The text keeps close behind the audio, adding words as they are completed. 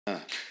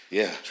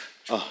Yeah.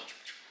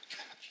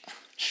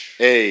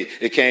 Hey,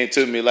 it came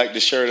to me like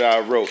the shirt I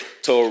wrote.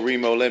 Told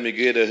Remo, let me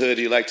get a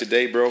hoodie like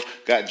today, bro.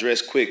 Got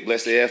dressed quick,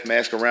 bless the F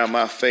mask around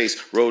my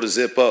face. Rolled a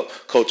zip up,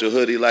 Cultr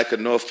hoodie like a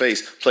North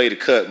Face. Played the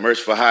cut, merch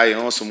for hire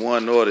on some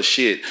one order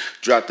shit.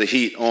 Drop the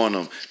heat on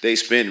them. They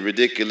spend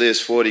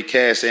ridiculous 40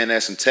 cash and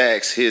that's some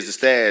tax. Here's the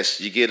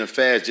stash. You get them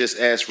fast, just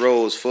ask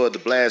Rose for the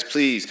blast,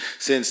 please.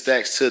 Send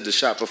stacks to the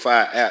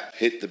Shopify app.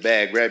 Hit the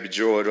bag, grab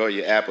your Droid or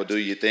your app or do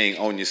your thing.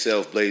 Own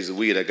yourself, blaze the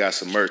weed. I got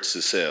some merch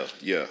to sell.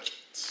 Yeah.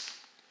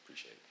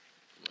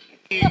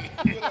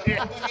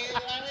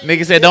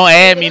 Nigga said, "Don't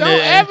add me." Don't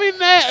add me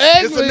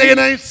that. It's a nigga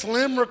named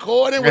Slim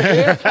recording with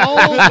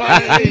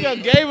headphones. He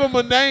gave him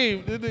a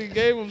name. This nigga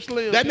gave him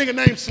Slim. That nigga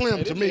named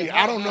Slim to me.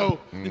 I don't know.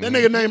 That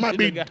nigga name might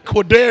be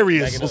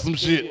Cordarius or some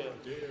shit.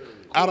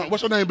 I don't.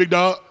 What's your name, big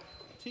dog?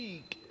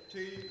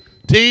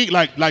 Teague,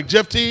 like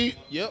Jeff Teague.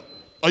 Yep.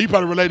 Oh, you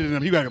probably related to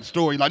him. He got a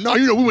story. Like, no,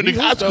 you know, we went to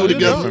high school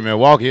together. From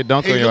Milwaukee, he'll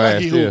dunk on your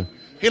ass still.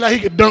 He like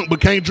he could dunk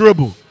but can't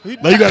dribble.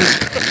 Like you gotta.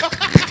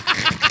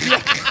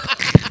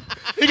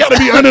 He got to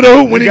be under the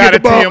hoop when he get the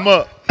ball. You got to tee him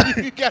up.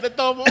 You got to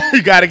throw him on.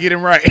 You got to get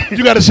him right.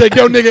 You got to shake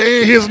your nigga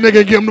and his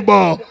nigga and give him the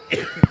ball.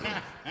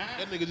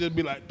 That nigga just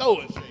be like, throw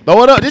it.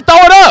 Throw it up. Just throw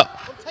it up.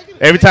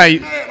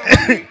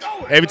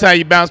 Every time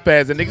you bounce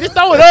past the nigga, just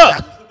throw it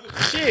up.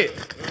 Shit.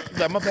 He's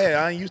like, my bad.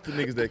 I ain't used to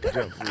niggas that can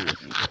jump through.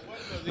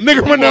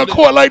 Nigga run down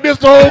court like this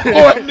the whole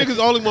court. Niggas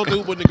only want to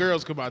hoop when the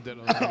girls come out there.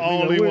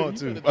 Only want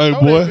to. Hey,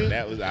 boy.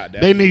 That was out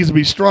there. They needs to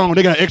be strong.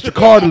 They got extra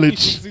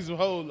cartilage. I see some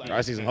holes.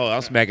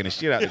 I'm smacking the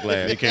shit out the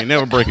glass. You can't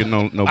never break it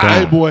no bone.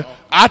 Hey, boy.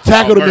 I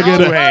tackled a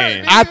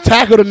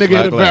nigga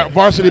at a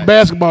varsity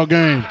basketball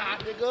game.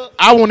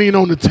 I wasn't even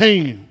on the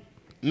team.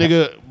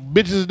 Nigga,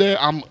 bitches there,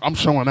 I'm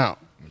showing out.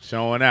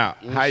 Showing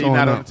out. How you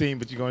not on the team,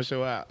 but you gonna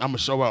show out? I'm gonna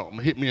show out. I'm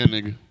gonna hit me a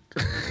nigga.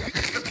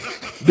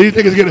 These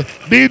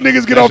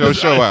niggas get off the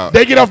show out.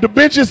 They get off the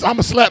benches.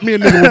 I'ma slap me a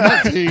nigga with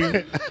my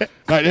team.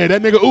 Like hey, that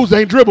nigga Ouzts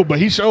ain't dribble, but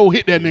he sure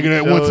hit that nigga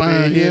that one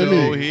time.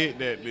 Hit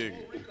that nigga.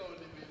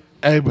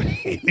 Hey, but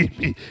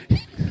nigga.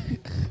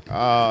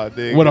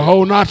 with a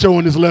whole nacho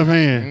in his left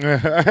hand,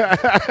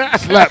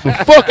 slap the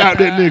fuck out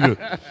that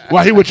nigga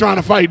while he was trying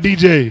to fight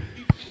DJ.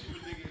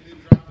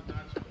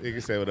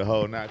 Nigga said with a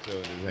whole nacho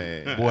in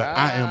his hand. Boy,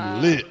 I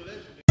am lit.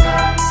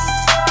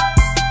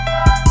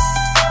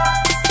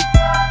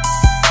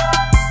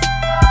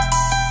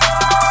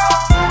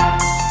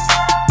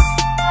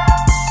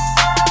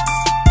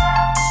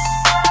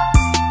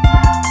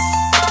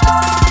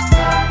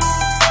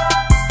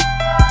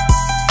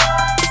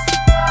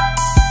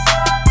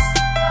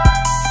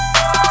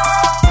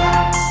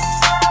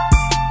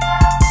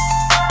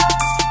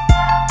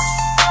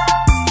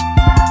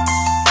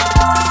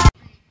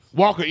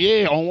 Walker,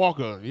 on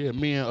Walker. Yeah,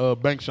 me and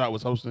Bankshot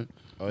was hosting.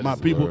 My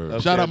people.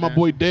 Word. Shout out my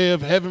boy Dev,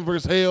 Heaven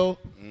vs. Hell.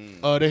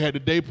 They had the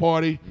day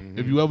party.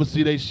 If you ever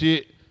see they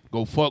shit,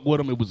 go fuck with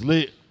them. It was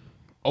lit.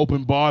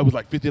 Open bar. It was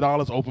like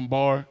 $50 open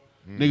bar.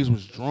 Niggas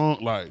was drunk.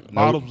 Like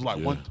bottles was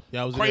like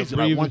crazy,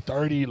 like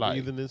 130.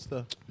 Like and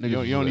stuff. You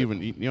don't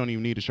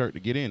even need a shirt to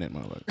get in it,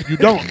 motherfucker. You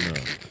don't.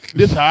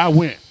 This how I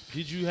went.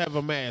 Did you have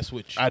a mask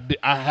with you?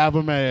 I have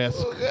a mask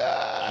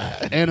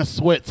and a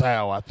sweat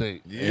towel, I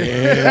think.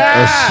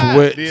 Yeah, a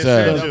sweat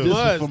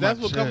towel. That's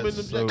what comes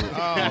in the jacket. Oh,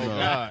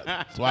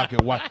 God. So I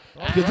can wipe.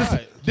 Because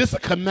this a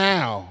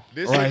canal.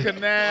 This a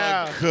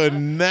canal.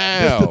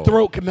 This the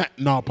throat canal.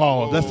 No,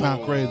 pause. That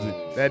sound crazy.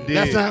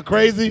 That sound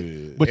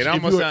crazy. But it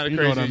almost sounded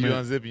crazy if you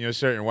unzipping your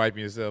shirt and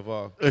wiping yourself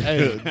off.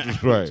 Hey,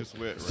 right.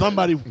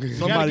 Somebody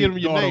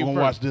gonna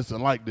watch this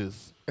and like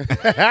this.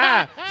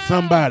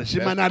 Somebody. She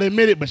might not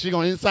admit it, but she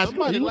gonna inside.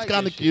 He was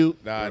kind of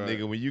cute. Nah,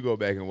 nigga, when you go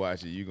back and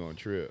watch it, you gonna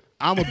trip.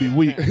 I'm gonna be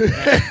weak.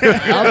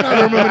 I'm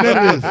not remember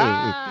none of this.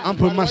 I'm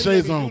putting my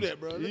shades on.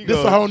 This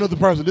is a whole nother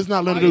person. This is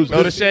not Leonard Ouzts.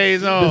 Throw the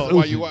shades on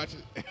while you watch it.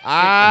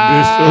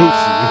 I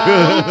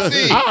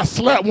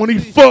slap one of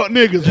these fuck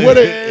niggas.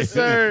 Yes,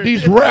 sir.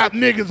 These rap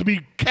niggas be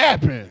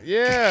capping.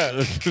 Yeah.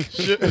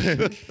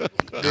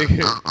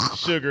 Nigga,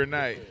 Sugar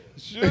Night.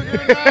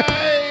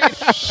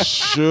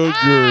 Sugar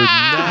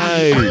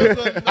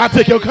night. I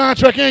take your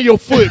contract and your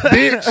foot,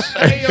 bitch.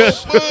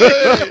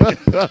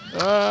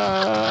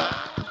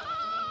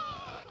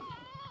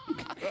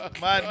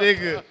 My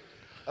nigga.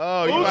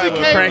 Oh, you Uzi might came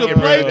well crank to it,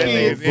 play bro.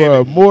 kids.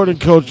 Bro, more than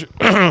culture.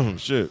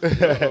 Shit.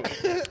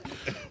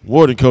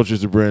 More than culture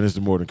is the brand. It's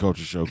the More Than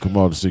Culture show. Come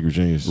on, the Secret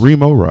Genius.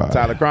 Remo Ride.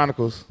 Tyler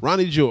Chronicles.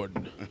 Ronnie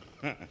Jordan.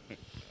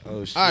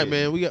 Oh, shit. All right,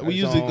 man. We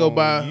usually go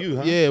by. You,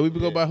 huh? Yeah, we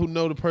go by who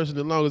know the person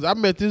the longest. I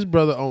met this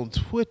brother on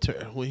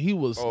Twitter when he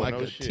was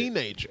a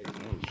teenager.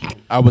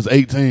 I was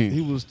 18.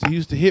 He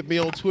used to hit me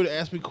on Twitter,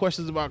 ask me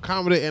questions about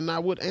comedy, and I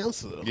would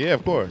answer them. Yeah,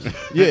 of course.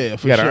 Yeah,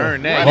 for You gotta sure.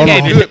 earn that.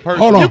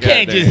 Hold on. You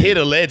can't just hit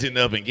a legend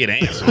up and get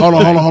an answer. Hold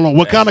on.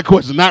 What kind of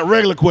questions? Not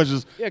regular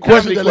questions. Yeah,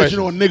 questions that comedy let you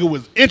know a nigga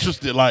was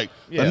interested. Like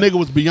a nigga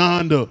was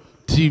beyond the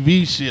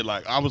TV shit.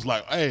 Like I was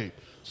like, hey,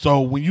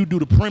 so when you do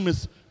the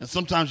premise, and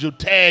sometimes your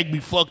tag be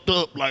fucked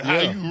up. Like how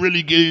you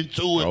really get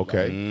into it.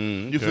 Okay.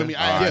 You feel me?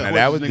 I ask now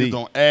that was niggas deep.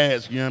 don't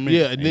ask. You know what I mean?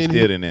 Yeah, and then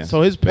still in there.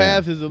 so his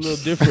path is a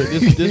little different.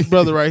 This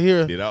brother right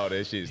here. Did all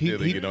that shit He- still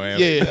he- get no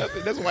answer. yeah.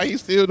 That's why he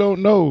still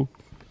don't know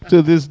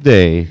to this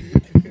day.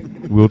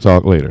 We'll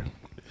talk later.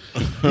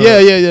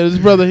 Yeah. This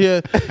brother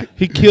here,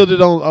 he killed it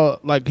on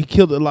he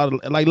killed a lot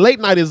of late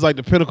night is like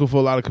the pinnacle for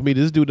a lot of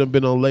comedians. This dude done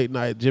been on late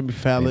night, Jimmy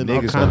Fallon, And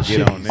all niggas kind of don't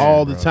get shit on there,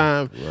 all the bro.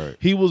 time. Right.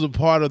 He was a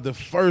part of the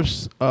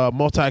first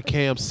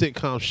multicam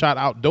sitcom shot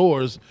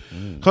outdoors.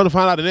 Come to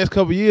find out, the next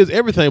couple of years,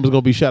 everything was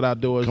gonna be shot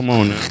outdoors. Come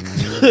on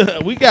now.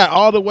 We got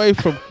all the way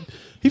from.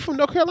 He from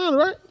North Carolina,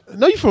 right?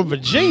 No, you from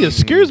Virginia.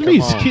 Excuse me.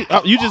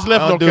 You just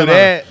left North Don't do Carolina.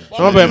 that.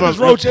 My bad, Just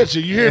roach at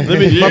you. You hear me? Let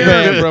me, my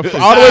bad, bro.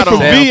 All the way from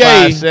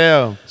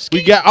VA.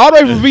 We got all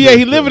the way from VA.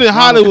 He living in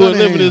Hollywood,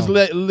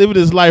 living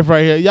his life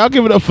right here. Y'all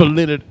give it up for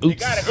Leonard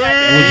Ouzts. What's going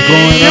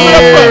Give it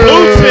up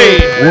for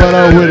Ouzts. What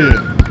up with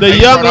it? The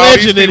young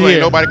legend in here.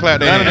 Nobody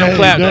clapped None of their them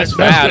clap. That's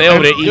foul. They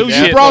over there eating.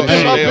 You brought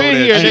them up in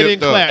here and they didn't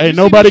clap. Hey, You see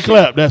nobody this shit?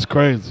 clap. That's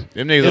crazy.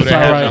 Them niggas over It's there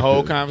all having right. a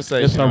whole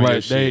conversation. It's all on your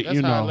right. shit. That's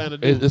how Atlanta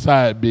do. It's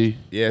how it be.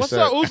 Yes, What's sir.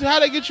 up, Uzi? How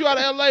they get you out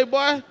of LA,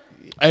 boy?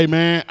 Hey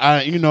man,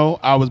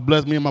 I was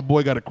blessed. Me and my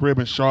boy got a crib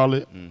in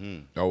Charlotte.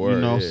 Oh,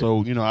 word, yeah.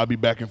 So I'll be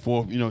back and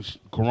forth.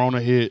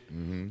 Corona hit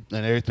and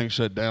everything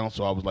shut down.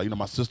 So I was like,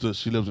 my sister,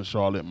 she lives in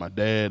Charlotte. My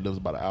dad lives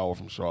about an hour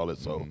from Charlotte.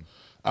 So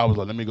I was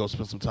like, let me go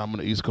spend some time on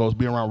the East Coast,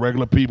 be around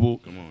regular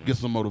people, get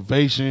some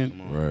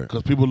motivation. Right.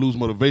 Because people lose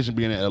motivation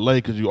being in LA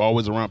because you're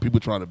always around people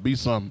trying to be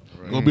something.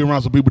 Right. Go be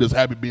around some people that's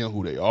happy being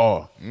who they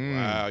are.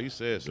 Wow, you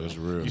said so. That's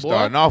real. You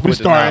starting off We with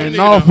the starting knife.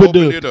 off with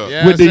open the it up.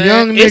 Yeah, with the I'm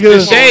young saying? niggas.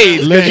 It's the shades.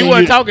 'Cause letting you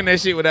wasn't talking that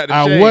shit without the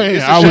I shades. wasn't.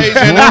 It's I the was shades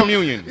and the drunk.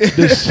 communion.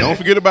 Don't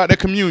forget about the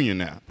communion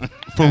now.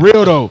 For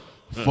real though.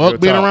 Fuck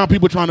being talk. around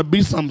people trying to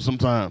be something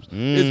sometimes.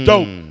 It's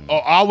dope.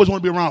 I always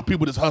want to be around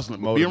people that's hustling.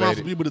 But be around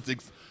some Motivated. people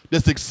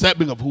that's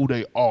accepting of who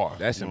they are.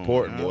 That's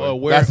important, boy.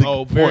 Aware, That's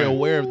very important.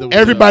 aware of them.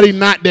 Everybody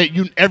not that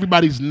you.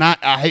 Everybody's not.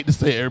 I hate to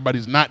say it,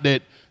 everybody's not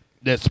that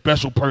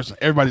special person.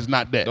 Everybody's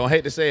not that. Don't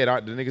hate to say it.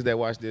 The niggas that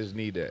watch this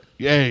need that.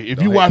 Yeah, if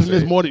Don't you hate watching to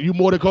this say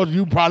more than culture,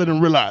 you probably didn't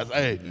realize.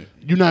 Hey,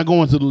 you're not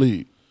going to the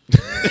league.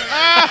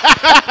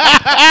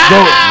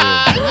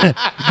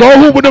 Go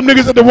hoop with them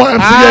niggas at the YMCA.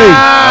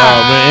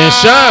 Oh man, and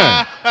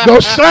shine. Go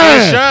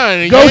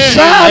shine. Go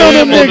shine on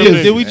them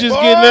niggas. Did we just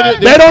get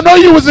Leonard? They don't know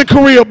you was in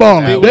Korea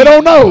balling. They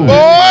don't know.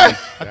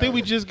 I think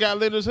we just got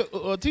Leonard's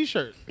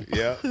T-shirt.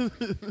 Yeah.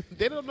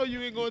 They don't know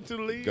you ain't going to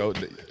the league. Go.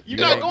 You're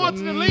not going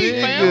to the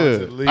league,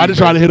 fam. I just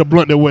tried to hit a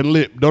blunt that wasn't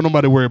lit. Don't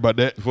nobody worry about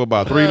that. For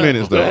about 3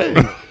 minutes though.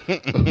 Man,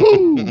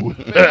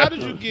 how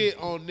did you get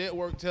on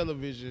network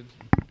television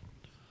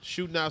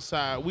shooting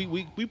outside?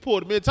 We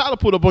pulled him in. Tyler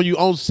put up on you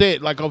on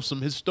set like of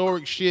some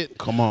historic shit.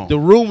 Come on. The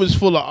room is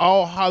full of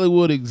all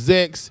Hollywood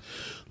execs.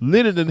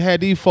 Leonard done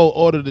had these folk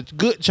order the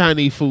good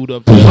Chinese food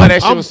up there. Boy,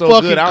 that shit I'm was so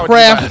fucking good. I was just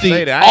about to crafty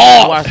say that. I ain't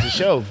even off. watched the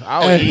show.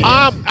 I was eating.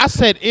 I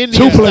said Indian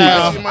Two plates.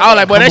 style. I was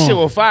like, boy, that Come shit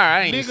on. was fire.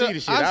 I ain't even see the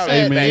Nigga, shit. I was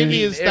said man.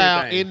 Indian style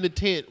everything. in the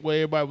tent where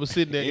everybody was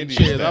sitting there in Indian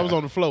chairs. style. I was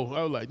on the floor.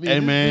 I was like, nigga, Hey,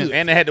 this man. good.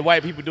 And they had the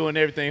white people doing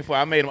everything for.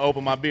 I made them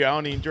open my beer. I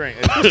don't even drink.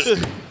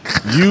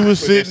 You was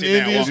sitting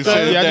shit down, Indian walk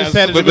style. Yeah, I just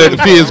sat in But the let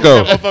the kids go.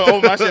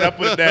 Over my shit, I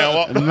put it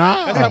down.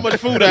 That's how much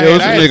food I Yo, had.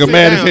 this I had to nigga sit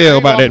mad as down. hell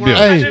about that Walk beer.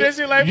 around. Hey, That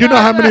shit like you know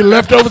how many fire.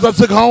 leftovers I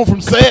took home from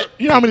set?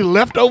 You know how many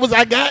leftovers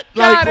I got?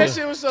 God, that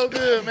shit was so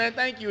good, man.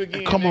 Thank you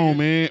again. Come on,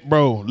 man,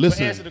 bro. But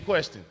answer Listen, the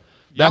question.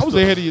 Y'all was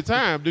ahead of your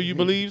time. Do you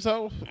believe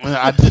so?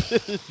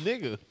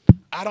 Nigga.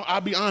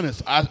 I'll be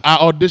honest. I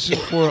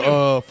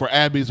auditioned for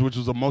Abby's, which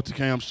was a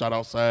multicam shot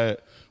outside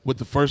with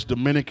the first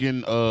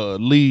Dominican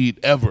lead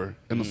ever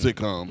in the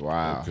sitcom.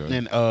 Wow. Okay.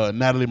 And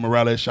Natalie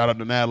Morales. Shout out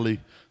to Natalie.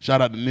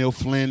 Shout out to Neil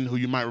Flynn, who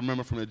you might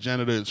remember from The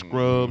Janitor and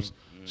Scrubs.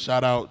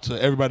 Shout out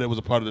to everybody that was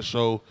a part of the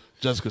show.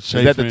 Jessica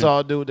Chafin. Is that the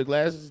tall dude with the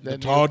glasses? The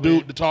tall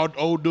dude, the tall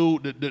old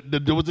dude,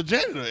 there was a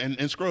janitor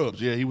in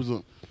Scrubs. Yeah, he was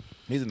a.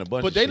 He's in a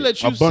bunch But of they shit.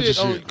 let you A bunch sit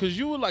of on shit. because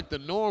you were like the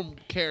norm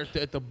character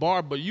at the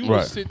bar, but you would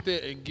Right. sit there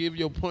and give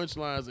your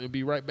punchlines and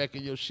be right back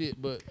in your shit.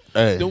 But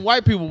Hey. the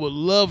white people were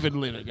loving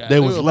Leonard. Guys.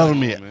 They was were loving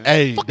like, me.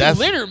 Hey, Fucking that's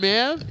Leonard,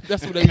 man.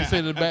 That's what they was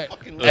saying in the back.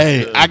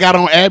 Hey, I got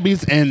on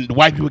Abby's and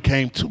white people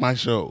came to my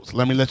shows.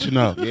 Let me let you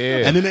know.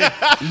 Yeah. And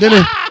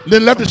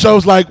then left the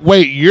shows like,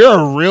 wait, you're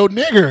a real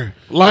nigger.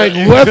 Like,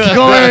 what's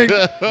going?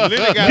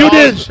 Leonard got You all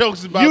did the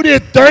jokes about you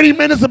did 30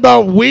 minutes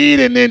about weed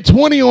and then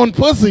 20 on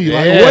pussy.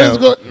 Like, Yeah. what is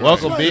going?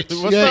 Welcome,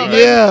 bitch. What's Yeah, up, man?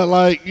 yeah,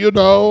 like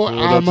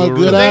I'm a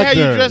good They had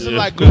you actor. dressing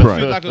like goofy,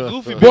 like a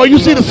goofy. Boy, you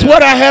see the bitch.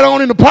 sweater I had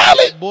on in the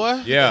pilot?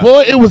 boy. Yeah.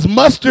 Boy, it was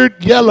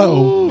mustard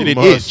yellow. And it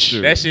Mustard.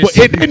 itch. That shit. But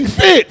it didn't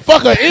fit.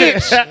 Fuck an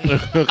itch.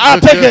 I'll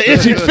take an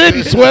itchy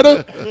fitting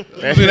sweater.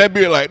 See that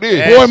beer like this.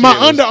 That Boy, my shit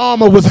was- Under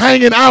Armour was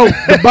hanging out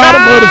the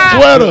bottom of the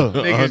sweater.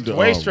 Niggas,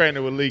 waist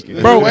trainer was leaking.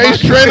 Bro,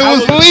 Waist trainer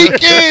was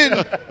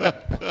leaking.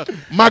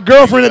 my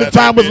girlfriend at the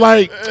time was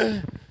like,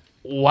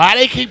 why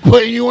they keep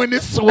putting you in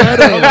this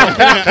sweater?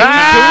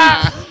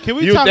 Can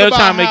we They talk were about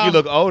trying to make how- you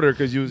look older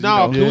because you was. No,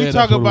 you know, can we Yeah,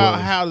 talk that's what it about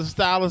was. how the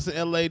stylists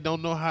in LA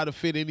don't know how to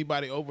fit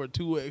anybody over a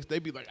 2X? They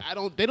be like,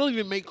 they don't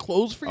even make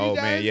clothes for you Oh,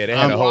 guys. man, yeah, they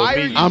had a whole Why are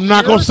meeting. you I'm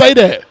not sure? gonna say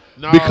that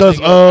No, because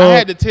nigga, I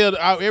had to tell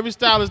every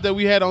stylist that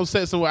we had on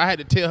set somewhere. I had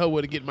to tell her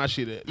where to get my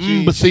shit at. but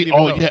She see, didn't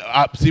even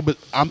know. but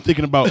I'm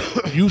thinking about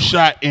you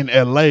shot in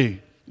L.A.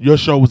 Your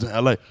show was in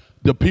L.A.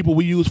 The people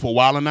we used for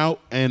Wildin' Out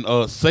and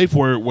Safe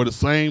Word were the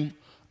same.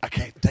 I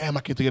can't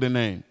think of their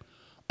name.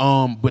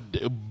 But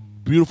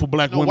beautiful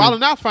black No, women.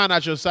 Wildin' Out find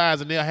out your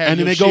size and they'll have and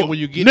then your they shit go, when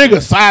you get nigga,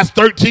 there. size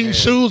 13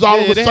 shoes all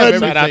Yeah, of a they have sudden.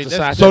 everything. Shout out to That's-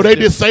 Sasha. So they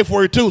that's did Safe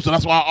Word too. So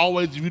that's why I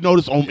always, if you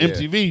notice on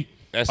MTV,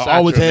 That's I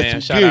always Satra, had man.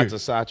 some Shout gear. out to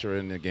Satra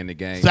in the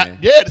gang. Sa- man.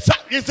 yeah,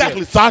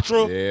 exactly.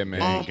 Satra. Yeah,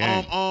 man,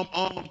 gang.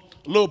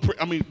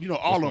 I mean, you know,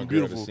 all of them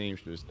beautiful.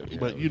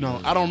 But you know,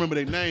 I don't remember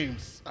their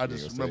names. I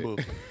just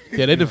remember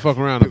Yeah, they didn't fuck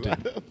around up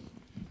there.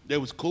 they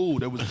was cool.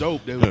 They was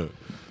dope. They was,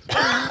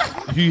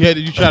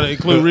 You try to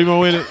include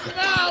Remo in it?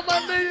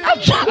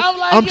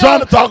 I'm trying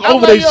to talk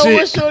over their shit.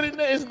 What's shorty name?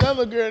 It's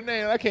another girl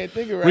name. I can't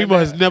think of it right Remo now.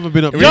 has never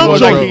been up there. Young Remo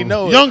like he joint,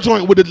 know it. young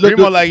joint with the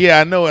Remo like, yeah,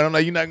 I know it. I'm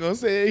like, you're not gonna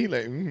say it. He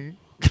like,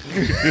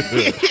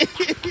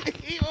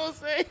 He won't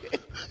say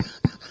it.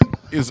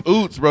 It's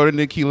Ouzts, bro. That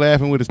nigga keep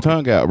laughing with his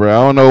tongue out, bro.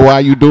 I don't know why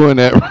you doing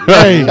that, bro.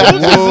 Hey,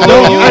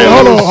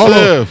 hold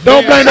on.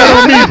 Don't blame that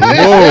on me.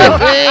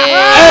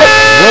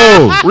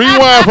 Whoa.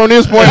 Rewind from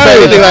this point. Hey,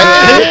 nigga,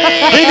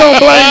 like, He gonna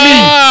blame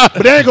me,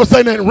 but they ain't gonna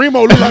say nothing.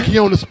 Remo look like he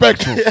on the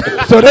spectrum,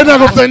 so they're not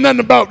gonna say nothing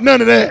about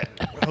none of that.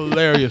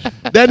 Hilarious.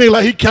 That nigga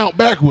like he count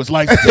backwards,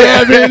 like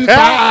 7,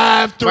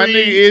 5, 3. My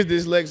nigga is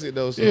dyslexic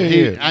though. So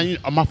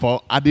Yeah. My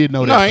fault. I did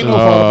know that. ain't too. no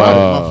fault about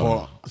it. My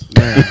fault.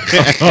 Man.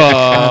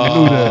 I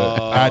knew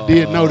that. I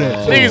did know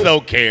that. too. Niggas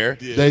don't care.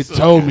 They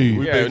told me.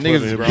 Yeah,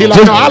 niggas is He grown.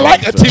 like, no, I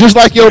like a tip. just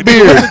like your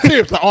beard. What's a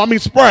tip? Like, oh, I mean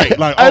Sprite.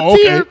 Like, oh,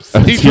 okay.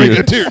 He drink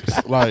a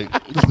tips. Like,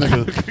 this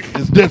nigga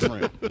is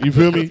different. You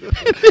feel me?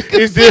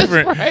 It's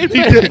different. He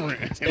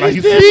different. Like,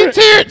 he's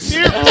Tips.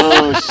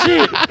 Oh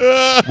shit.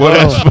 Well,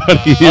 that's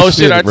funny. Oh as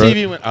shit. Our bro.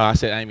 TV went. Oh, I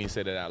didn't even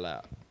say that out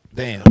loud.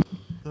 Damn.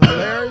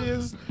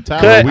 Hilarious.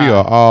 Cut. We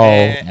are all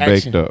And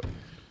baked action. up.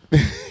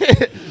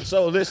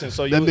 So listen.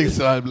 So that you. nigga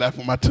said I laughed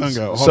with my tongue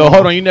out. So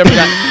hold on. You never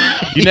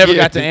got. You never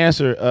got to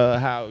answer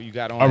how you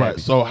got on. All right.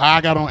 Abby. So how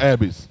I got on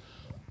Abby's.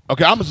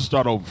 Okay, I'm gonna just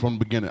start over from the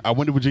beginning. I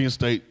went to Virginia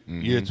State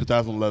year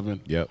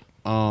 2011. Yep.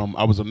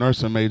 I was a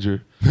nursing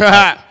major.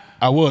 I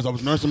I was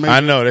nursing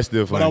major. know that's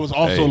still funny. But I was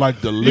also Hey. like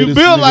the You littest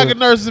built nigga. like a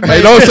nursing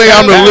Hey, man. don't say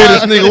I'm the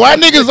littest nigga. Why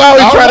niggas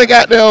always try to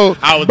goddamn?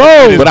 I was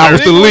Bro, but I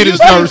was the nurse.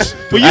 littest nurse.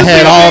 But you I had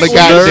said all the this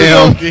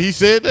was goddamn. He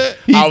said that?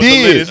 He I was did.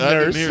 the latest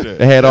nurse.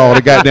 They had all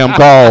the goddamn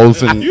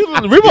calls and.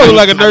 Remo look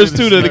like a nurse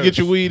too to get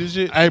your weed and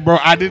shit. Hey, bro,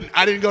 I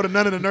didn't go to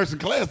none of the nursing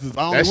classes.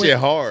 I only That went- shit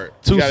hard.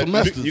 2 You gotta-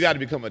 semesters. You got to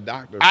become a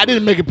doctor. I for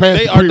didn't it. make it past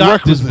They the are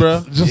doctors, prerequisites.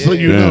 bro. Just so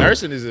you Yeah. know.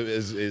 Nursing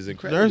is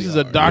incredible. Nurse is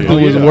a hard. doctor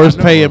Yeah. with Yeah. worse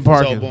I pay know. and So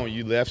parking. boom,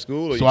 you left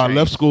school. Or So you I left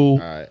changed? school,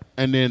 All right.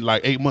 and then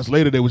like 8 months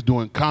later, they was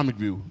doing Comic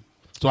View.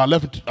 So I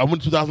left. I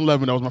went to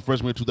 2011. That was my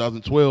freshman year.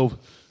 2012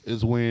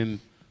 is when,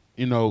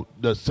 you know,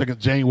 the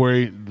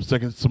January, the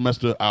second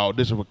semester, I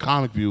auditioned for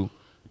Comic View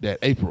that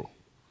April.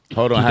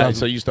 Hold on. 2000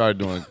 So you started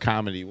doing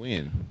comedy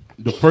when?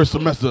 The first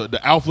semester, the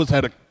Alphas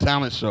had a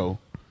talent show.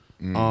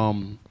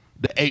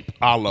 The Ape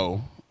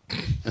Alo.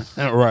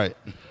 Right.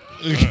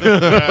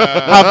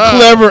 How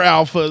clever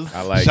alphas.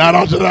 I like Shout it.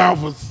 out to the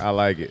Alphas. I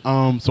like it.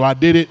 So I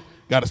did it.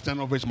 Got a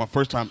standing ovation. My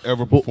first time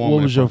ever What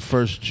performing. was your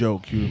first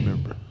joke you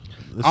remember?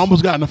 I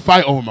almost got in a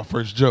fight over my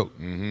first joke.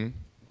 I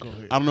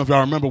don't know if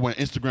y'all remember when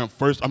Instagram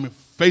first. I mean,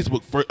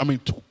 Facebook first. I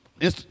mean,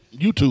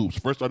 YouTube's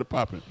first started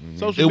popping.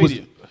 Social It was-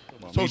 media.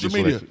 Social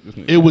media.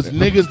 It was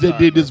niggas that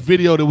did this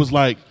video that was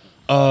like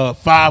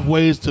 5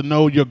 ways to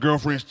know your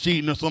girlfriend's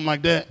cheating or something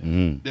like that.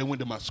 They went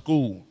to my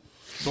school.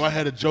 So I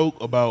had a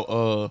joke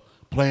about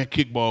playing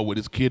kickball with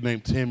this kid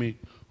named Timmy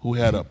who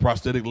had a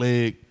prosthetic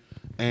leg.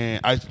 And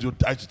I used to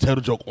tell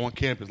the joke on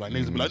campus. Like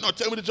niggas would be like, no,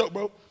 tell me the joke,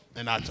 bro.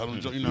 And I tell them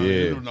the joke, you know,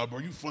 Yeah. no, bro,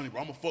 you funny,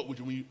 bro. I'm gonna fuck with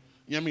you when you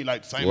know what I mean?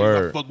 Like same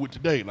Word. as I fuck with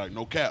today, like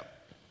no cap.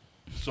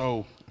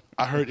 So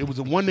I heard it was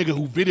a one nigga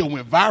who video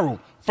went viral.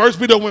 First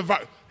video went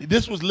viral.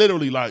 This was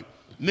literally like,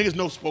 niggas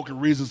know Spoken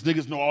Reasons,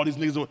 niggas know all these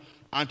niggas.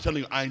 I'm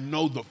telling you, I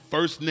know the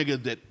first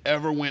nigga that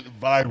ever went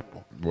viral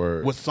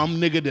Word. was some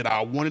nigga that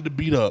I wanted to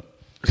beat up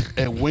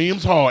at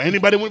Williams Hall.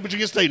 Anybody went to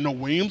Virginia State know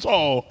Williams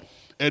Hall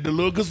at the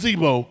little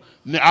gazebo.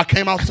 I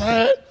came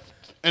outside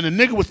and the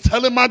nigga was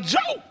telling my joke.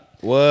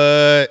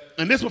 What?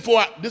 And think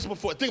about this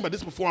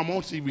before I'm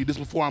on TV, this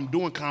before I'm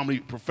doing comedy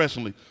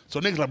professionally.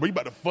 So niggas like, bro, you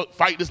about to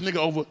fight this nigga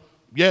over?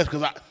 Yes,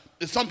 because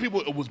some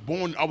people I was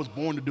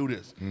born to do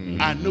this.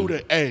 I knew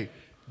that, hey,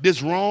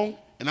 this wrong,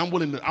 and I'm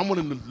willing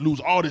to lose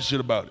all this shit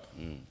about it.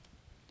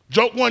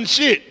 Joke wasn't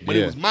shit, but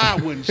Yeah. it was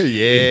mine wasn't shit.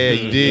 Yeah,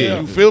 you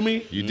did. You feel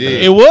me? You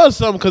did. It was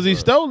something because he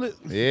stole it.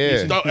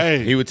 Yeah.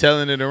 Hey. He was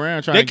telling it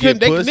around trying to get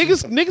pussy.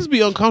 Niggas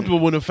be uncomfortable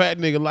when a fat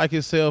nigga like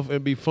himself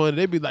and be funny.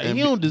 They be like, And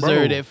he don't bro,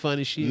 deserve that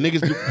funny shit.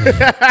 Niggas do.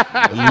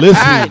 All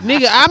Listen, right,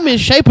 nigga, I'm in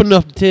shape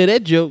enough to tell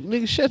that joke.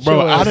 Nigga, shut bro,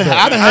 your I ass done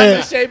up.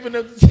 had. shaping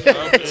up.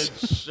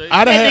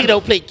 I done had,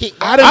 don't play kickball.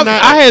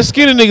 I had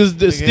skinny niggas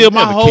that steal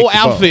my never whole kicked the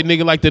ball. outfit,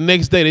 nigga. Like the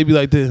next day, they be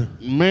like this.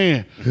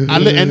 man.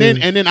 And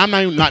then I'm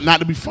not even not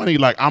to be funny.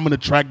 Like I'm an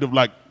attractive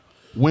like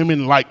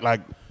women like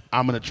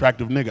I'm an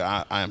attractive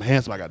nigga. I am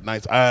handsome. I got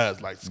nice eyes.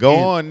 Like skin. Go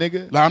on,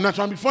 nigga. Like I'm not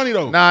trying to be funny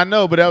though. Nah, I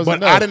know, but that was but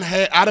enough.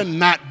 I done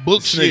not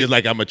booked shit. Niggas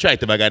like I'm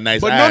attractive. I got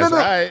nice But eyes. no.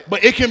 Alright.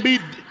 But it can be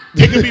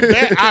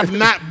bad. I've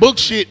not booked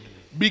shit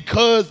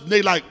because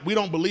they like we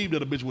don't believe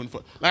that a bitch wouldn't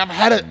fuck. Like I've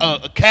had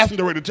a casting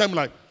director tell me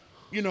like,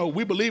 you know,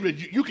 we believe that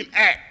you can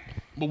act,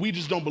 but we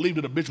just don't believe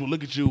that a bitch will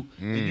look at you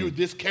and you're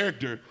this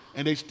character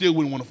and they still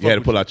wouldn't want to fuck. You had to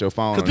with pull out your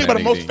phone. Because think about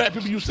it, most fat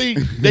people you see,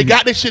 they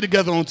got their shit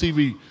together on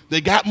TV.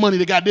 They got money,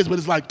 they got this, but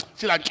it's like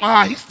she's like,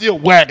 he's still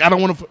whack. I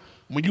don't want to.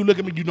 When you look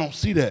at me, you don't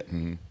see that.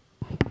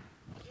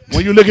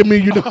 When you look at me,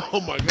 you know.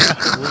 Oh my god.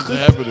 What's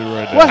happening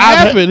right now? What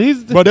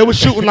happened? Bro, they were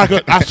shooting like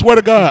a. I swear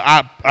to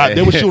God,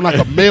 they were shooting like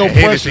a male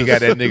Hennessy pressure. got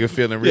that nigga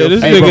feeling real.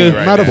 this funny nigga-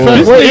 right matter of now.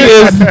 fact, where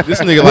is This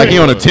nigga like he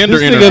on a Tinder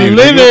This nigga interview.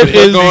 Leonard What the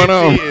fuck is- going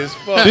on? Fenty as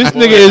fuck, This boy.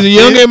 nigga is a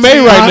young and May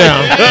right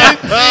now.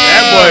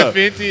 That boy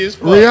Fenty is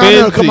fuck. Rihanna,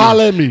 Fenty. come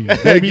holler at me.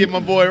 Hey, get my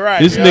boy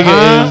right. This yeah.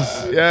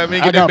 nigga is Yeah, I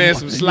mean, get that man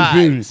some you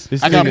feel me?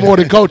 slides. I got more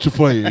than culture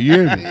for you.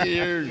 You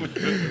hear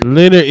me?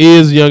 Leonard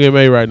is young and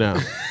May right now.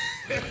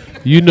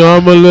 You know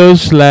I'm a little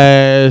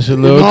slash, a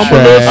little I'm a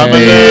little trash. I'm a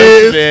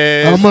little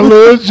stressed. I'm a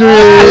little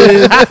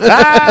dread.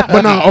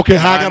 But no, okay,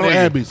 how I got on nigga.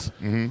 Abby's.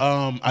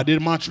 I did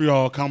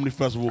Montreal Comedy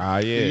Festival. Ah,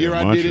 yeah, The year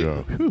I did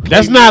Montreal. it.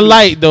 That's not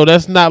light though.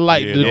 That's not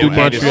light to do don't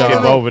need to skip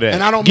Montreal. over that.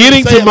 And I don't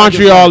Getting say to it like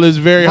Montreal it's is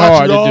very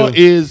hard to Montreal do.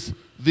 is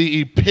the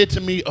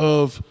epitome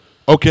of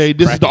okay.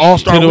 This is the All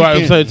Star To the white-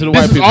 weekend. to the This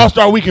white is people. All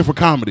Star weekend for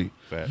comedy.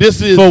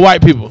 This is For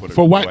white people,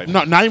 for white.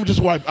 Not even just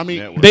white. I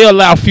mean, they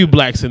allow few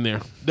blacks in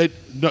there. but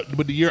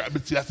the year.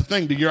 But see, that's the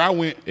thing. The year I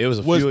went, It was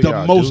a few of the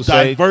y'all. most Duce,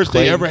 diverse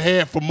they Clayton. ever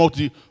had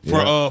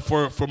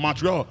for for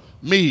Montreal.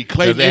 Me, 'Cause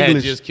Clayton they had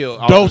English, just killed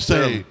Oliver Dose,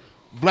 Sterling.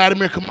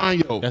 Vladimir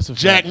Camayo, That's a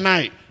Jack fact.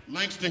 Knight,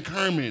 Langston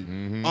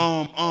Kerman.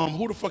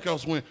 Who the fuck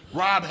else went?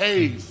 Rob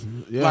Hayes.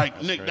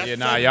 Like Nick. That's Yeah,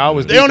 nah, seven. y'all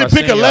was They deep. only I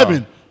pick seen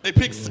 11. They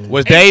pick.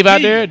 Was Dave out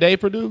 18. there? Dave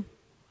Perdue?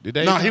 Did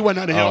Dave? No, he wasn't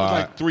out there. That was all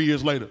like 3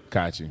 years later.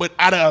 Got you. But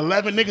out of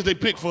 11 niggas they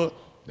picked for,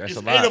 That's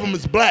just a lot. 8 of them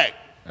is black.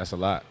 That's a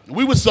lot.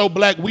 We was so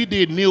black, we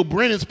did Neil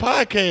Brennan's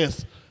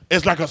podcast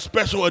as like a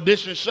special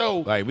edition show.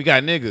 Like, we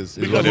got niggas. is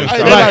Because what it hey,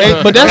 started. they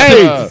like, but that's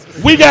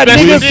hey, we got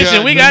niggas.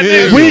 edition, we got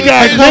niggas. We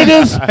got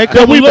niggas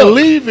that we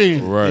believe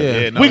in. Right.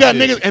 Yeah, no We got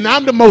shit. niggas, and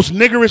I'm the most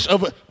niggerish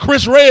of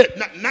Chris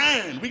Red.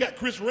 9. We got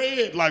Chris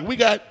Red. Like we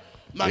got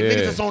like Yeah.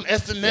 niggas that's on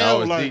SNL. Y'all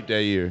was like deep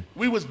that year.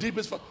 we was deep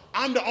as fuck.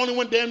 I'm the only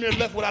one damn near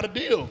left without a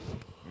deal.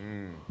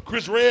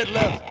 Chris Red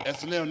left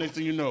SNL. Next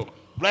thing you know,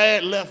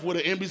 Vlad left with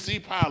an NBC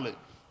pilot.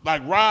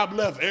 Like Rob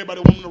left.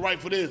 Everybody wanted to write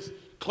for this.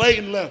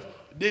 Clayton left.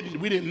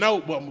 We didn't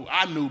know. Well,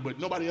 I knew, but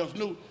nobody else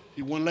knew.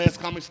 He won last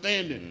comic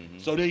standing.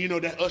 So then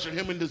that ushered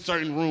him into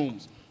certain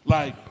rooms.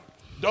 Like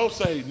Dose,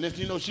 next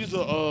thing you know, she's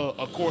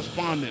a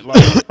correspondent.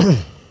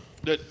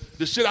 Like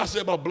the shit I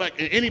said about black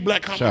and any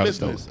black comic Shout out to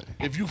listeners. Dose.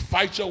 If you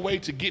fight your way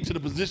to get to the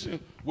position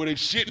where they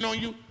shitting on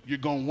you, you're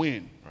gonna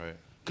win. Right.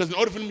 Because in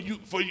order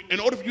for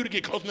you to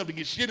get close enough to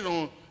get shitted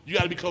on, you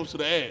got to be close to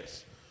the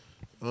ass.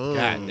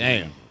 God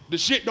damn. The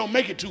shit don't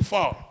make it too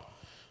far.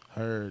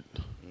 Heard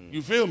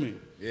You feel me?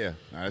 Yeah,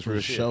 nah, that's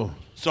real shit. show.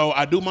 So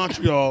I do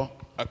Montreal.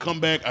 I come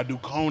back. I do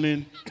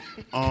Conan.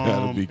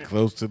 Gotta be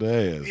close to the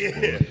ass.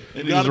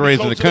 Boy. You was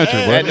raised in the country,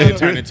 bro. That nigga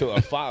turned into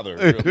a father.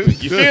 Real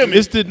quick. You feel me?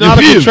 It's the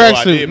nautical Oh, I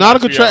tracksuit. did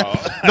Nautical Montreal.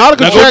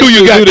 nautical Now go do tracksuit.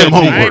 your goddamn that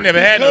homework. I ain't never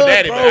had no Because,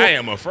 daddy, bro, but I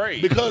am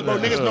afraid. Because bro,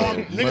 niggas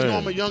know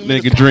I'm a young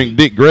nigga. Nigga drink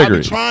Dick I Gregory.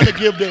 be trying to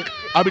give the.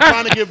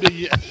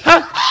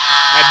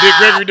 That Dick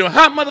Gregory doing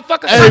hot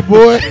motherfucker. Hey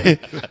boy,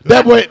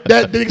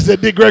 that nigga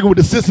said Dick Gregory with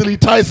the Cicely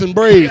Tyson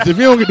braids. If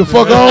you don't get the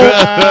fuck on,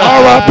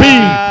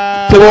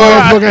 R.I.P. to the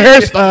motherfucking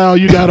hairstyle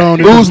you got on.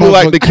 Who's look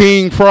like the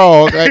King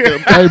Frog at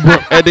Hey bro,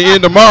 at the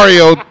end of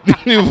Mario?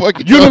 You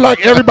fucking you look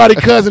like everybody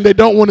cousin they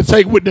don't want to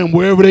take with them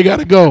wherever they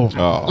gotta go.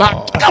 Oh.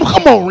 Like,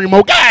 come on,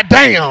 Remo. God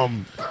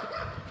damn.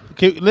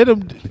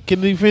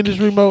 Can he finish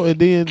remote and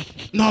then?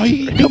 No,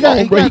 he got- on,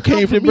 he bro. He got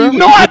came from comfy, bro. you.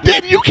 No, I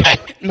didn't. You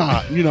can't.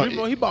 Nah, you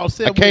know. He bought I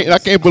 7 I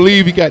can't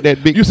believe he got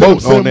that big You said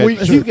boat 7 on that.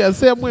 weeks. He's got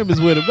 7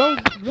 women with him. Don't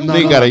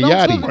Nigga got a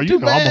yachty. Too You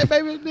know, I'm bad, a-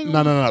 baby. Nigga.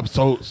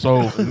 No.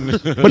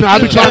 So, but no, I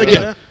be trying to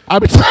get. I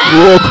be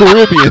Royal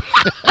Caribbean.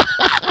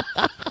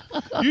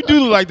 You do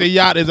look like the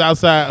yacht is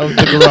outside of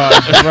the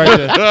garage right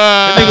there.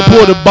 That nigga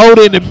pulled a boat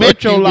in the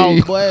metro you law,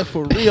 mean? boy,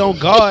 for real on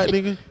guard,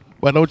 nigga.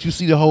 But don't you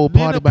see the whole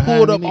party Nigga behind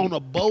pulled me, up nigga? on a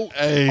boat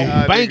Hey.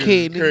 on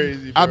Bankhead, nigga.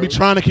 Crazy, I be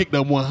trying to kick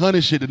the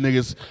 100 shit to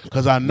niggas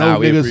because I know Nah,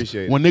 we niggas,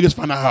 appreciate it. when niggas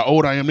find out how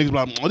old I am, niggas be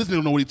like, oh, this nigga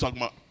don't know what he talking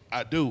about.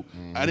 I do.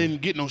 I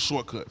didn't get no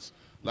shortcuts.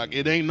 Like,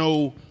 it ain't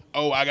no,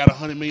 oh, I got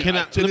 100 million. Can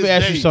I- To let me this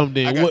ask you day,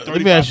 something, I then. got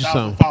Let me ask you 35,000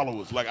 something.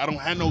 followers. Like, I don't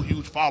have no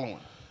huge following.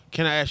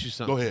 Can I ask you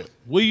something? Go ahead.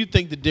 What do you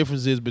think the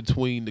difference is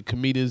between the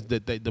comedians the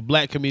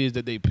black comedians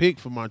that they pick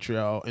from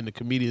Montreal and the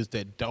comedians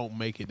that don't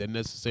make it, that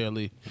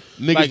necessarily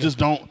Niggas just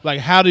don't. like?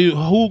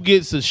 Who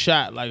gets a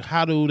shot? Like,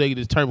 how do they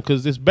determine?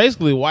 Because it's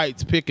basically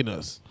whites picking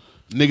us.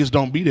 Niggas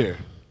don't be there.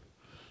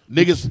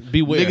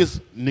 Beware.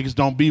 Niggas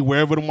don't be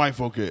wherever the white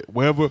folk at.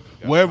 Wherever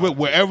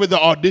the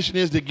audition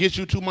is that gets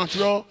you to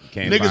Montreal,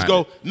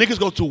 niggas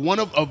go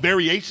to a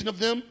variation of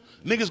them.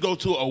 Niggas go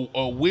to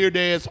a weird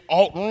ass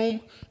alt room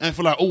and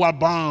feel like, oh, I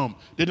bombed.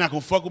 They're not gonna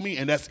fuck with me,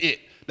 and that's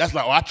it. That's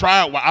like, oh,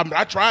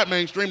 I tried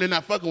mainstream. They're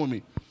not fucking with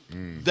me.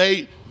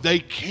 They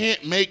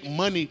can't make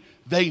money.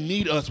 They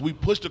need us. We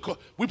push the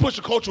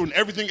culture and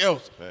everything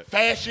else.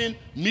 Fashion,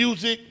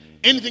 music,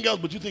 anything else.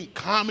 But you think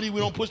comedy, we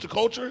don't push the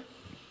culture?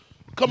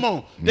 Come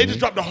on. They just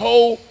dropped the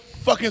whole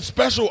fucking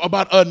special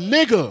about a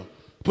nigga.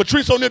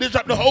 Patrice O'Neal, they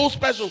dropped the whole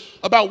special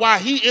about why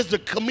he is the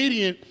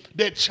comedian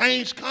that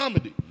changed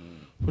comedy.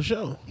 For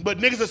sure. But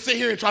niggas that sit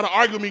here and try to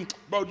argue with me,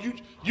 bro,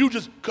 you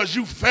just, cause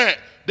you fat,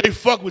 they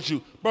fuck with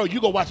you. Bro, you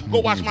go watch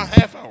my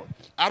half hour.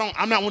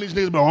 I'm not one of these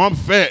niggas, but I'm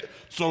fat,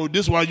 so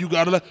this why you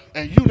gotta,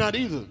 and you not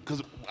either,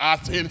 cause I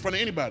say it in front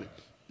of anybody.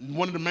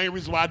 One of the main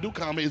reasons why I do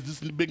comedy is this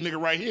big nigga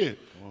right here.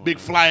 Big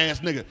fly ass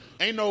nigga.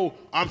 Ain't no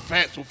I'm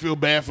fat so feel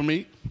bad for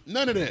me.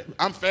 None of that.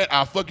 I'm fat,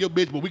 I'll fuck your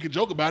bitch, but we can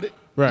joke about it.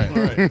 Right.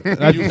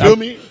 You feel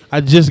me?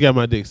 I just got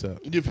my dick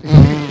sucked.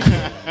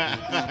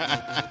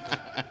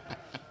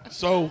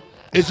 So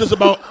it's just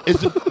about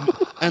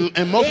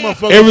and most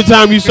motherfuckers. Every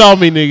time you saw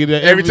me,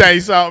 nigga. Every time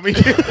you saw me.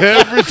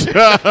 Every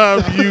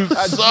time you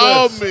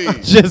saw me.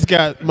 Just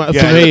got some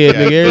head,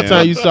 nigga. Every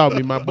time you saw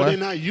me, my boy. But they're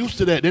not used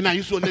to that. They're not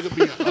used to a nigga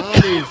being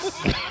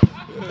honest.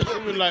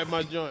 Even like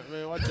my joint,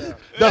 man. Watch out.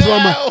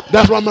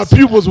 That's why my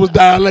pupils was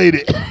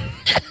dilated.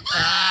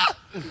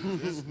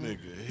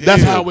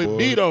 That's how it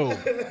be though.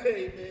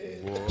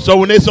 So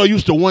when they're so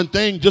used to one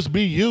thing, just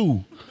be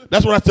you.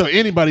 That's what I tell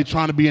anybody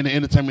trying to be in the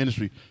entertainment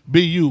industry.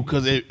 Be you,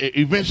 because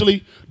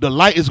eventually the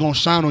light is going to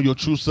shine on your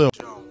true self.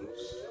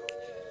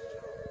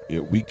 Yeah,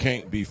 we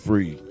can't be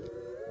free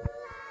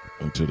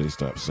until they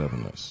stop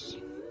selling us.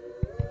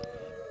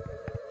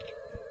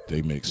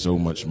 They make so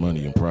much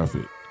money and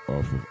profit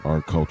off of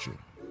our culture.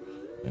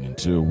 And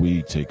until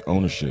we take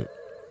ownership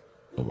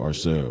of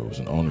ourselves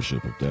and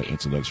ownership of that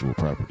intellectual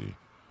property,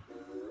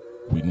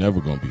 we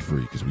never going to be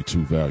free because we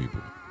too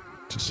valuable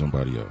to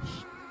somebody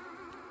else.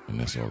 And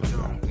that's all it's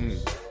about.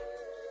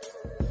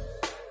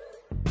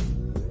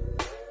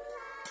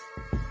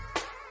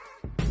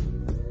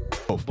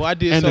 Boy, I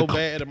did so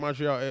bad at the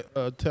Montreal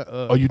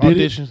you did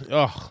auditions.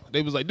 Oh,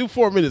 they was like, do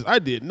 4 minutes. I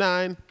did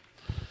 9.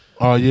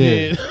 Oh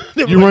yeah,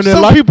 you run that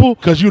some people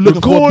because you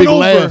looking for a big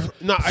laugh.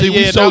 No,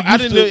 See, I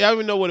didn't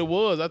even know what it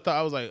was. I thought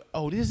I was like,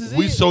 oh, this is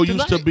we it. so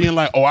used to being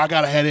like, oh, I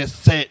gotta have that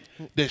set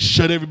that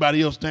shut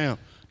everybody else down.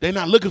 They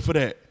not looking for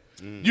that.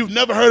 You've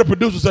never heard a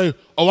producer say,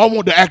 oh, I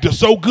want the actor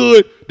so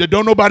good that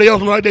don't nobody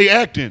else know like they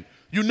acting.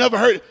 You never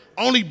heard it.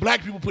 Only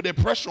black people put that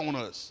pressure on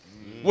us.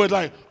 Where it's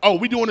like, oh,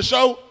 we doing the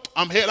show?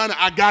 I'm headliner.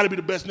 I got to be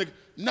the best nigga.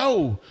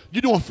 No,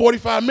 you're doing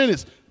 45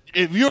 minutes.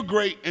 If you're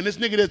great and this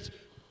nigga that's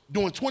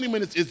doing 20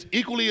 minutes is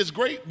equally as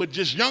great, but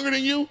just younger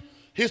than you,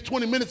 his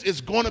 20 minutes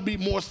is going to be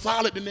more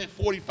solid than that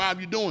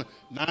 45 you're doing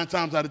 9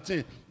 times out of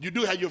 10. You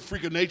do have your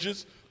freak of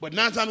natures, but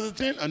 9 times out of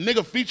 10, a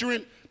nigga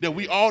featuring that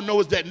we all know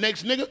is that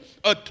next nigga,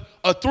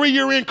 a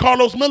 3-year in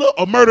Carlos Miller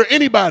will murder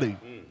anybody.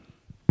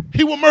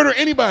 He will murder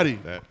anybody.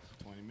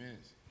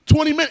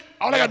 20 minutes.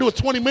 All I got to do is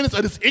 20 minutes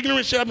of this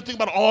ignorant shit I've been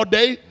thinking about all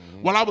day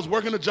while I was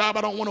working a job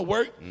I don't want to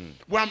work,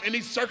 where I'm in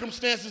these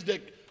circumstances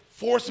that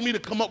force me to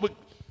come up with.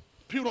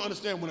 People don't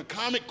understand when a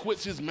comic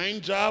quits his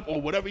main job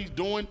or whatever he's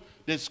doing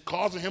that's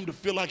causing him to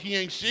feel like he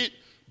ain't shit,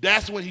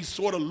 that's when he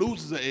sort of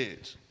loses the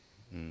edge.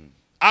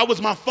 I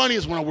was my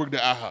funniest when I worked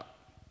at IHOP.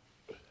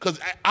 Because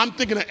I'm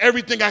thinking of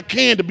everything I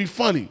can to be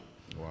funny.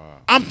 Wow.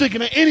 I'm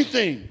thinking of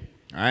anything.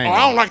 I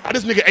don't like how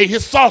this nigga ate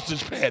his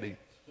sausage patty.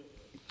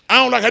 I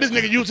don't like how this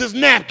nigga used his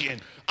napkin.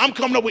 I'm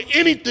coming up with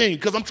anything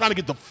because I'm trying to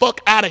get the fuck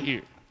out of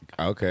here.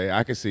 Okay,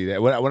 I can see that.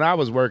 When I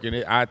was working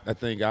it, I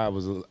think I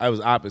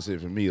was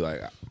opposite for me. Like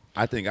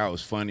I think I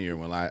was funnier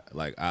when I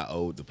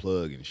owed the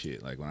plug and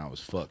shit. Like when I was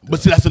fucked.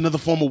 But see, that's another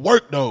form of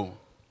work though.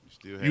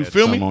 You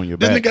feel me? On your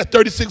this back. nigga got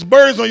 36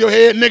 birds on your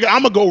head, nigga.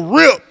 I'ma go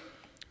rip.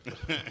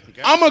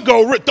 I'ma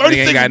go rip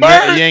 36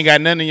 birds. You ain't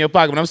got nothing in your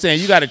pocket. But I'm saying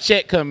you got a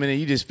check coming in,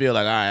 you just feel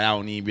like, all right, I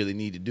don't even really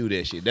need to do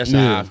that shit. That's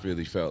how I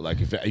really felt. Like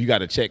if you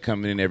got a check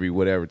coming in every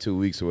 2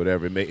 weeks or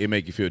whatever, it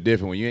make you feel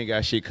different. When you ain't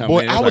got shit coming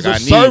in, it's I was like, a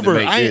server. Need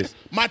to make this.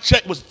 My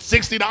check was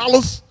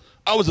 $60.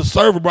 I was a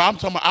server, bro. I'm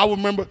talking about, I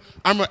remember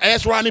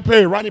ask Rodney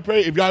Perry. Rodney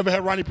Perry, if y'all ever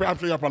had Rodney Perry, I'm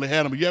sure y'all probably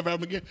had him, but you ever have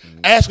him again?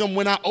 Ask him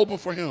when I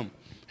opened for him.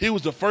 He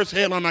was the first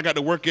headline I got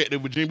to work at the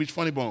Virginia Beach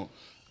Funny Bone.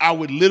 I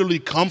would literally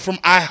come from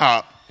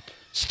IHOP,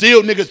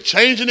 steal niggas,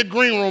 change in the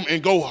green room,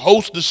 and go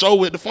host the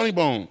show at the Funny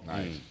Bone.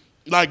 Nice.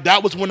 Like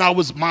that was when I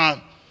was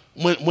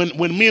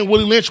when me and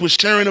Willie Lynch was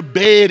sharing a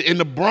bed in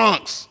the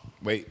Bronx.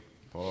 Wait.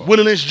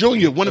 Willie Lynch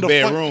Jr. One of the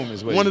bedroom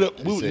is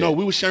what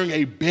we were sharing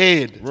a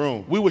bed.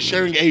 Room. We were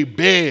sharing a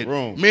bed.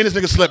 Room. Me and this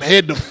nigga slept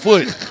head to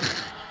foot.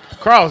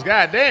 Cross,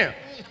 goddamn.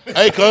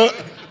 Hey, cuz,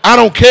 I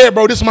don't care,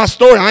 bro. This is my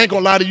story. I ain't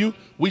gonna lie to you.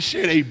 We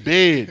shared a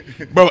bed.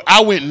 Bro,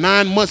 I went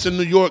 9 months in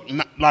New York,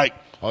 like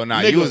Oh,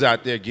 nah, nigga, you was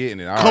out there getting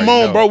it. I come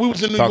already on, know. bro. We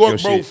was in New Talk York, your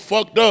bro. shit.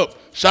 Fucked up.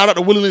 Shout out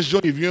to Willie Lynch Jr.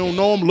 If you don't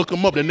know him, look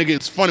him up. That nigga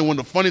is funny. One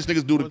of the funniest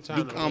niggas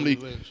do comedy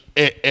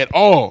at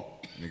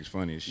all. Niggas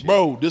funny as shit.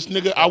 Bro, this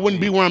nigga, I wouldn't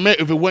be where I'm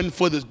at if it wasn't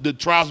for the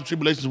trials and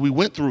tribulations we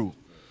went through.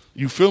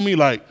 You feel me?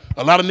 Like,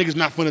 a lot of niggas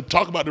not finna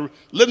talk about the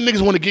little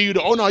niggas want to give you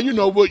the, oh no, you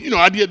know what,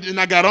 I did and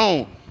I got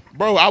on.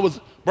 Bro, I was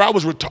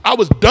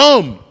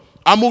dumb.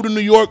 I moved to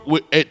New York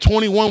at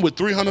 21 with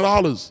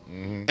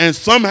 $300. And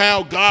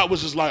somehow God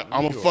was just like,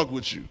 I'm gonna fuck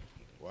with you.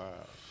 Wow.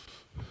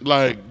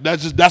 Like,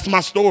 that's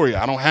my story.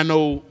 I don't have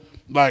no,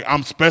 like,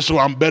 I'm special,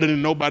 I'm better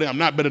than nobody. I'm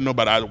not better than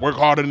nobody. I work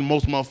harder than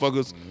most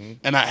motherfuckers.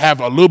 And I have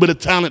a little bit of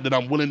talent that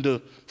I'm willing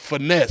to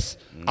finesse.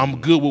 I'm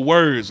good with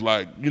words,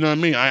 like, you know what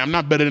I mean? I'm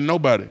not better than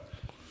nobody.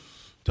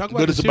 Talk about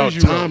But the it's about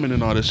series you timing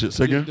and all that shit.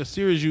 Say again? The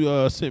series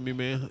you sent me,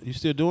 man. You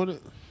still doing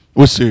it?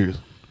 What series?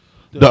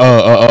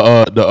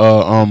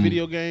 The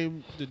Video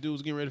game. The dude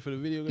was getting ready for the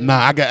video game. Nah,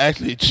 I got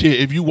actually shit.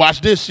 If you watch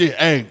this shit,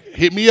 hey,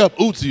 hit me up,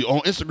 Ouzts on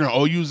Instagram,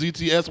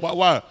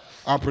 OUZTSYY.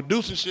 I'm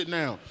producing shit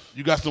now.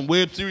 You got some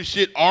web series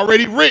shit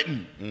already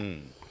written.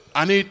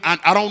 I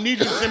don't need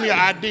you to send me an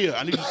idea.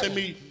 I need you to send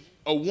me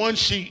a one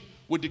sheet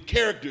with the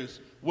characters,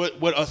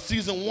 what a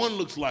season 1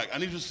 looks like. I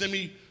need you to send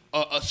me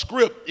a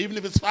script, even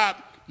if it's 5.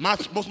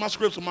 Most of my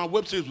scripts on my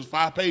web series was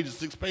 5 pages,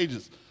 6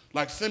 pages.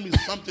 Like, send me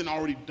something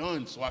already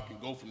done so I can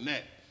go from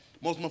that.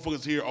 Most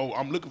motherfuckers here, oh,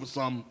 I'm looking for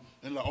something,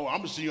 and like, oh, I'm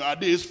gonna see your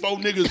idea. It's 4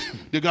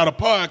 niggas that got a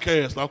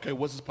podcast. Like, okay,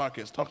 what's this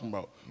podcast talking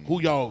about?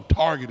 Who y'all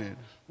targeting?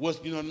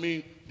 What's, you know what I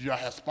mean? Do y'all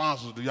have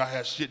sponsors? Do y'all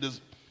have shit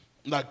that's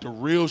like the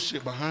real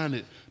shit behind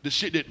it? The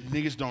shit that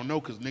niggas don't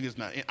know because niggas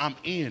not in. I'm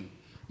in.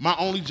 My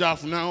only job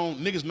from now on,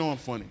 niggas know I'm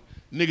funny.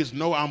 Niggas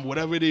know I'm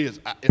whatever it is.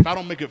 If I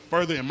don't make it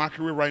further in my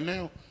career right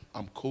now,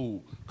 I'm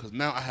cool, because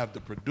now I have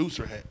the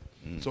producer hat.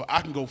 So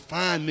I can go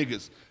find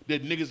niggas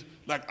that niggas,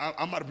 like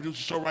I'm about to produce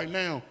a show right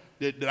now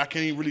that I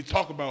can't even really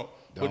talk about,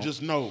 but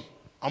just know,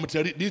 I'm gonna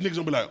tell these niggas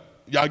gonna be like,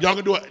 y'all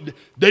gonna do it.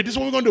 This is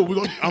what we're gonna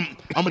do. I'm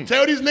gonna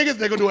tell these niggas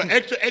they're gonna do an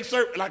extra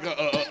excerpt, like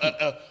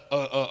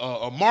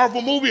a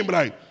Marvel movie, and be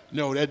like,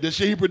 no, that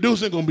shit he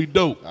producing gonna be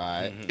dope. All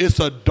right. It's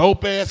a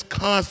dope ass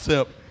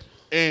concept,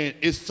 and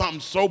it's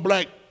something so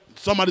black,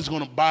 somebody's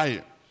gonna buy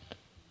it.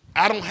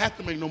 I don't have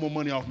to make no more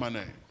money off my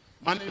name.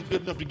 My name's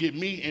good enough to get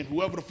me and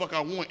whoever the fuck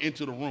I want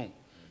into the room.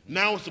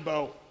 Now it's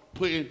about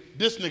putting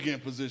this nigga in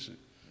position.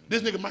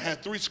 This nigga might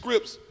have 3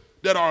 scripts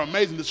that are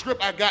amazing. The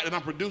script I got that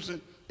I'm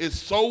producing is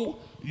so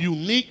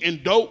unique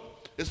and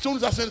dope. As soon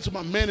as I send it to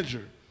my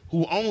manager,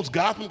 who owns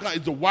Gotham,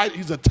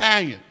 he's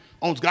Italian,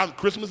 owns Gotham,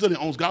 Chris Mazzilli,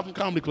 owns Gotham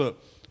Comedy Club.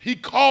 He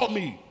called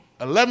me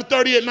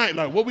 11:30 at night,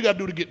 like, what we gotta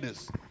do to get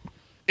this?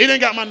 It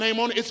ain't got my name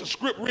on it. It's a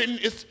script written.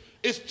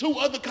 It's 2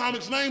 other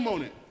comics' name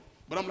on it.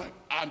 But I'm like,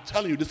 I'm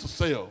telling you, this is a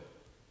sale.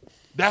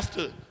 That's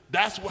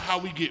how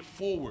we get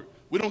forward.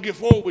 We don't get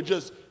forward with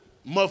just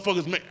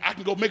motherfuckers. I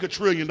can go make $1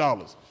 trillion.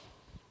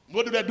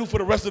 What did that do for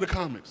the rest of the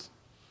comics?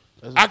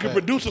 I can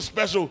produce a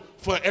special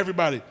for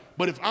everybody,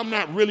 but if I'm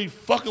not really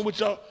fucking with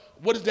y'all,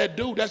 what does that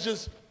do?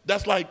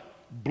 That's like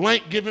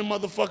blank giving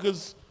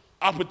motherfuckers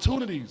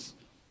opportunities.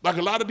 Like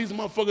a lot of these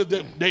motherfuckers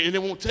and they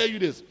won't tell you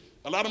this.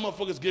 A lot of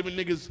motherfuckers giving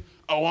niggas,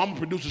 oh, I'm gonna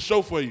produce a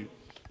show for you.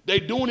 They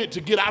doing it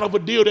to get out of a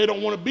deal they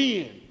don't want to be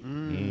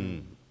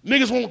in.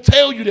 Niggas won't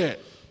tell you that.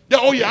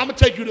 Oh yeah, I'm gonna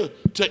take you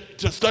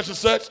to such and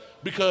such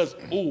because,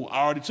 ooh,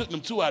 I already took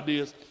them 2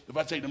 ideas. If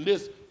I take them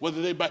this,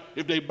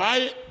 if they buy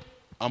it,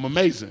 I'm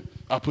amazing.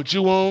 I put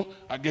you on,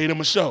 I gave them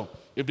a show.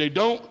 If they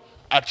don't,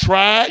 I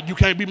tried, you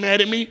can't be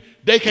mad at me,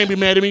 they can't be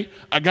mad at me,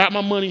 I got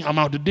my money, I'm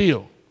out the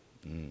deal.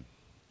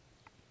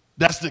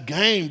 That's the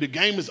game. The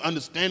game is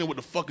understanding what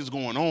the fuck is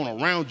going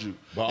on around you.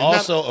 But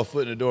also, a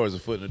foot in the door is a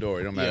foot in the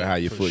door. It don't matter how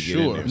your foot get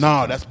in there.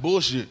 Nah, that's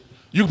bullshit.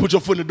 You can put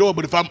your foot in the door,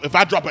 but if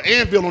I drop an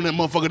anvil on that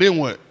motherfucker, then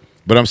what?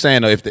 But I'm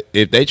saying, though,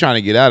 if they trying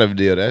to get out of a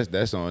deal,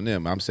 that's on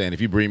them. I'm saying,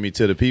 if you bring me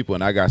to the people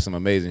and I got some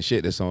amazing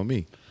shit, that's on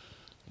me.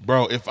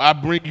 Bro, if I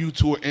bring you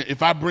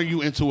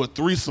into a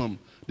threesome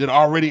that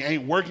already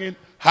ain't working,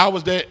 how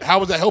was that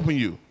helping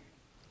you?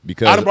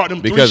 Because I done brought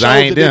them 3 shows I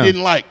ain't that them. they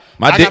didn't like.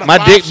 My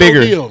dick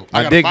bigger. Deal.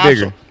 My dick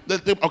bigger.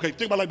 Okay,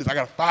 think about it like this. I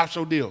got a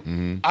 5-show deal.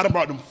 I done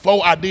brought them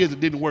 4 ideas that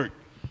didn't work.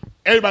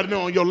 Everybody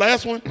know on your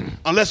last one,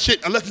 unless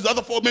these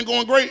other 4 been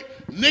going great,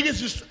 niggas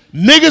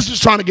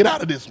just trying to get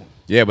out of this one.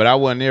 Yeah, but I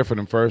wasn't there for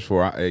them first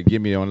 4.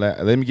 Give me on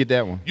that. Let me get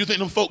that one. You think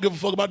them folk give a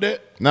fuck about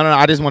that? No.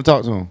 I just want to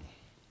talk to them.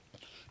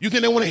 You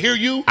think they want to hear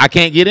you? I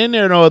can't get in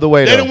there no other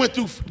way. They though. done went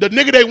through the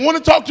nigga they want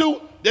to talk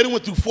to. They done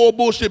went through 4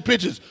 bullshit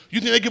pitches. You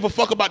think they give a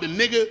fuck about the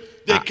nigga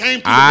that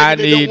came through? I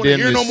The nigga they don't need want to them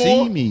hear to no see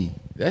more? me.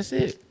 That's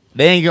it.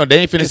 They ain't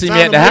finna see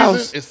me at the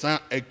house.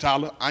 Hey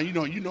Tyler,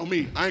 you know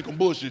me. I ain't gonna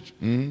bullshit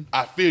you.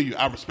 I feel you.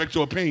 I respect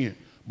your opinion,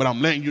 but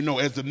I'm letting you know,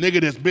 as the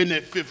nigga that's been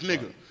that 5th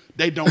nigga,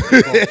 they don't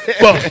give a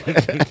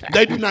fuck.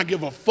 They do not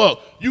give a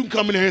fuck. You can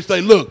come in here and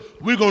say,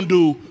 look, we're gonna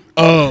do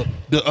the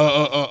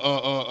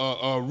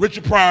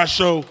Richard Pryor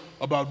show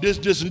about this,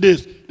 and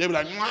this. They be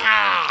like,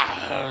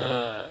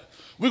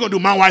 we're gonna do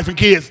My Wife and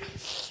Kids.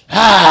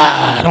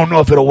 I don't know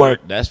if it'll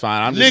work. That's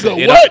fine. I'm just Nigga,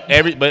 saying,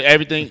 what? But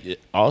everything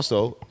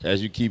also,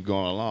 as you keep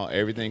going along,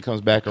 everything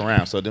comes back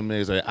around. So them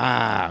niggas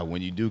like,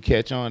 when you do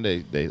catch on,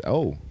 they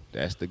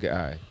that's the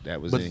guy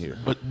that was in here.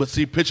 But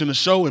see, pitching a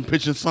show and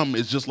pitching something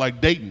is just like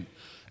dating.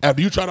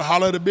 After you try to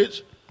holler at a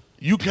bitch,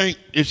 you can't.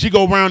 If she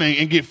go around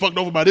and get fucked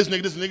over by this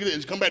nigga,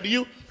 and come back to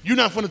you, you're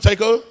not finna take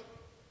her.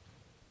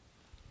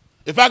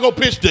 If I go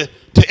pitch to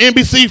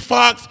NBC,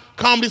 Fox,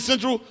 Comedy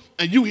Central,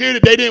 and you hear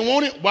that they didn't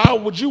want it, why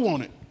would you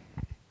want it?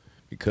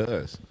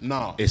 Because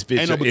no, it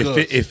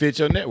fits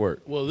your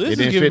network. Well, this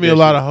is giving me a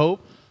lot of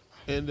hope.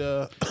 And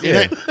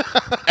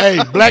hey,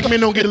 black men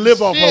don't get to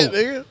live off hope.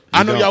 Nigga.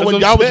 I know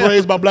y'all was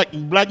raised by black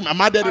men.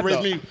 My daddy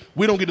raised me.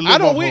 We don't get to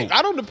live off hope.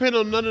 I don't depend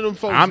on none of them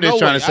folks. I'm just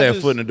trying to say a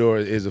foot in the door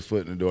is a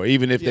foot in the door.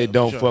 Even if they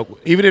don't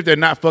even if they're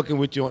not fucking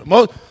with you.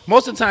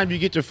 Most of the time you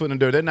get your foot in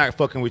the door, they're not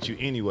fucking with you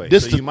anyway.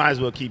 So you might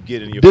as well keep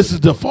getting your This is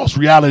the false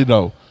reality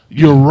though.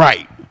 You're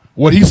right.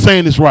 What he's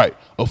saying is right.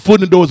 A foot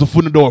in the door is a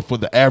foot in the door for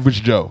the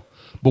average Joe.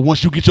 But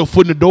once you get your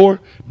foot in the door,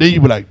 then you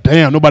be like,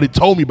 damn, nobody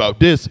told me about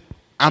this.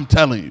 I'm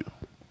telling you.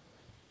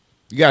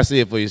 You gotta see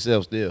it for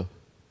yourself still.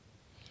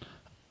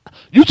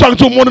 You talking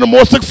to one of the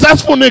more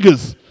successful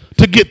niggas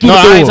to get through the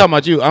door. No, I ain't talking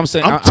about you. I'm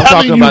saying I'm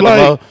talking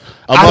about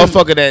a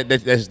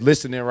motherfucker that's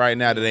listening right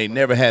now that ain't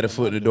never had a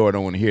foot in the door.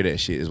 Don't want to hear that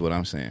shit. Is what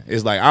I'm saying.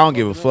 It's like I don't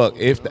give a fuck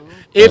if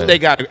they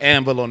got an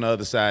anvil on the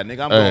other side,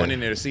 nigga. I'm going in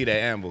there to see that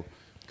anvil.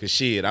 Cause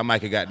shit, I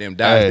might have goddamn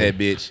dodged that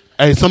bitch.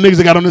 Hey, some niggas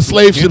that got on the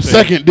slave ship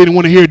second didn't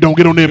want to hear it. Don't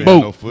get on that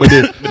boat. But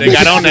they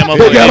got on that motherfucker.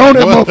 They got on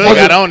that motherfucker. They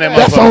got on that motherfucker.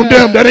 That's on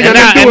them. That ain't got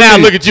nothing to do with now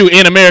me. look at you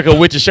in America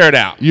with your shirt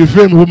out. You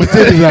feel me? With my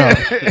titties out.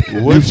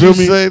 What you feel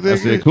me? say, I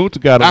said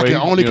Cultr got away. I can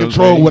only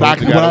control what I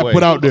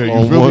put out there.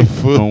 You feel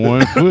me? On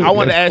one foot. I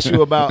wanted to ask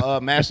you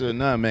about Master of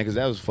None, man, because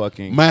that was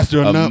fucking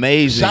Master of None.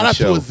 amazing. Shout out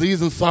show. to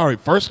Aziz Ansari.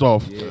 First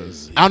off,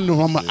 I don't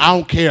know. I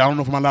don't care. I don't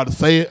know if I'm allowed to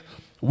say it.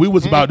 We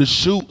was about to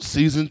shoot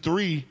season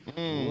 3.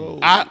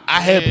 I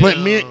had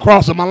plenty me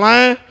crossing my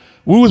line.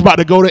 We was about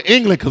to go to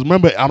England because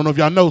remember, I don't know if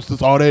y'all know,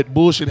 since all that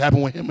bullshit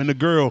happened with him and the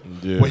girl,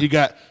 where we was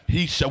gonna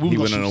shoot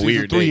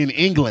season 3 in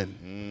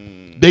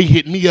England. They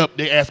hit me up.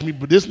 They asked me,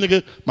 but this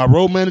nigga, my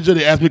road manager,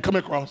 they asked me come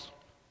across.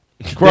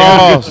 This my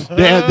dog.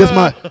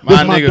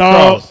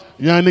 Cross.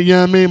 You know what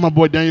I mean? My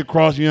boy Daniel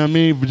Cross. You know what I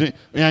mean? Virginia,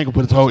 I ain't gonna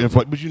put his whole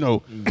info, but you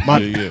know,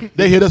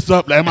 they hit us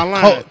up. Like my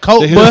line,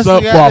 they hit us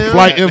up for our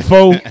flight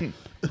info.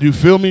 You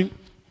feel me?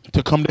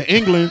 To come to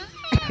England.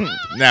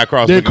 Now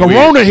Cross. Then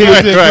Corona hit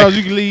us. Right.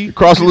 You can leave.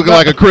 Cross looking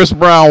like a Chris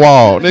Brown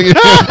wall, nigga.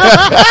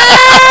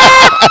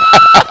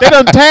 They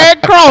done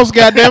tag Cross,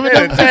 goddamn it.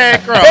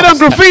 Tag Cross. They done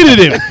graffitied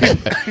him.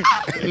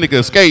 Nigga,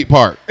 a skate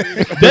park.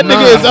 That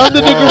nigga is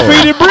under the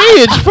graffiti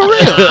bridge, for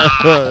real.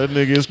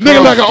 Nigga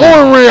like an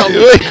orange rail.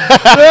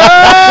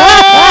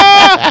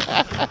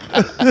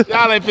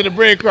 Y'all ain't finna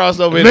bring Cross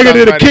over here. Nigga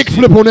did a kick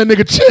flip on that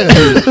nigga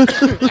chest.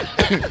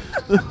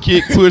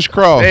 Kick, push,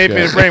 cross. They ain't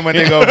finna bring my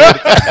nigga over here.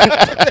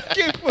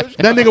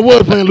 That nigga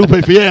was playing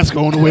Lupe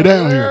Fiasco on the way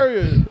down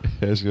here.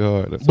 That's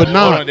hard. But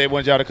now they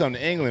want y'all to come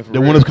to England for they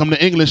real. want us to come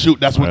to England shoot.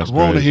 That's when That's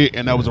Corona crazy. hit,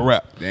 and that was a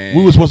wrap. Damn.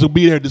 We were supposed to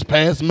be there this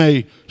past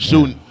May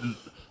shooting.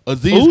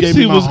 Aziz gave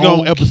me Uzi my was own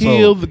gonna episode.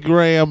 kill the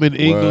gram in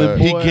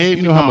England. He Boy. gave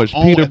me know how my much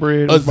own pita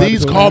bread was about to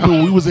Aziz go called me down?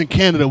 when we was in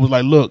Canada. Was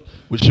like, look,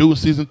 we're shooting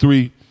season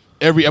 3.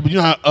 Every episode,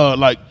 you know how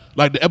like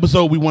the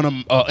episode we won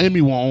an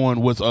Emmy on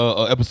was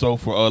an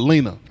episode for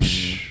Lena.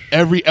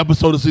 Every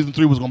episode of season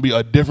 3 was gonna be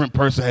a different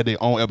person had their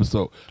own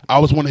episode. I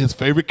was one of his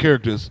favorite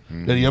characters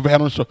that he ever had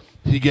on the show.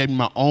 He gave me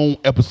my own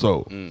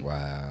episode.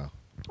 Wow.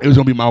 It was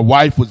gonna be my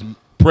wife was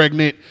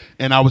pregnant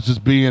and I was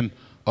just being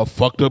a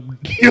fucked up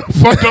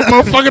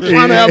motherfucker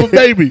trying to have a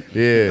baby.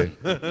 Yeah.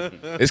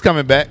 It's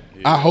coming back.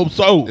 I hope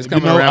so. It's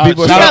coming around.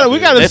 People we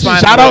gotta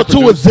Shout out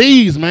to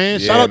Aziz, man.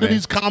 Yeah, Shout out to man.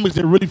 these comics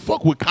that really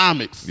fuck with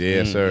comics.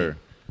 Yeah, sir.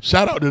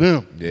 Shout out to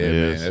them. Yeah,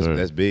 Yes, man. sir.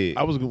 That's big.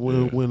 I was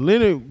when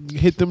Leonard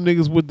hit them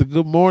niggas with the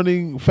good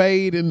morning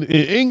fade in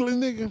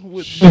England, nigga.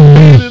 With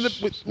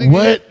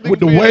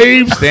The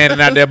waves?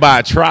 Standing out there by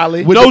a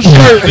trolley. With no the-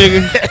 shirt,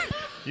 nigga.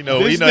 You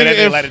know This that nigga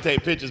nigga if- like to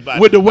take pictures by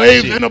With the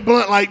waves shit. and a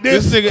blunt like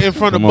This this. nigga in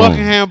front of Come on.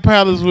 Buckingham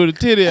Palace with a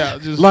titty out,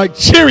 just Like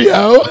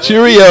Cheerio.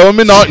 Cheerio, I'm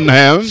in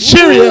Nottingham.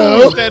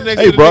 Cheerio. stand next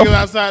Hey, to the bro. nigga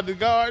outside the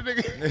guard,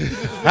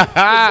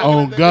 nigga.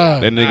 Oh,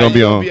 God. That nigga gonna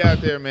be on.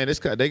 out there, man.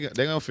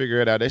 They gonna figure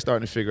it out. They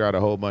starting to figure out a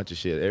whole bunch of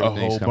shit. A Everything's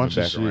whole coming bunch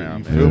back of shit. around.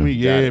 You man. feel me? Got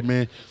Yeah, it.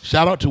 man.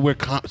 Shout out to where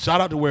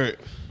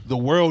the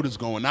world is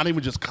going. Not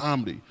even just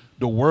comedy.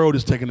 The world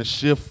is taking a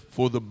shift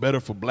for the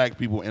better for black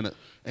people.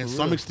 And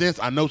some extent,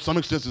 I know some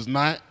extent is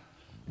not.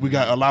 We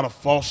got a lot of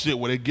false shit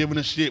where they're giving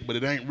us shit, but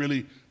it ain't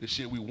really the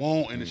shit we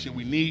want and the shit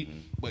we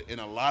need. But in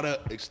a lot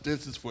of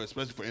extensions,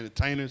 especially for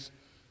entertainers,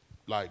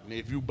 like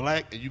if you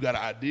black and you got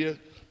an idea,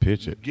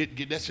 Pitch it.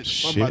 Get that shit to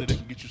somebody that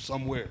can get you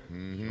somewhere.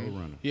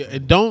 Yeah,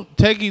 and don't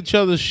take each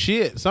other's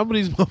shit. Some of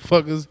these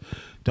motherfuckers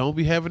don't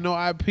be having no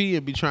IP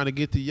and be trying to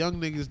get the young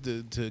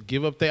niggas to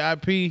give up their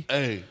IP.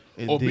 Hey,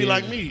 And or be then-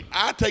 like me.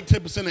 I take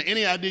 10% of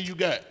any idea you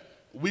got.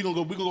 We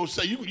gonna go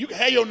say you can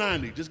have your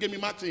 90. Just give me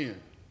my 10.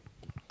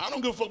 I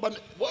don't give a fuck about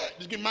what.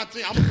 Just give me my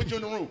 10. I'm gonna put you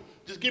in the room.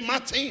 Just give my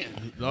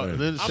 10. No, I'm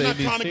not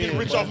trying to get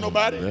rich off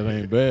nobody. That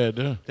ain't bad,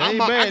 though. That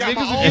ain't I bad. got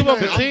my Niggas will own give up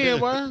a man. 10,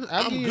 boy.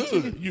 I'm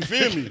good. You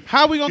feel me?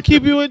 How we gonna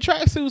keep you in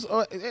tracksuits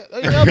the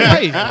other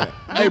way?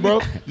 Hey, bro,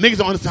 niggas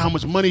don't understand how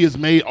much money is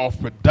made off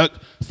product.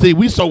 See,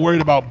 we so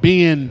worried about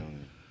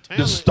being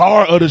the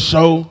star of the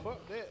show.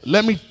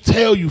 Let me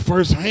tell you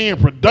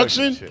firsthand,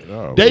 production,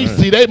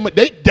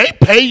 they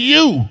pay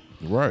you.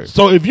 Right.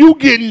 So if you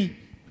getting,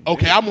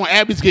 okay, I'm on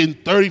Abby's getting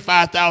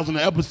 $35,000 an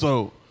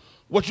episode.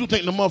 What you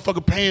think the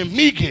motherfucker paying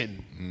me getting?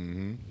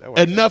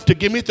 Enough to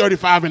give me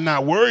 35 and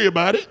not worry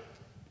about it?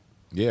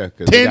 Yeah,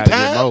 because 10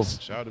 times?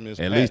 Shout out to Miss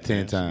At Pat, least 10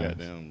 man. She times.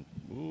 goddamn-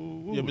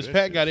 ooh, Yeah, Miss that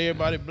Pat shit- got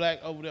everybody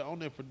black over there on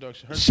their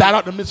production. Her Shout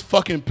out to Miss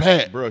fucking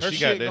Pat. Bro, Her she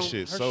got shit that gon-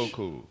 shit her so shit-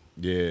 cool.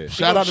 Yeah.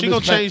 Shout out to she Miss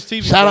gonna Pat. change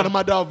TV, Shout out bro. to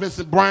my dog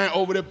Vincent Bryant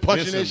over there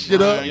punching that Vincent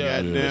shit up.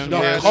 Bryant, goddamn. The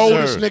Yes,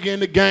 coldest sir. nigga in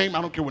the game.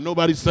 I don't care what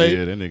nobody say.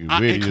 Yeah, that nigga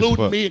witty as including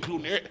fuck. me,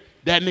 including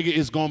that nigga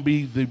is gonna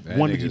be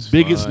one of the nigga's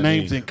biggest funny.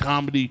 names in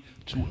comedy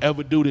to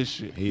ever do this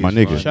shit. He My is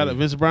nigga. funny. Shout out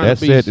Vince Brown. That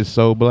the set Beast. is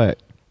so black.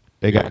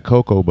 They got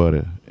cocoa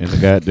butter in the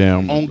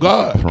goddamn On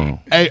God. from.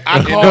 Hey,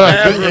 I call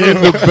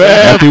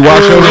After you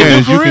wash your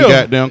hands, For you can real.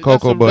 goddamn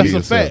cocoa butter That's a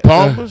yourself. fact.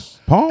 Palmer's.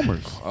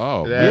 Palmer's.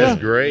 Oh, That's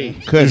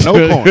great. Cut no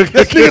corn.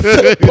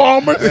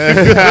 Palmer's.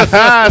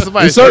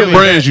 Somebody There's certain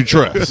brands you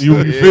trust.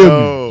 You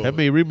feel me? That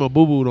mean Remo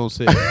Boo Boo don't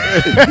say.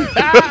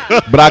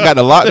 But I got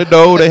to lock the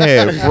door. They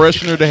had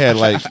freshener. They had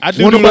like I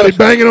do When nobody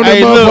banging on that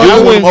Hey, look, It was I motherfucker. one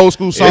of went- them old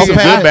school soft Some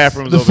good pads.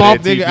 bathrooms The over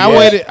soft there. nigga.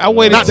 TP. I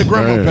waited. Not the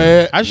grandma Man.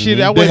 pad. I shit.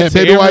 They I waited had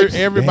till baby wipes.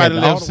 everybody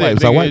They had all left the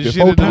wipes. set. I nigga, wiped and it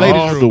shit 4 in the times.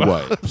 ladies' all room. the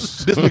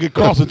wipes. This nigga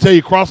Cross will tell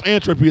you, Cross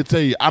Entropy will tell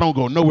you, I don't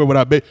go nowhere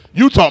without baby.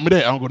 You taught me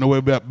that. I don't go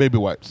nowhere without baby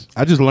wipes.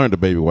 I just learned the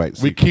baby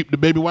wipes. We keep the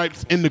baby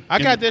wipes in the I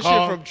got in the that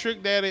car. shit from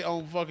Trick Daddy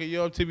on fucking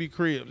Yo TV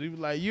Cribs. He was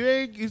like,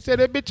 he said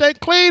that bitch ain't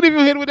clean if you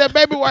hit it with that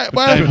baby wipe,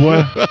 boy. Hey,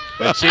 boy.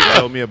 That chick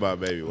told me about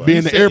baby wife. Be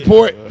in the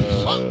airport.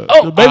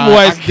 The baby I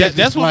wipes. catch That's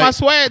this when my flight.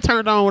 swag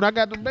turned on when I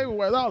got them baby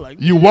wipes. I was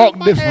like, You man, walk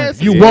my different.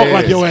 ass You is- walk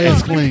like your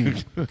ass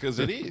clean. Because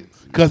it is.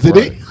 Because it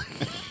is.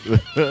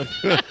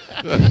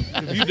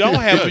 If you don't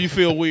have it, you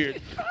feel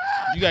weird.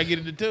 You gotta get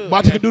in the tub. But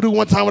I took a doo-doo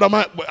one time when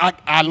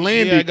I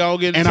landed Yeah, go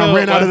get in and the I tub,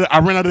 ran out of boy. the, I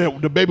ran out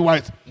of the baby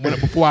wipes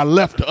before I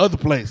left the other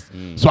place.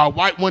 So I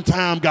wiped one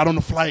time, got on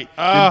the flight,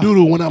 and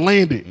doo-doo when I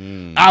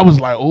landed. I was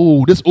like,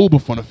 oh, this Uber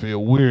finna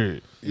feel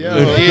weird.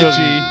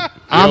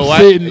 I'm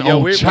sitting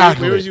on chocolate.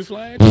 Where was you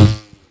flying to?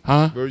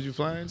 Huh? Where was you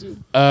flying to?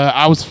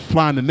 I was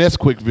flying to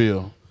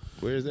Nesquikville.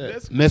 Where is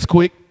that?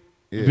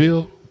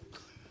 Nesquikville.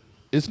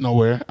 It's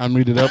nowhere. I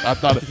made it up. I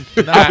thought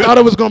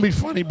it was gonna be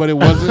funny, but it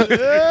wasn't.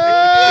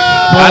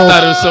 I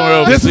thought it was somewhere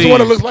overseas. This is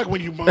what it looks like when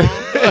you bomb. I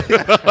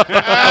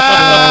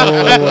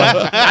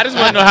just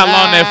want to know how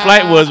long that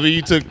flight was when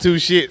you took 2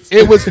 shits.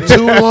 It was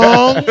too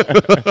long.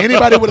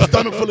 Anybody with a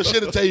stomach full of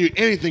shit will tell you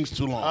anything's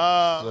too long.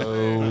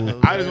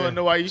 I just want to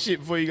know why you shit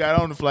before you got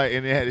on the flight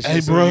and then had to shit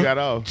Hey, soon bro, you got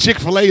off.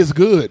 Chick-fil-A is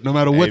good no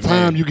matter what Amen.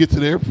 time you get to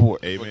the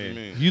airport.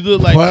 Amen. You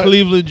look like What?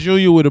 Cleveland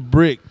Jr. with a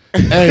brick.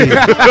 Hey,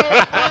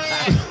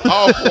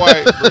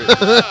 Off-white.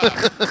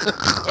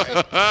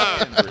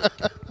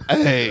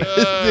 hey,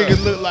 This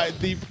nigga look like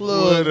the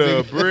plug. What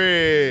a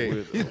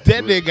brick.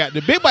 That nigga got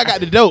the big boy got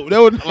the dope. That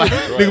was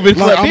nigga been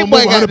like I'm big gonna move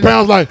boy 100 got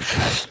pounds. Like,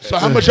 so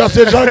how much y'all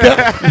said y'all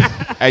got?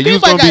 Hey, you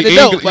was People gonna got be the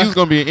dope, England. You was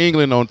gonna be in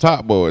England on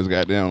Top Boys.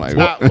 Goddamn, like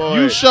Top boy.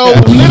 You showed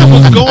Leonard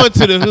was going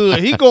to the hood.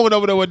 He going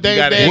over there with Dave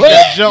Dash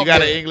got You jumped.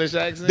 got an English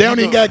accent? They don't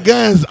even got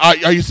guns.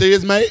 Are you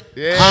serious, mate?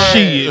 Yeah.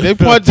 Shit, they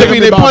punch Tell me. me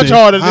They about punch it.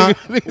 harder. Huh?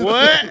 Nigga.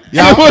 What?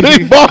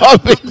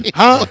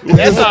 Huh?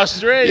 That's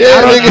Australia.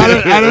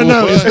 I don't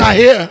know. It's not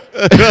here.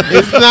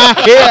 It's not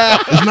here.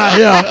 It's not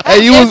here.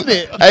 Hey, you was.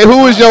 Hey,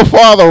 who was your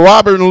father?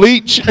 Robert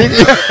Leach,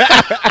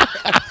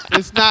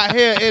 It's not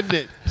here, isn't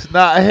it? It's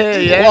not here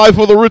yet. wife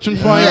of the rich and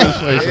famous.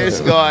 It's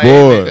going.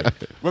 Boy.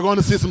 We're going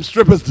to see some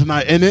strippers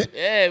tonight, isn't it?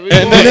 Yeah, we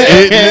going.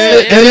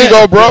 There you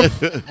go, bro.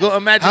 Go to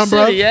Magic I'm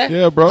City, bruv. yeah?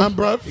 Yeah, bro. I'm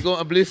bruv. You going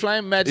to Blue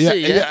Flame Magic Yeah,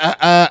 City, yeah?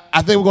 yeah.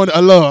 I think we're going to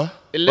Allah.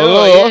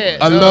 Hello, yeah.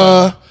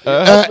 Allah.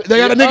 They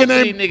got a nigga ugly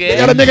named. nigga, They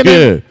got a yeah. nigga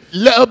named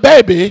Little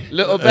Baby.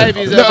 Little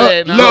babies up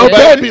there. now. Little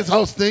Baby is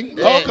hosting.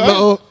 Yeah.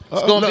 Little,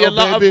 It's going to be a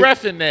lot of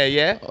breath in there,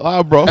 yeah?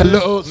 Ah, bro. A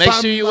little Make sure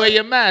something you wear like-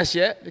 your mask,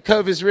 yeah? The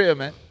COVID's real,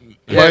 man.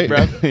 Yeah, Right? bro.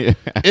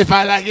 If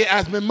I like it,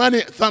 ask me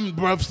money. Some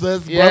bruv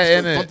says,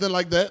 Yeah, innit? something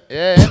like that.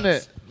 Yeah, isn't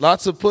it?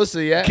 Lots of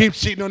pussy, yeah? Keeps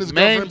cheating on his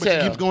Man girlfriend, but she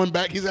tell. keeps going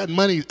back. He's had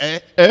money,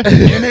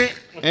 innit?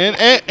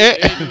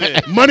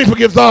 And Money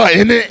forgives all,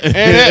 innit?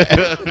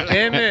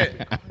 Ain't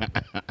it?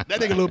 That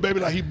nigga Little Baby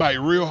like he bite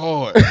real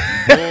hard.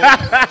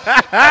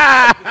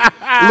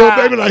 Little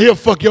Baby like he'll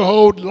fuck your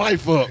whole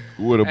life up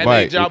with a And their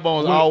bite.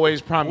 jawbone's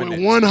always with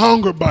prominent. one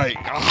hunger bite.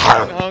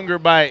 Hunger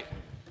bite.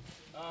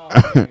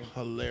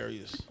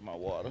 Hilarious. My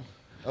water.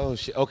 Oh,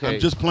 shit. Okay. I'm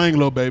just playing,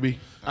 Little Baby.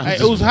 Hey,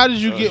 Ouz, how did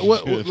you get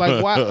what?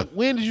 Like, why?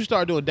 When did you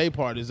start doing day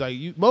parties? Like,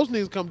 most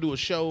niggas come do a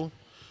show.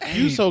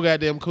 You so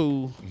goddamn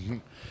cool.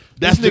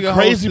 That's This the nigga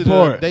crazy hosted a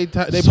part. They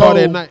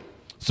party at night.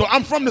 So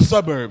I'm from the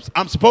suburbs.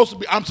 I'm supposed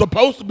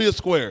to be a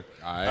square.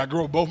 Alright. I grew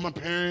up with both my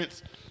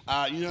parents.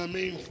 You know what I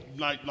mean?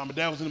 Like my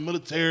dad was in the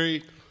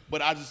military,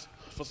 but I just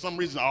for some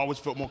reason I always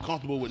felt more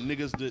comfortable with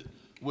niggas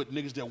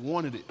that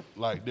wanted it,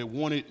 like they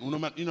wanted, no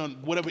matter, you know,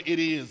 whatever it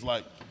is,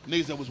 like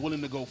niggas that was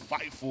willing to go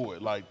fight for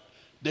it. Like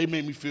they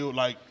made me feel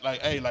like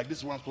hey, like this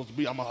is where I'm supposed to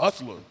be. I'm a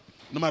hustler.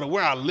 No matter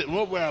where I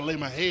lay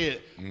my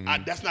head,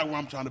 that's not where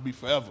I'm trying to be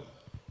forever.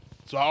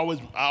 So I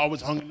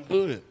always hung in the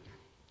hood.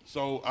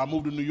 So I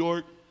moved to New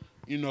York.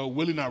 You know,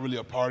 Willie not really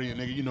a partying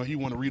nigga. You know, he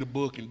want to read a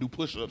book and do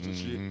push-ups and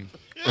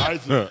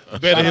shit.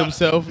 Better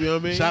himself, you know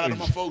what I mean? Shout out to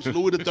my folks,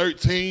 Louis the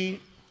 13,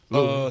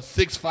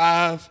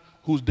 6'5",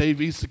 who's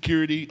Dave East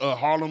Security,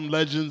 Harlem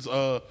Legends,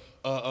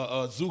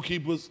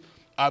 Zookeepers.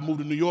 I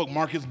moved to New York.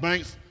 Marcus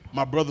Banks,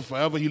 my brother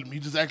forever. He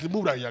just actually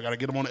moved out here. I got to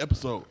get him on the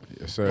episode.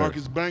 Yes, sir.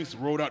 Marcus Banks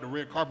rolled out the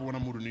red carpet when I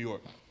moved to New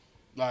York.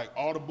 Like,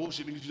 all the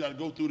bullshit niggas you got to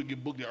go through to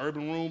get booked in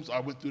urban rooms,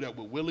 I went through that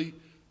with Willie.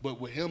 But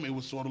with him, it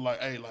was sort of like,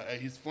 hey,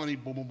 he's funny,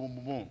 boom, boom, boom,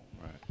 boom, boom.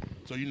 Right.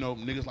 So, you know,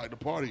 niggas like to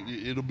party.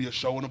 It'll be a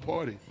show and a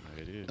party.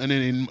 It is. And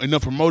then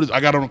enough promoters, I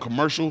got on a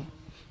commercial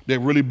that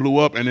really blew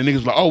up, and then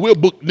niggas like, oh, we'll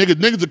book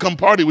niggas to come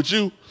party with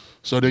you.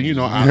 So then, you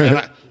know,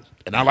 I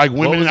like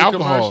women and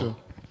alcohol.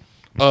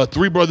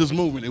 Three Brothers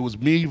Movement. It was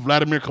me,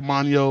 Vladimir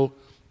Camanio,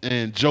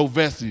 and Joe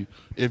Vesey.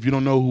 If you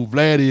don't know who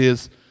Vlad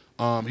is,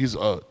 he's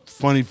a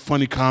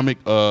funny comic,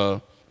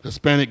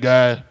 Hispanic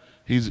guy.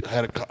 He's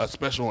had a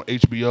special on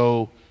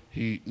HBO.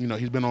 He's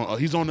been on.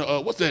 He's on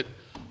the what's that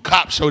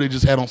cop show they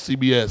just had on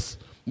CBS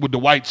with the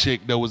white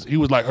chick that was. He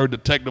was like her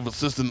detective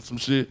assistant or some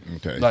shit.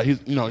 Okay. Like he's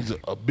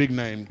a big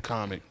name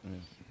comic.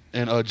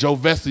 And Joe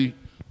Vesey,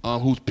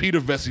 who's Peter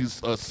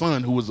Vesey's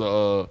son, who was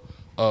a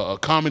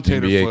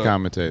commentator. NBA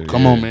commentator.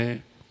 Come on,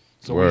 man.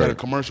 So we had a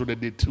commercial that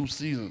did 2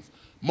 seasons.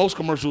 Most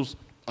commercials,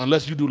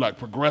 unless you do like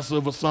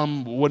Progressive or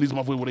something, what these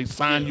motherfuckers where they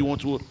sign you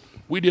onto it.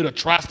 We did a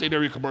tri-state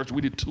area commercial.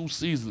 We did 2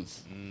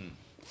 seasons,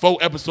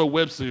 4-episode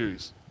web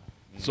series.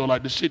 So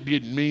like the shit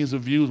did millions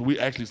of views. We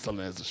actually selling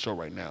it as a show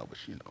right now, but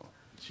you know.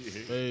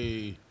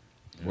 Hey.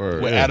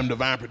 Word. With Adam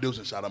Devine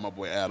producing. Shout out my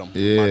boy Adam,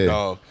 my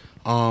dog.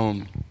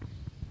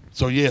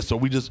 So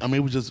we just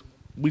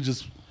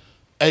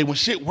hey, when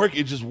shit work,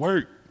 it just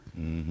work.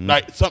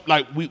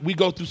 Like we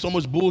go through so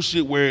much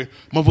bullshit where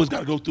motherfuckers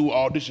gotta go through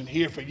audition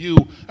here for you.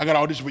 I gotta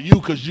audition for you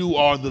because you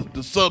are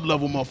the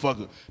sub-level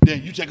motherfucker.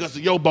 Then you take us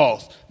to your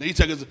boss. Then you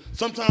take us to,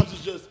 sometimes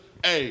it's just,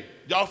 hey,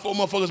 y'all 4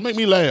 motherfuckers make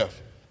me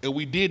laugh. And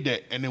we did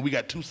that, and then we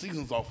got 2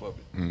 seasons off of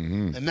it.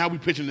 And now we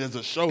pitching it as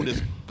a show that's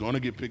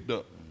gonna get picked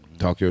up.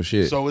 Talk your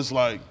shit. So it's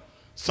like,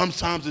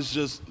 sometimes it's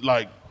just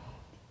like,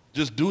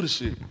 just do the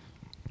shit.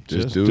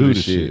 Just do the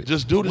shit.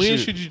 Just do the shit. When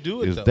should you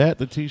do it, Is though? that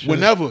the t-shirt?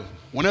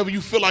 Whenever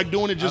you feel like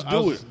doing it, just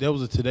do it. That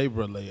was a Today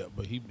Bro layup,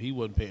 but he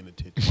wasn't paying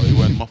attention. Oh, it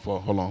wasn't my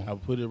fault. Hold on. I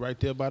put it right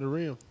there by the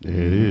rim. Yeah,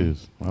 it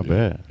is. My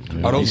bad.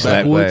 Yeah. Are those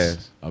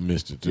backwoods? I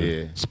missed it too.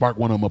 Yeah. Spark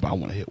one of them up. I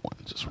want to hit one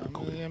just real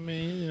quick. I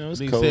mean, you know,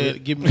 it's Nigga cold.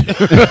 said, give me.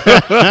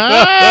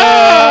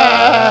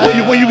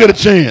 When you get a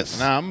chance.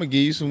 Nah, I'm gonna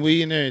give you some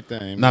weed and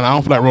everything. Nah, I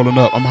don't feel like rolling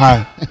up. I'm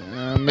high.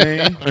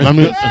 Man.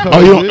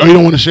 You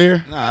don't want to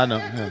share? Nah, I know.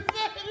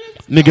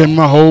 Nigga, give me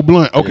my whole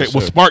blunt. Okay, Yes,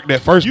 well, sir. spark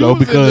that first, though,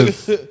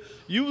 because...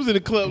 You was in the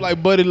club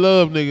like Buddy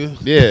Love, nigga.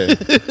 Yeah.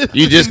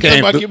 You just came.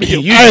 Somebody give me You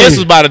your- just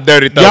was about a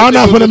dirty thought. Y'all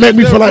not finna make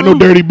me feel like no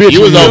dirty bitch. You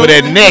was over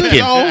there On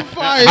naked.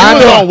 fire. I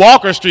was on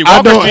Walker Street.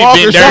 I Walker don't-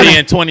 Street been dirty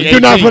in 2018.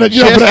 You're not finna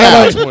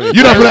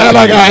act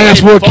like I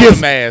asked for a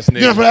kiss.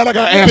 You're not finna act like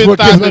I asked for a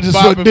kiss and I just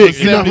suck dick.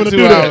 You're not finna do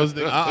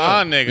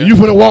that. Nigga. You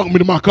finna walk me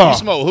to my car. You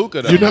smoke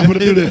hookah, though. You're not finna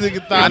do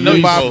that. I know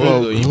you smoke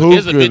hookah.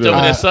 There's a bitch over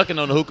though. there sucking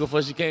on the hookah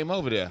before she came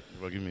over there.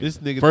 This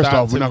nigga First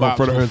off, we're not gonna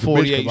refer to her as a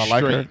bitch because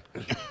I like her.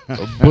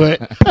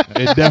 But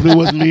it definitely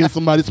wasn't me and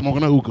somebody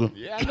smoking a hookah.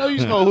 Yeah, I know you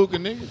smoke hookah,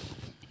 nigga.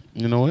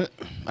 You know what?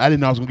 I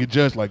didn't know I was gonna get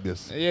judged like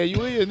this. Yeah,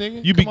 you is,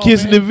 nigga. You be Come on,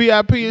 kissing man. the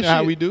VIP and You know shit.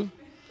 how we do.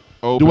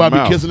 Do I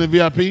be kissing the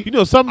VIP? You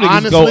know, some niggas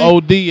Honestly, go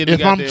OD and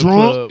if I'm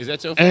drunk Is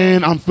that your phone?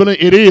 and I'm feeling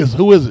it is.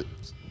 Who is it?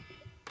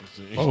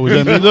 Oh, is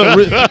that me?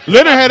 Look,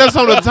 Leonard had us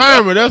on the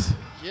timer. That's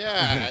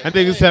that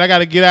nigga said I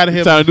gotta get out of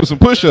here. Time to do some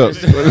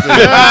push-ups. Who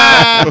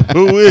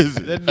is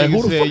it? That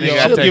nigga said, yo,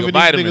 I'm take a giving these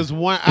vitamin. niggas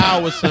 1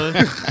 hour, son.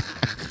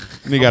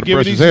 Nigga got to Giving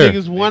brush these his hair.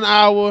 niggas 1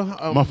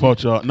 hour. My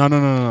fault, y'all. No.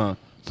 Nah,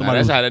 Somebody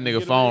that's was- how that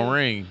nigga phone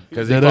ring.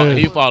 Because That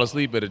he is. fall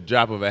asleep at the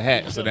drop of a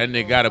hat. So that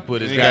nigga got to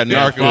put his He got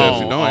goddamn narcolepsy.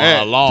 phone Don't on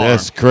act. alarm.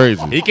 That's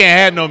crazy. He can't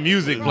have no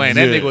music playing.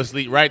 That nigga will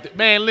sleep right there.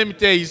 Man, let me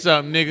tell you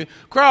something, nigga.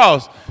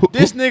 Cross,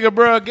 this nigga,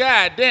 bro,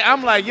 goddamn.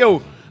 I'm like,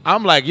 yo,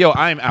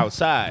 I'm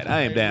outside.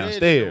 I am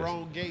downstairs.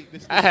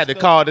 I had to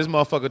call this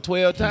motherfucker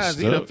 12 times.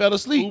 He done fell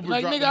asleep. Uber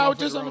Like, dropped nigga, him I was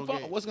off just at on the the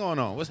phone. wrong What's going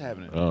on? What's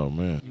happening? Oh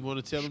man. You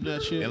want to tell them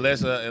that shit?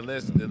 Unless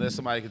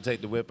somebody can take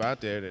the whip out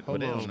there.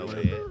 But they don't know where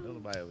they at.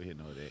 Nobody over here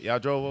know that. Y'all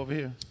drove over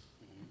here?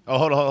 Oh,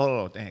 hold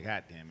on. Dang,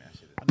 goddamn, man.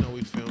 I know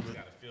we filming.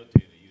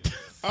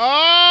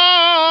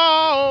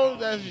 Oh,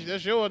 that's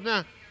yours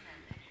now.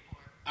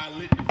 I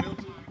lit the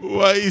filter.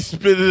 Why you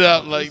spit it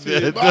out like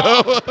that,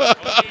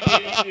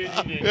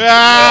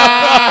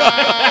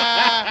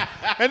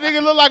 That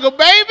nigga look like a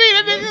baby.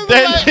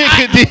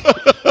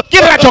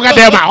 Get it out your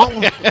goddamn mouth.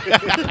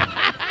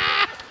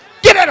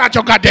 Get it out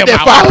your goddamn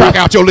mouth. Fire crack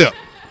out your lip.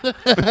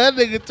 That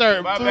nigga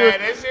turned My 2. bad,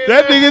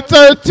 That nigga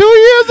turned 2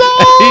 years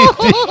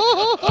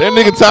old. That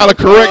nigga Tyler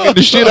corrected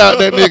the shit out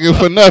that nigga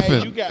for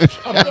nothing. You got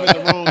I'm in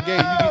the wrong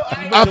game.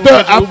 I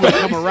felt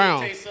come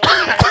around.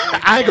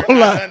 I ain't gonna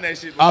lie.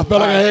 I felt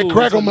like I had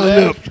crack on my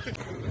lip.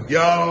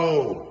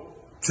 Yo,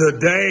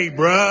 today,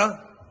 bruh.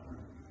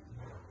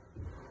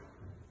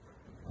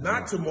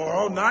 Not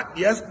tomorrow, not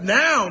yes,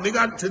 now,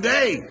 nigga,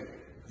 today.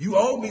 You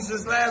owe me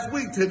since last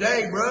week,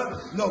 today,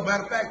 bruh. No,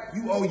 matter of fact,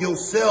 you owe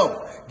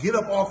yourself. Get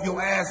up off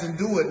your ass and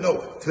do it.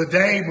 No,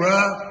 today,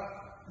 bruh.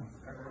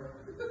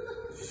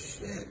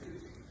 Shit.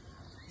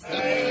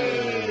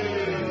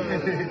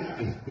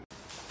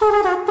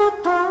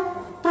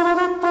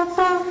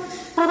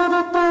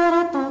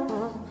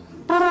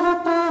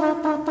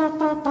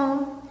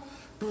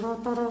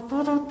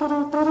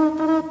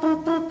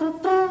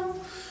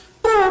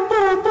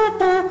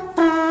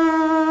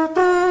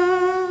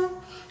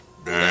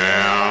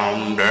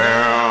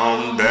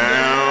 Down,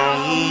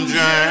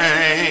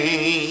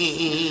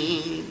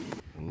 Jane.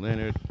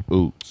 Leonard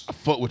Ouzts. I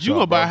fuck with You y'all,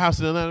 gonna buy a bro. house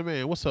in Atlanta,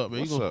 man? What's up,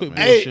 man? You gonna quit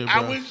Hey, bullshit, I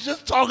bro? was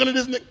just talking to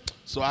this nigga.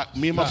 So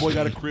me and my boy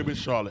got a crib in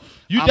Charlotte.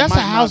 I That's a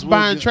might house not well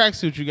buying just-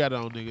 tracksuit you got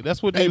on, nigga.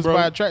 That's what Hey, niggas bro.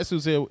 buying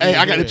tracksuits here. Hey,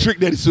 I got the Trick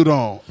Daddy suit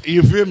on.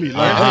 You feel me?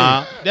 Like,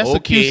 hey, That's a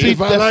Okay. QC.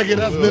 if I like it,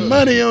 I spend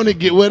money on it,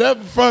 get whatever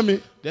from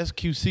it. That's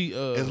QC.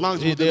 As long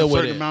as it's within a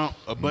certain amount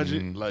of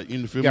budget, like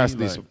you feel You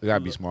me?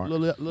 gotta be smart.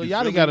 Lil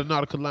Yachty got a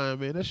nautical line,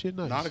 man. That shit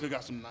nice. Nautica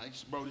got some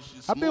nice, bro. This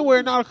shit I've been smooth.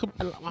 wearing nautical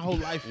my whole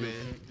life, man.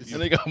 That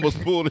nigga almost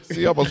pulled it.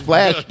 He almost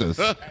flashed us.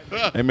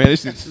 Hey man,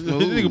 this shit's This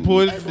smooth. nigga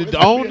pulled it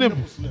on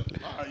them.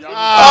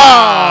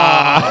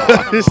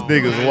 This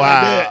nigga's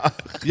wild.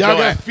 Y'all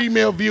got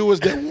female viewers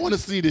that want to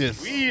see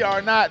this. We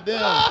are not them.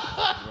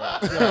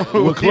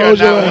 Well, close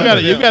your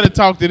eyes. You gotta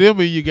talk to them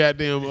in your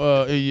goddamn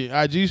in your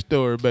IG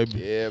story, baby.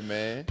 Yeah,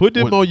 man. Put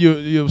them on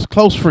your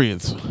close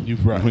friends. You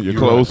right. Your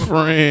close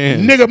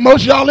friend. Nigga,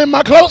 most y'all in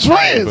my close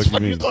friends. Fuck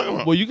What you you mean? talking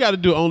about? Well, you got to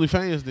do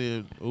OnlyFans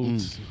then.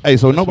 Oops. Hey,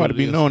 so That's nobody what it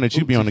be is. knowing that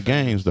you be on the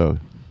games though.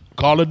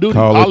 Call of Duty.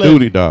 Call of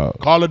Duty, dog.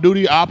 Call of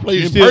Duty. I'll play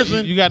You, in still,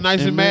 person. you got nice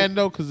and And mad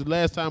though, because the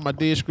last time I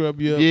did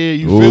scrub you up. Yeah,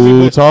 you feel me?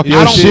 Ooh, But talk I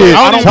your don't- shit.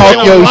 I don't Talk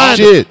play your online.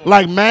 shit.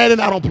 Like Madden,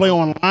 I don't play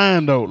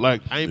online though.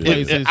 Like I ain't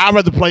played since- I'd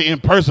rather play in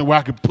person where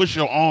I can push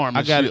your arm. I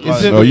And got shit. it. Like,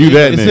 It's in, Oh, you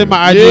that it's nigga. in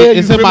my IG. yeah, It's you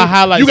in feel my me?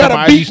 highlights. You gotta on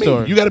my beat IG me.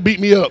 story. You gotta beat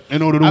me up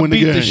in order to I win the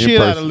beat game. the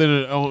shit out of person.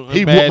 Leonard on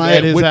He bad whooped my at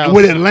ass his with, house.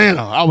 with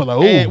Atlanta. I was like,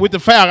 And ooh. with the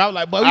foul, I was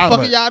like, boy, we I was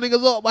fucking like- y'all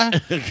niggas up,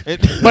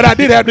 boy. But I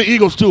did have the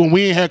Eagles too, and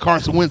we ain't had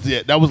Carson Wentz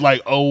yet. That was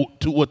like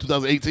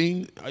 2018.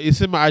 It's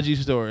in my IG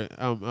story.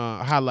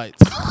 Highlights.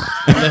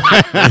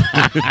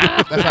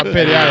 That's how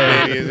petty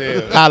I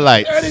am.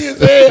 Highlights.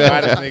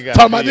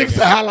 Talking about niggas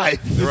say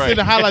highlights. See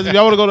the highlights. If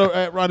y'all want to go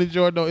to Ronnie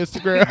Jordan on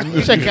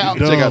Instagram, check out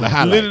the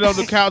highlights. Leonard on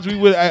the couch. We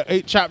would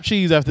ate chopped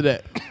cheese after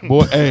that.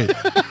 Boy, hey,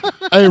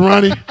 hey,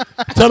 Ronnie,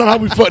 tell them how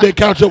we fucked that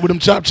couch up with them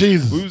chopped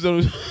cheeses. We was on.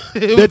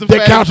 It was the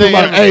That couch fattest was day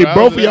like, ever, hey, bro.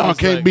 both of y'all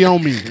can't be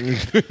on me.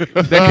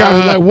 That couch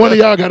was like, one of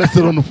y'all got to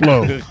sit on the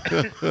floor.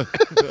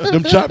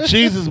 Them chopped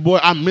cheeses, boy.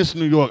 I miss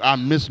New York. I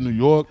miss New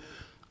York.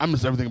 I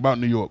miss everything about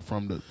New York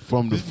from the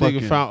This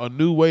fucking. nigga found a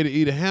new way to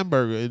eat a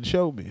hamburger and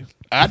showed me.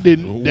 I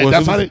didn't.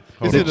 That's how they.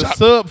 It's they in a chop-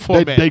 sub They,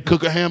 format. they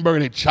cook a hamburger,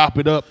 they chop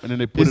it up, and then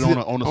they put Is it it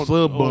on a on-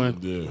 sub on-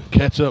 bun.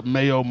 Ketchup,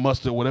 mayo,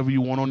 mustard, whatever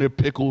you want on there.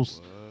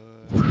 Pickles.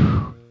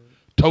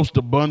 Toast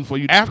the bun for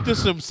you. After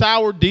some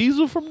sour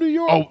diesel from New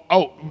York.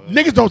 Oh,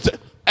 niggas don't say.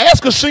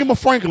 Ask Ashima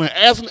Franklin.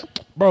 Ask,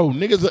 bro,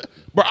 niggas.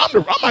 Bro,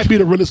 I might be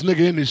the realest nigga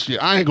in this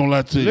shit. I ain't gonna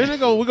lie to you. Then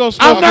we're gonna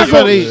smoke I'm not this for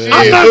gonna.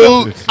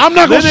 these. I'm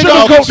not gonna Then they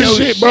gonna sugarcoat get this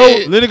your shit, bro.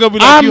 Then they gonna be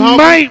like, I you hungry?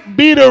 might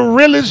be the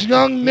realest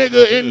young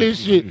nigga in this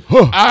shit.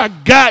 I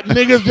got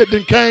niggas that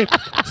done came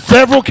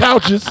several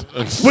couches.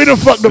 We done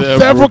fucked up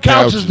several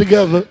couches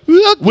together.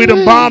 We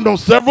done bombed on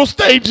several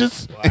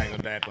stages.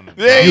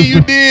 Yeah,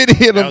 you did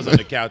hit That was him. on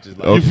the couches.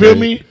 Like, You feel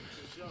me?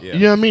 Yeah. You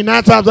know what I mean?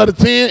 9 times out of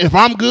 10, if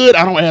I'm good,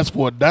 I don't ask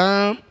for a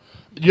dime.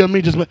 You know what I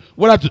mean? Just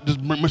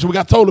make sure we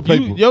got toilet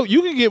paper.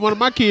 You can get one of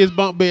my kids'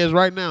 bunk beds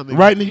right now, nigga.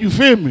 Right now, you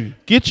feel me?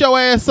 Get your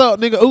ass up,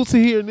 nigga. Oozts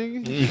here,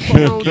 nigga.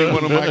 Get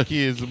one of my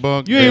kids a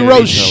bunk. You ain't bed.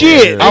 wrote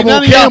shit. I Ain't none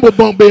want of y'all- Campbell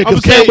bunk bed because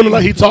I'ma say- Campbell look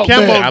like he talk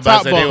Campbell back. I about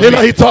to say top they He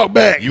like he talk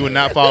back. You will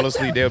not fall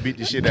asleep. They'll beat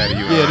the shit out of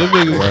you. Yeah, them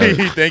niggas.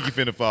 He think you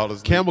finna fall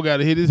asleep. Campbell got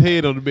to hit his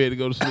head on the bed to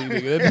go to sleep,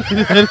 nigga.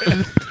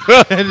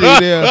 That nigga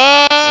there.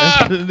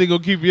 That nigga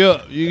gonna keep you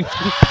up.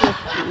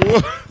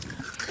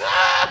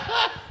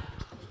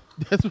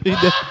 That's what he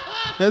does.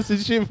 That's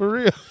his shit for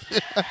real.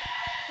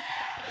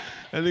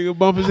 That nigga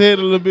bump his head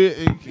a little bit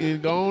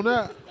and go on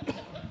out.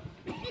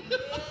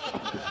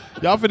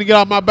 Y'all finna get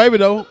off my baby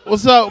though.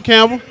 What's up,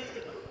 Campbell?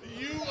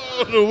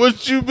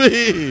 What you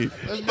mean?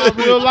 That's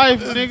my real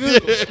life,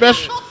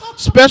 nigga.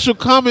 Special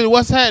comment.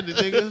 What's happening,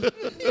 nigga?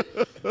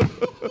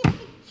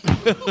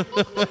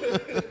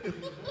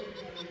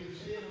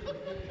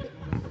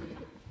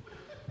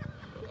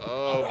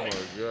 Oh my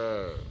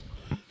god.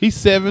 He's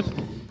 7.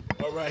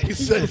 All right,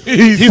 he's 7.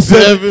 He's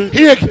 7.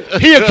 He a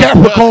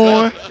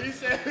Capricorn.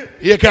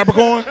 He a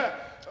Capricorn.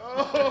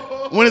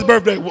 When his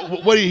birthday?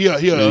 What are you here?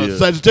 He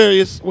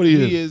Sagittarius? What are you?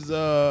 He is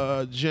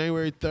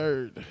January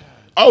 3rd.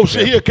 Oh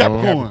shit, he a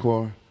Capricorn.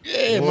 Capricorn.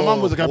 Yeah, my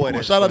mom was a Capricorn.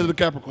 Boy, Shout out to the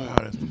Capricorn.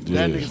 Yeah.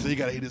 That nigga said he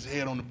gotta hit his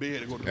head on the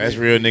bed to go to That's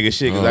bed. real nigga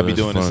shit, because I be that's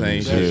doing the funny same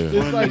as shit.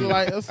 hell. It's like I be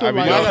like doing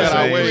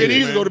that It way. ain't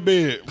easy to go to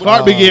bed.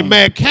 Clark be getting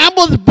mad.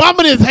 Campbell's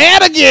bumping his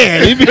head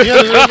again. He be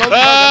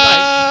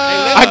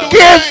I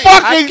can't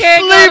fucking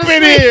sleep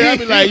in here. I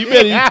be like,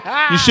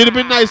 you should have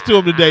been nice to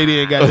him today,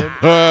 then,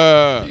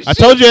 goddamn. I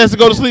told you he has to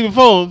go to sleep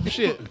before him.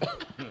 Shit.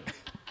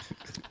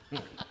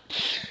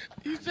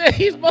 He said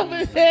he's bumping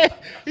his head.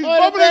 He's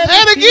bumping his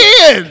head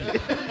again.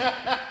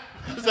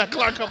 It's like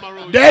Clark come my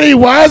room. Daddy,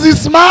 why is he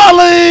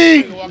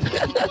smiling? What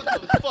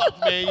the fuck,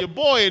 man? Your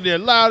boy in there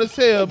loud as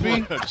hell,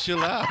 B.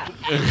 Chill out.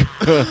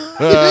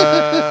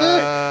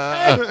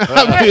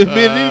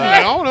 I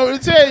don't know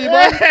what to tell you,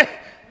 bro.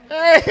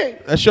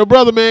 That's your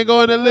brother, man.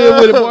 Go in there and live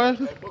with it, boy.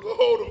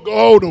 Go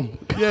hold him.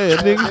 Yeah,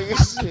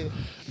 nigga.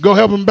 Go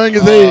help him bang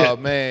his Oh head.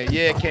 man,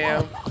 yeah,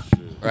 Cam.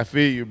 I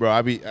feel you, bro.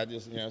 I just,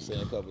 you know what I'm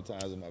saying, a couple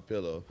times with my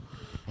pillow.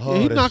 Yeah,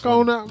 he knock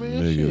on out,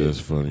 man. Nigga, Shit. that's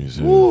funny as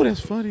hell. Ooh, that's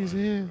funny as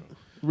hell.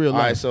 Real All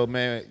right, life. so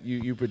man,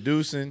 you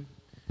producing,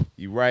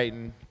 you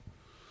writing,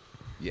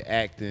 you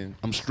acting.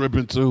 I'm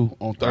stripping too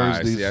on All right,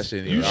 Thursdays. see, I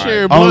shouldn't You even-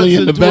 sharing Only blunts in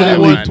in the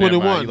valley.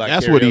 21.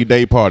 That's what these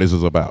day parties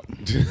is about.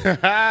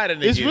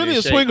 It's really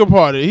a swinger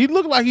party. He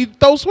look like he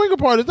throw swinger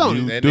parties, don't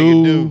he? That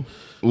nigga do.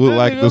 Look That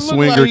like nigga the look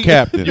swinger like-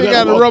 captain. You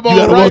gotta rub You on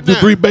gotta right walk through now.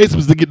 3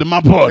 basements to get to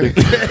my party.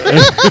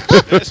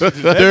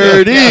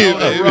 There it is. On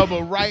the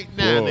rubber right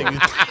now, nigga.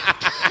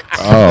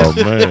 Oh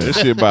man, this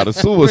shit by the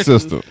sewer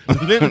system.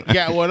 Nigga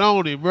got one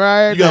on him,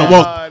 right? You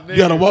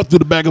gotta walk through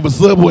the back of a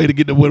subway to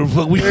get to where the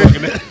fuck we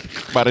fucking at.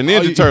 By the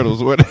Ninja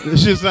Turtles. What?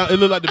 This shit sound, it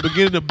look like the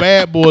beginning of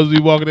Bad Boys. We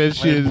walking that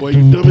shit. Boy,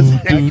 you dumb as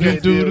hell.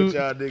 Deal with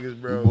y'all niggas,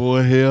 bro.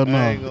 Boy, hell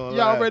I ain't no. gonna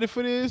Y'all lie. ready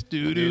for this?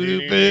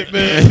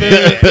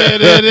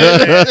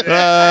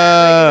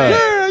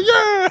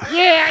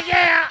 Yeah,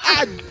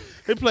 yeah.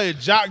 They playing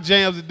jock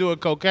jams and doing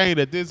cocaine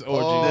at this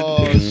orgy.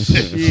 Oh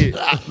shit!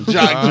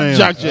 Jock jams.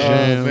 Jock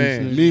jams. Oh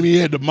man. Meet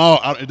me at the mall.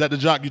 Is that the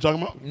jock you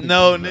talking about?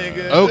 No,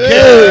 nigga.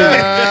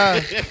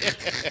 Okay.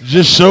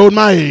 Just showed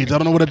my age. I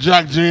don't know what a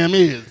jock jam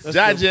is.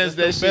 Jock Jams,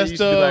 that shit best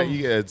used to be like of-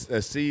 you get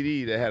a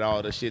CD that had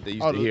all the shit they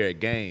used All to the- hear at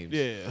games.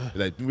 Yeah.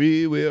 Like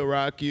we will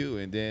rock you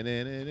and then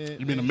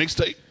You mean a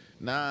mixtape?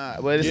 nah,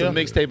 but it's Yeah. a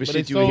mixtape of But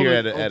shit they you would sold hear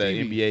it at on an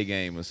TV. NBA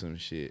game or some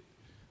shit.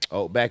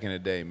 Oh, back in the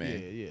day,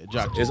 man. Yeah,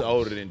 jock It's jams.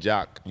 older than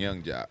Jock,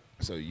 young Jock.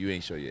 So you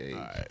ain't show your age.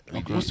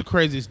 What's the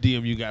craziest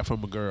DM you got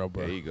from a girl,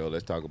 bro? There you go.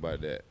 Let's talk about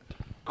that.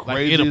 Like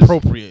Craziest-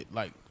 inappropriate,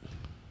 like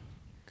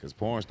Cause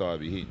porn stars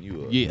be hitting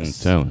you up. I'm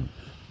yes. telling.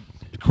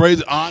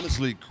 Crazy,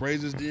 honestly,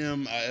 craziest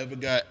DM I ever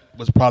got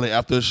was probably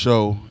after a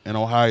show in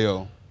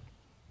Ohio.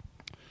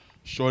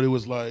 Shorty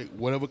was like,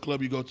 whatever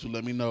club you go to,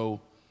 let me know.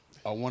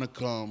 I want to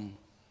come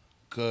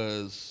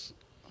because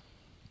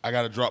I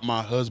got to drop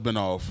my husband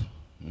off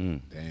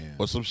Damn.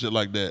 or some shit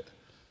like that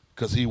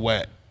because he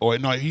whack. Or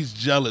no, he's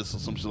jealous or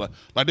some shit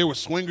like they were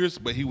swingers,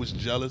 but he was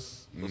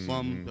jealous or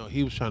something. No,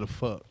 he was trying to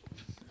fuck.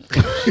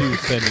 She was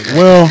saying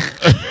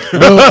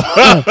that.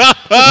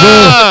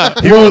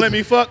 You won't let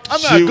me fuck?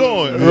 I'm not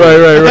going.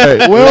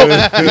 Right. Well,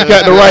 he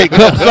got the right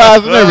cup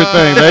size and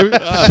everything, baby.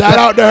 Shout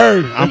out to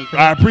her.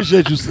 I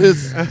appreciate you,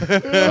 sis.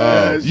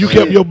 You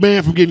kept your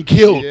man from getting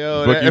killed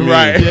Yo, Fuck that, you mean?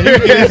 right.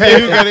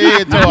 You got a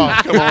head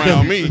talk. Come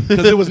around me.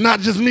 because it was not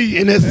just me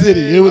in that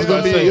city. It was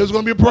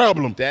gonna be a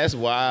problem. That's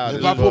wild. If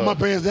as I put fuck. my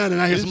pants down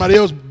and I hear somebody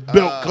else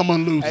belt come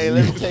unloose. Hey,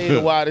 let me tell you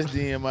the wildest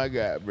DM I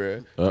got,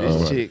 bro.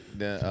 This chick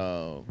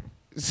done,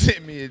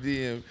 sent me a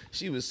DM.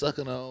 She was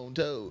sucking her own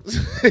toes.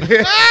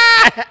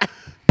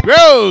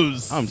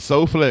 Gross. I'm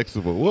so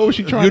flexible. What was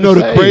she trying You to know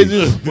say? the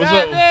craziest.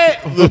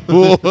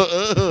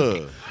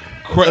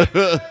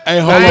 Hey,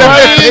 hold on.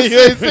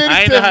 I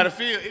ain't know how to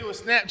feel. It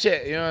was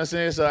Snapchat, you know what I'm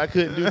saying? So I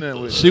couldn't do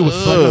nothing with it. She was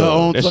sucking her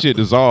own. That shit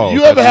dissolved.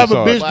 You ever have a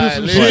saw bitch it. do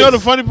some You You shit? know the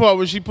funny part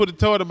when she put the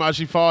toe in her mouth,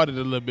 she farted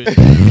a little bit.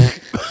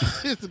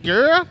 It's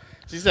girl.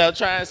 She said, I'm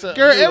trying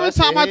something Girl, new. every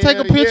said, time I take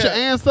a hell picture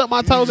yeah. and suck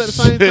my toes at the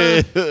same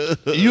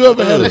time. You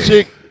ever had a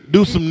chick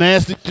do some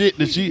nasty shit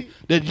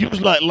that you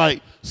was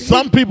like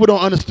some people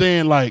don't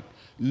understand like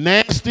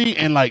nasty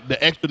and like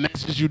the extra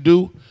nasty you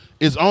do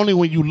is only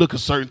when you look a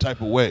certain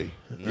type of way.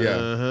 Yeah.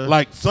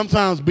 Like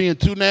sometimes being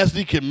too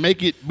nasty can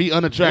make it be What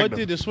unattractive.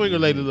 did the swinger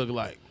lady look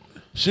like?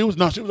 She was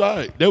all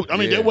right. Yeah.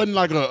 There wasn't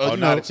like a Oh, you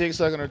no, know, the chick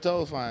sucking her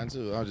toes fine,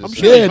 too. I'm just I'm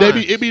saying. sure yeah,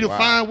 fine. it be the Wow.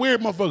 fine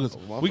weird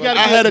motherfuckers. We gotta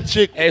I had a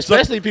chick, Hey,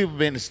 especially people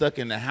been stuck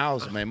in the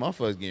house, man.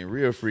 Motherfuckers getting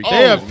real freaky.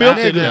 They are The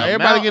filthy amount- now. the Everybody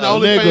amount getting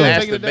of OnlyFans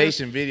taking it down.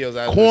 masturbation videos.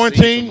 I've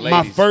quarantine. seen from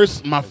My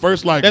ladies.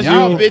 first like That's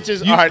Y'all you.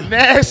 bitches are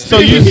nasty. So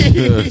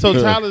you, so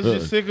Tyler's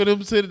just sick of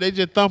them sitting. They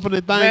just thumping the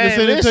thing and Man,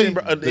 sending it to listen,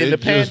 you. bro, They in the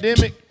just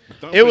pandemic,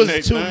 it was they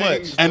too thing.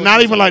 much. and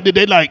not even like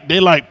they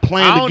like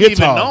playing I the don't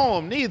guitar. even know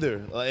them neither.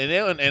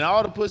 And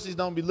all the pussies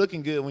don't be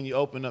looking good when you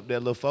open up that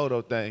little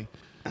photo thing.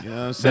 You know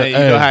what I'm saying? You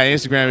know how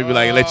Instagram would be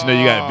like, let you know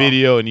you got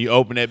video, and you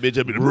open that bitch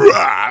up and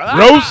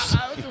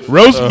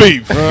roast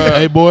beef.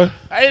 Hey, boy.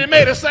 I ain't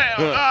made a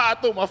sound. I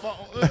threw my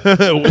phone.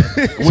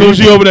 As soon as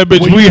you open that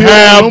bitch, we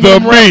have the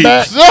meat.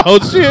 Oh,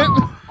 shit.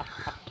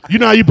 You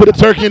know how you put a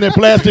turkey in that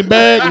plastic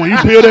bag? When you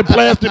peel that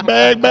plastic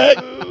bag back,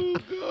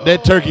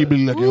 that turkey be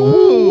looking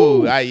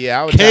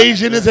I was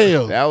Cajun as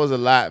hell. That was a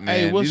lot,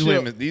 man.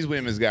 Hey, these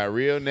women's got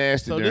real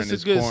nasty So during this this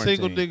is good quarantine.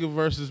 single nigga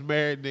versus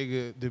married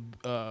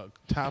nigga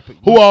topic.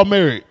 Who all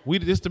married?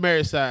 This the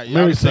married side. Y'all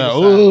Married the single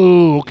side.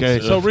 Oh, okay.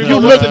 So Remo, you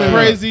what's look the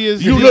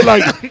craziest? You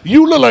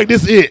look like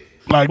this it.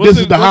 Like What's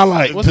this is the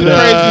highlight. What's to the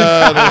craziest?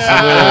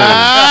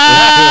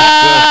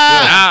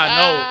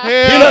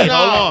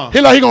 He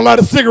like he gonna light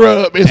a cigarette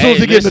up as soon as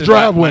he get in the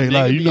driveway.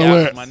 Like, you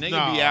know what? My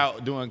nigga be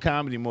out doing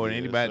comedy more than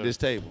anybody at this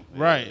table.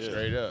 Right.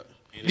 Straight up.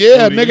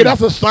 Yeah, nigga,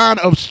 that's a sign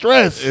of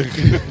stress. The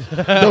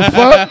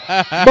fuck?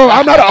 Bro,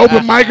 I'm not an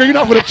open micer. You're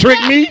not gonna trick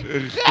me. Who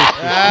the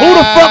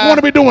fuck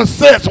wanna be doing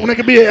sets when they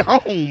can be at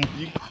home?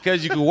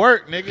 Because you can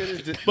work,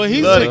 nigga. But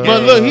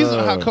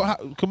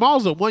look,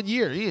 Kamal's a 1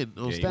 year in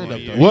on stand up.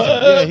 What?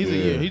 Yeah, he's a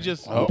year. He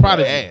just proud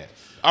of you.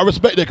 I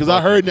respect that because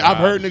I've heard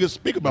niggas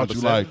speak about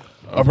you. Like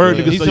I've heard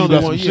niggas say you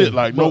got some shit.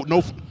 Like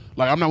no.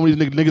 Like I'm not one of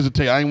these niggas to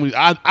tell you.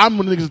 I'm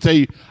one of the niggas to tell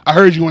you. I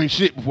heard you ain't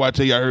shit before I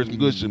tell you I heard some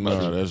good shit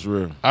about you. That's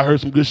real. I heard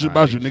some good shit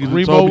about you. Niggas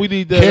Remo, told me, we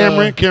need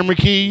that, Cameron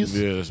Keys.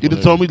 Yeah, that's he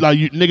done told me like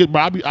you niggas,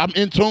 bro. I'm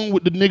in tune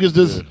with the niggas.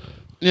 Just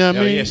you know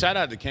what I mean. Yeah, shout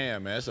out to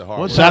Cam, man. That's a hard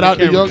one. Shout out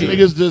to young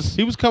niggas. Just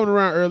He was coming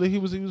around early. He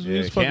was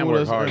fucking Cam with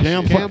worked us. hard.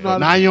 Cam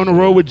now he on the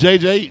road with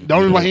JJ. The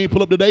only reason why he ain't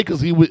pull up today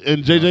because he was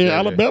in JJ in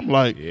Alabama.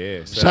 Like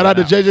shout out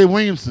to JJ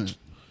Williamson.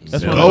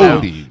 That's what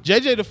Goldie.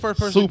 JJ the first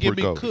person to give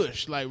me Goldie.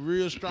 kush, like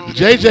real strong.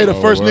 JJ the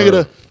first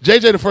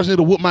nigga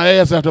to whoop my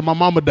ass after my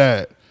mama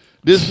died.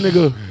 This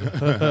nigga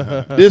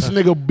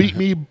beat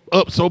me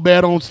up so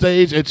bad on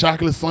stage at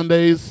Chocolate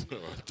Sundays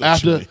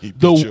after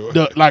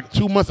the like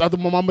 2 months after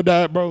my mama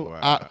died, bro.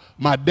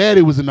 My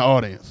daddy was in the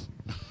audience.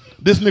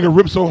 This nigga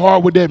ripped so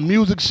hard with that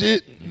music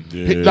shit.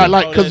 Yeah.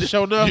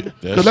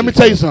 Cause let me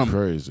tell you something.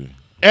 Crazy.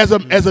 As a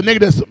nigga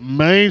that's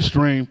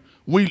mainstream,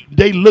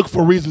 they look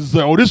for reasons to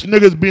say, oh, this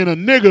nigga's being a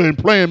nigga and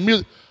playing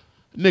music.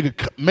 Nigga,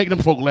 make them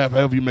folk laugh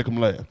however you make them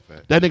laugh.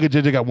 That nigga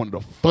JJ got one of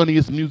the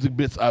funniest music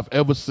bits I've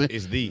ever seen.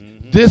 It's the.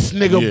 This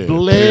nigga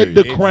bled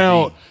the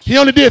crowd. He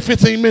only did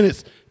 15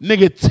 minutes.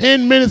 Nigga,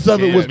 10 minutes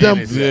of it was them,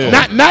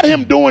 not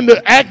him doing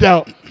the act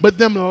out, but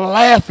them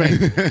laughing.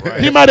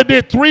 He might have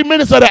did 3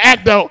 minutes of the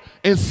act out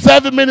and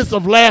 7 minutes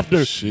of laughter.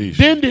 Sheesh.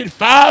 Then did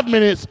 5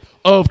 minutes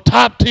of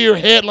top tier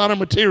headliner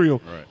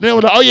material. Then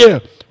was like, oh yeah,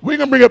 we're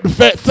gonna bring up the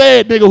fat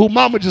sad nigga who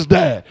mama just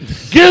died.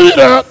 Give it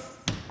up.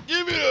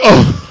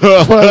 For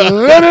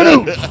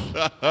Leonard Ouzts.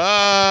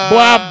 Boy,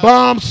 I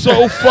bombed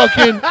so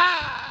fucking.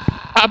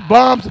 I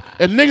bombed,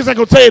 and niggas ain't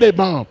gonna tell you they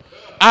bomb.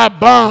 I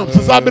bombed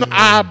since I've been.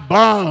 I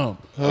bomb.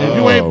 If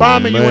you ain't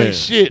bombing, you ain't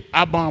shit.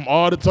 I bomb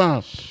all the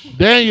time.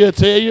 Daniel will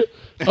tell you.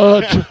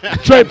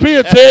 Trey P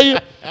will tell you.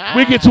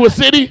 We get to a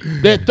city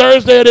that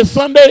Thursday or this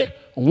Sunday.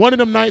 One of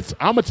them nights,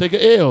 I'm gonna take an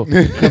L.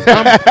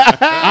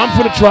 I'm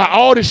gonna try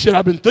all this shit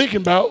I've been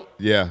thinking about.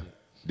 Yeah.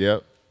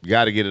 Yep. You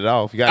got to get it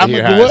off. You got to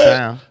hear how it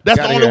sound. That's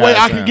the only way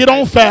I can get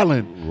on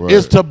Fallon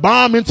is to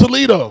bomb in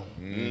Toledo.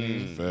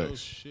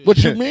 What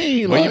you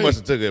mean? Well, like, you must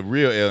have took a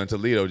real L in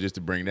Toledo just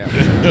to bring that one.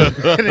 They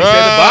said the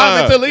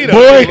bomb in Toledo.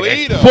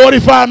 Boy,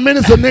 45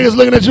 minutes of niggas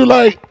looking at you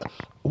like,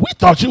 we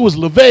thought you was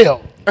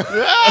Lavelle.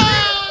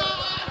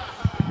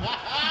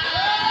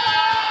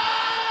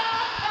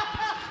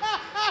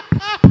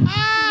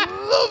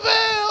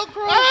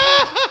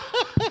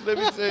 Let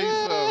me tell you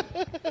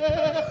something.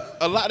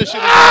 A lot of shit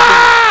is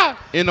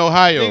happening in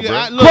Ohio,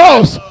 bro.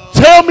 Cross,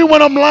 tell me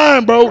when I'm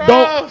lying, bro.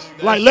 Don't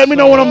let me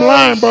know when I'm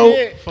lying, bro.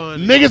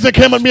 Niggas that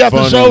came at me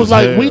after shows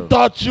like, we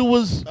thought you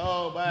was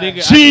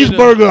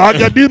cheeseburger. I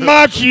got this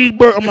my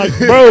cheeseburger. I'm like,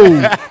 bro.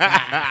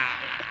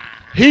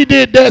 He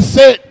did that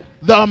set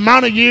the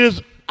amount of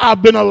years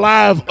I've been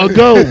alive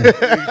ago. He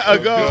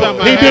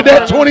did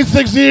that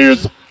 26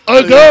 years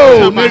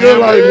ago, nigga.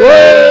 Like,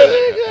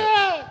 what?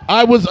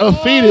 I was a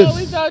fetus.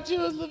 We thought you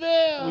was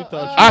Lavelle.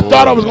 I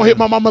thought I was gonna hit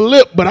my mama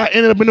lip, but I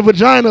ended up in the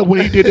vagina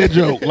when he did that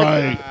joke.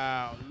 Like,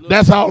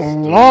 that's how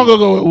long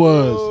ago it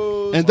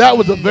was. And that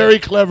was a very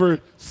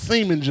clever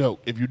semen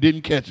joke. If you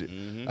didn't catch it,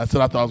 I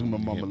said I thought I was gonna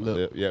hit my mama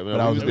lip,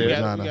 but I was in the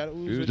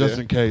vagina, just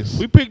in case.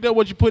 We picked up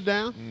what you put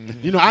down.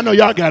 You know, I know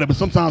y'all got it, but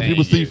sometimes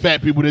people see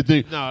fat people that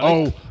think,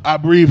 oh, I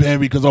breathe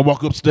heavy because I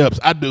walk up steps.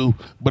 I do,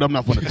 but I'm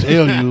not gonna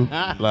tell you.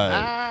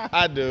 Like,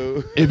 I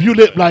do.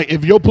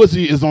 if your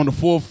pussy is on the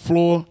 4th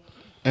floor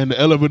and the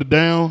elevator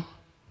down,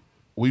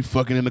 we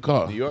fucking in the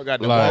car. New York got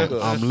the like,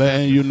 walk-ups. I'm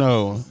letting you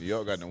know. New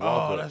York got the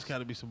walk-ups. Oh, that's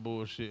gotta be some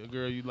bullshit. A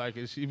girl you like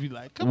it, she be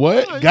like, come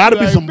What? on. Gotta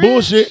be like, some bitch.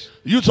 bullshit.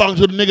 You talking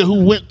to the nigga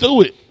who went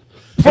through it.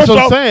 That's what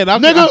I'm off, saying.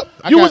 Nigga,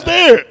 you was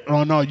there.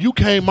 Oh, no, you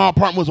came. My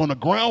apartment was on the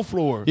ground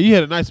floor. You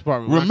had a nice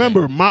apartment.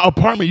 Remember, my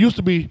apartment used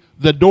to be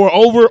the door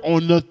over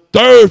on the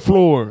 3rd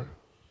floor.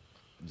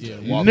 Yeah,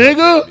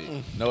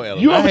 Nigga, No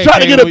elevator. You ever try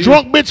to get a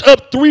drunk bitch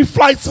up 3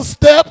 flights of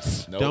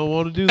steps? Nope. Don't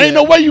want to do that. Ain't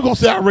no way you gonna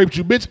say I raped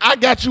you, bitch. I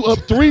got you up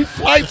 3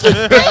 flights of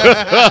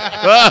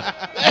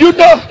steps. You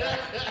know,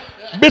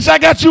 bitch, I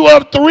got you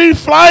up 3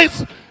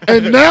 flights,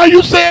 and now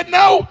you said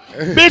no?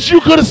 Bitch,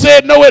 you could have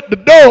said no at the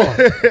door.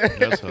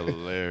 That's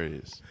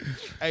hilarious.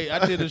 Hey,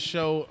 I did a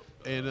show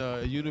in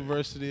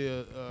University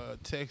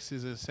of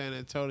Texas in San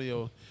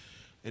Antonio,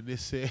 and they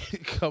said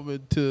coming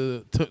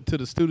to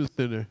the student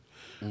center,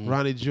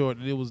 Ronnie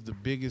Jordan. It was the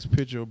biggest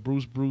picture of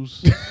Bruce.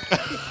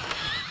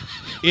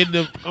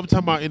 I'm talking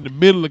about in the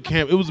middle of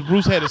camp. It was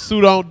Bruce had a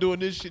suit on doing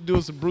this shit,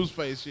 doing some Bruce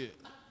face shit.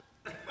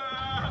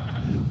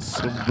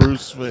 Some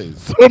Bruce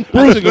face. Some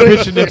Bruce. I took a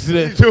picture next to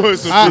that. Doing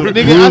some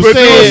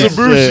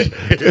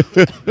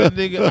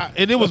Nigga,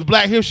 and it was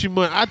Black History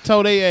Month. I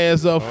told they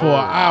ass up for an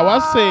hour. I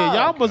said,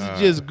 y'all must have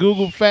just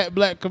Googled fat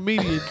black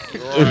comedian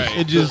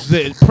and just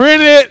said,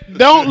 print it.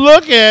 Don't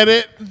look at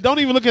it. Don't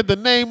even look at the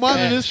name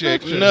under this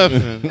picture.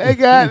 Nothing. They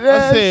got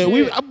that. I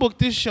said, I booked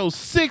this show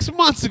 6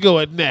 months ago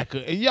at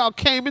NACA, and y'all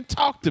came and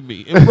talked to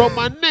me and wrote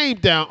my name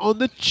down on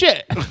the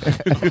check.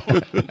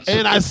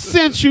 And I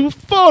sent you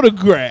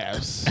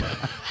photographs.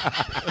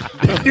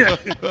 Y'all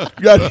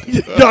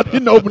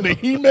didn't open the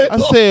email. I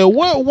said,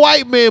 what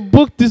white man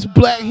booked this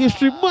Black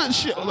History Month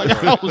show? Like,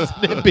 I was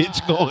in that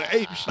bitch going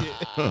ape shit.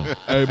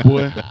 Hey,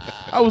 boy.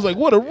 I was like,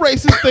 what a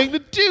racist thing to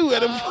do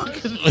at a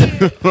fucking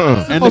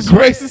and the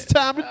racist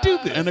time to do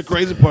this. And the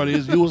crazy part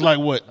is, you was like,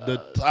 what, the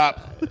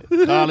top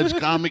college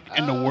comic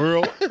in the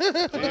world?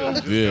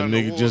 Yeah,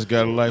 nigga just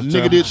got a lifetime.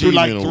 Nigga did through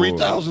like achievement award.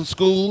 3,000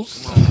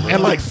 schools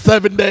in like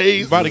 7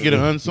 days. About to get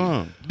an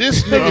unsung.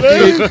 This nigga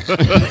did.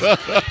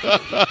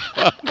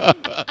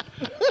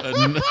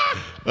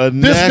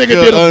 This nigga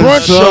did a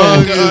brunch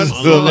show. Is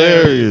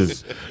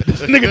hilarious.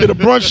 This nigga did a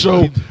brunch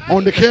show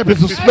on the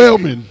campus of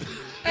Spelman.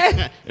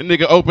 And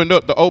nigga opened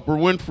up the Oprah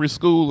Winfrey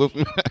School of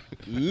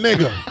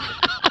Nigga.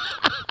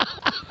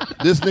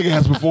 This nigga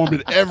has performed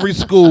at every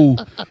school.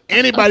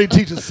 Anybody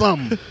teaching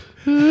something.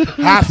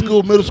 High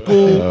school, middle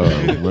school. Oh,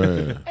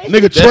 man.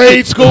 Nigga,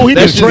 trade school. He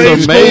did That's trade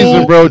just amazing,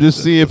 school. bro.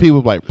 Just seeing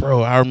people like,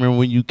 bro, I remember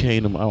when you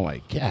came to me. I'm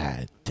like,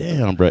 God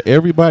damn, bro.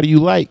 Everybody you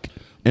like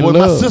and Boy,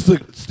 love. my sister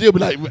still be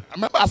like,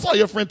 remember I saw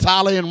your friend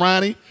Tyler and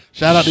Ronnie?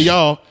 Shout out to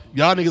y'all.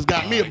 Y'all niggas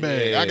got me a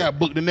bag. I got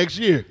booked the next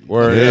year.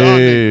 Word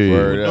Hey.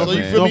 Word up, So you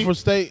man. feel me? Norfolk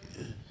State.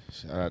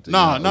 Shout out to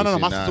No. y'all.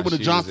 My sister with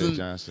the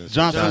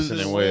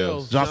Johnson and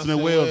Wales. Johnson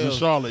and Wales in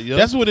Charlotte. Yep.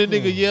 That's when the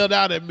nigga yelled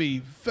out at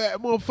me, fat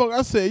motherfucker.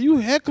 I said, you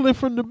heckling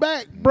from the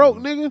back, broke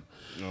nigga.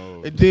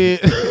 No. And then,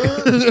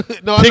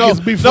 no, Tickets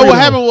be free, what though.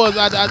 happened was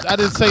I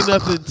didn't say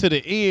nothing to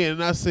the end.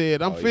 And I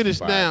said, I'm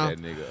finished now.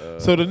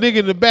 So the nigga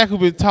in the back who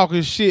been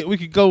talking shit, we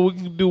can go, we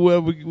can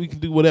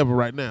do whatever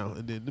right now.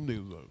 And then them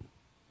niggas was like,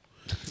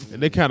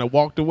 and they kind of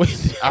walked away.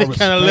 They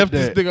kind of left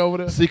this nigga over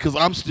there. See, because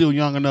I'm still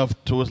young enough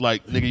to it's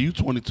like, nigga, you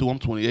 22, I'm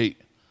 28.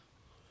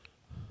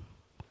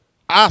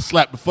 I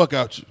slap the fuck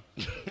out you.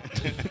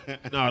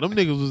 Nah, them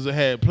niggas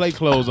had play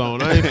clothes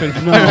on. I ain't finna.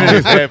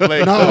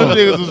 Them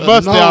niggas was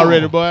busted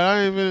already, boy.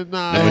 I ain't finna.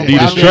 Nah,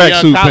 Adidas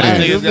tracksuit pants.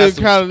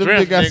 Them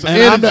niggas got some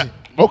energy.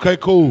 Okay,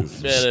 cool.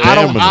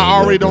 I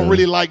already don't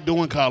really like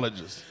doing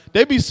colleges.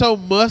 They be so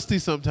musty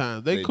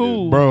sometimes. They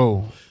cool,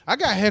 Bro. I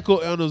got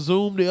heckled on a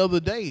Zoom the other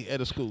day at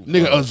a school.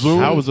 Nigga, a Zoom?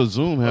 How was a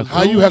Zoom?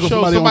 How you heckle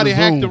somebody on the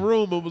hacked Zoom? the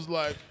room and was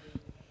like,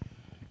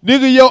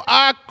 nigga, your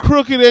eye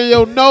crooked and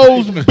your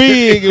nose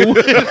big. And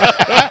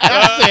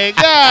I said,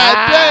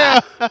 God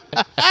damn.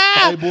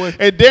 Hey, boy.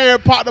 And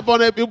Darren popped up on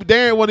that.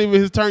 Darren wasn't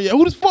even his turn yet.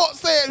 Who the fuck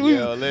said?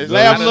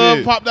 Laugh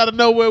Love popped out of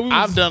nowhere.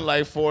 I've done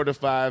like 4 to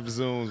 5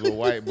 Zooms with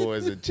white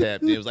boys and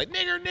tap. It was like,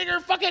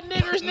 nigger, fucking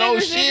niggers, No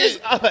niggers,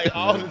 shit. niggers. I like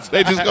all the time.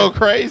 They just go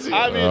crazy.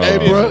 I mean, Hey,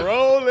 they bro. be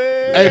rolling.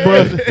 Hey,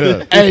 bro.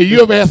 Hey,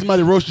 you ever had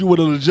somebody roast you with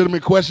a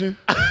legitimate question?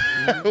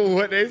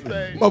 What they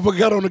say? Motherfucker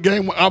got on the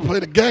game. I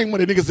played the game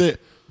when the nigga said,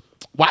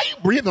 why you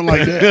breathing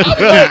like that?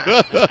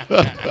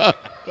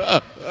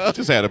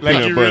 Just had a Like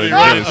peanut you butter really and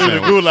running jelly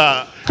through the sandwich.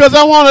 gulag. Because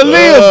I want to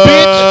live,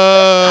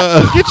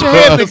 bitch. Get your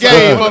head in the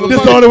game, motherfucker. This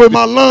is the only way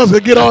my lungs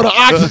can get all the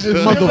oxygen,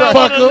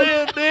 motherfucker.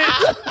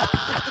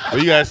 Well,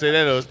 you gotta say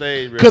that on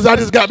stage, bro. Because I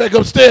just got back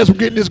upstairs from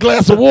getting this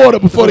glass of water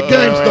before the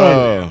game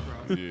started.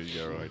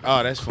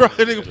 Oh, that's funny.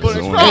 Nigga put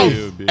his That's cross.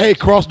 one. Hey,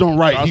 Cross don't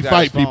write. Cross He got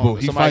fight his phone. people.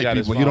 He Somebody fight got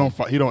his people. He phone. don't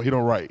fight. He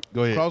don't write.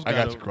 Go ahead. Cross I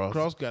got you, Cross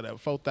Cross. got that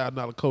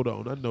 $4,000 coat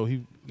on. I know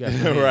he got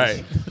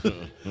Right.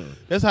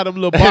 That's how them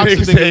little That boxing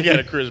nigga said he niggas. got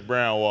a Chris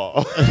Brown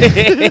wall.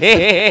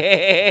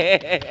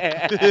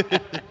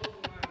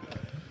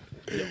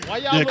 Why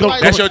y'all Yeah, look come-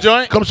 like That's your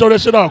joint? Come show that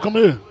shit off. Come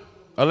here.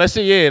 Oh, let's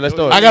see. Yeah, let's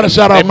do it. I got to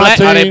shout out They my black?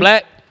 team. Are they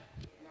black?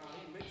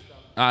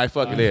 All right,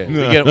 fuck it then. We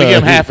give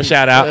him half a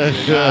shout out. We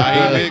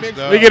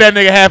give that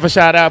nigga half a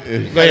shout out. Go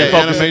ahead,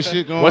 focus. Anime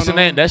shit going What's the on?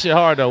 name? That shit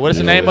hard though. What's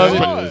the name of it?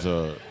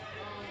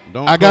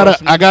 Don't I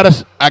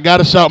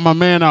gotta shout my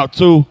man out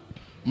too.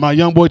 My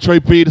young boy Trey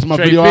P. This is my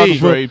Trey videographer.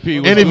 Trey P,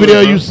 what's Any good,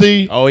 video bro? you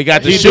see, Oh, he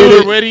got the He did shooter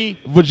it. with him.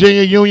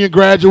 Virginia Union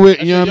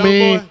graduate. You know what I young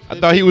mean? boy? I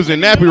thought he was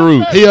in Nappy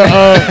Roots. He matter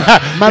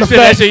He of said,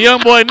 that's fact, a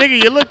young boy,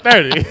 nigga. You look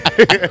 30.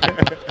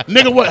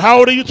 nigga, what? How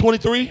old are you?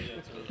 23.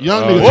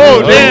 Young niggas.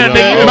 Whoa, damn,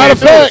 nigga. Matter of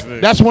fact,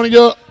 that's one of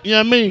your, you know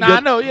what I mean? Nah, I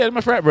know. Yeah,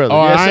 my frat brother.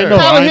 Oh, Yes, I ain't sir. know.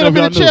 Tyler hit him in the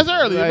y'all knew. chest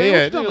earlier. Yeah,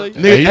 Man. yeah. What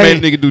you He made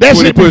a nigga do that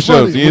 20 shit be push-ups.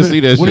 funny. You didn't see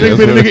that When shit. nigga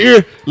been in the nigga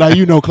ear, like,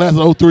 you know, class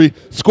of 03,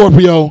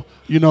 Scorpio,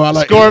 you know, I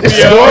like Scorpio. They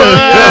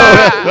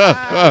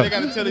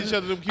gotta tell each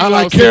other them I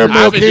like Q-Dog caramel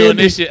I've been doing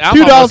candy. this shit. I'm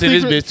Q-Dog almost in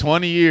this secrets. bitch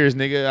 20 years,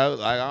 nigga. I was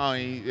like, I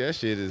don't even, that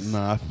shit is.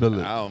 Nah, I feel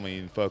it. I don't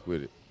even fuck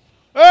with it.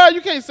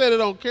 You can't say that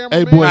on camera,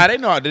 Hey, man. boy. Nah, they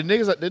know the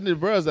niggas, the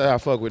brothers that I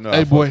fuck with know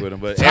Hey, I boy. fuck with them.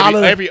 But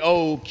Tyler- every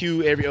old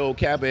Q, every old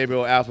Kappa, every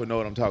old Alpha know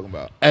what I'm talking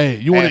about. Hey,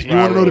 you want Ask to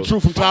know the Ryan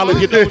truth from Tyler?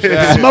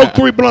 Smoke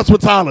 3 blunts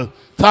with Tyler.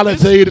 Tyler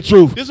tell you the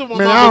truth. this is what my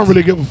Man, mom I don't used-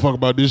 really give a fuck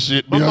about this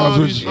shit. Be My honest mom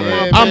with used- you. my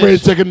mom I'm ready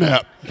pledged- to take a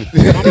nap.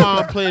 My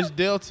mom pledged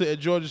Delta at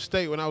Georgia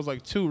State when I was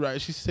like 2,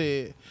 right? She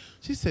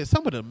said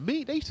some of the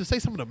they used to say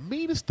some of the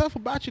meanest stuff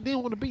about you.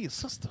 Didn't want to be your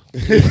sister.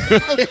 Didn't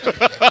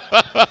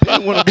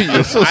want to be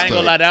your sister. I ain't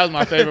gonna lie, that was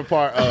my favorite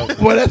part of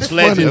Boy, that's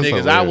sledging funny.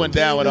 niggas. I went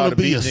down with all the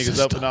Be beat a niggas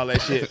sister. up and all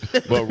that shit.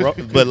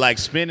 But like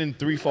spending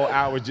 3-4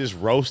 hours just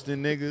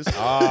roasting niggas.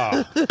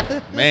 Oh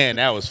man,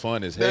 that was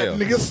fun as hell.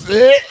 Nigga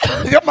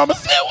said, your mama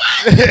said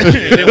what?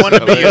 They want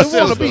to be your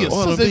They want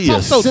to be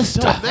sister. a sister.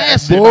 They talk so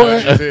nasty. Boy,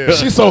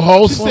 she's so She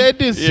wholesome. said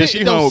this Yeah, shit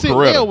she don't home sit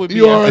Coretta. well with me.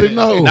 You already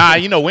know. Nah,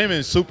 you know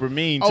women super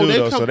mean too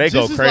though, so they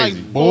go this is crazy.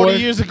 like 40 Boy.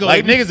 years ago.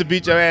 Like niggas will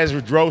beat your ass,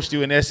 roast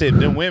you, and that's it.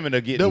 Them women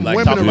are getting Them like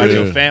women talking are about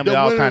really- your family, them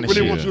all women kind of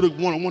really shit. want you to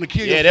want to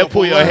kill Yeah, yourself. they'll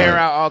pull your online. hair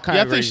out, all kind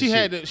Yeah, I of think crazy she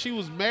shit. had. She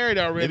was married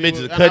already. Them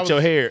bitches and I cut was-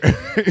 your hair.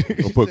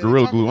 Gonna put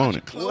Gorilla Glue on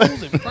it.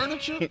 Clothes and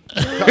furniture.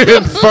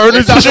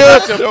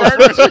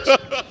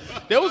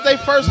 That was their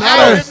first Oh,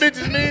 house. them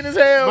bitches mean as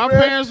hell, My bro.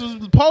 parents was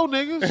poor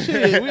niggas.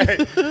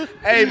 Shit.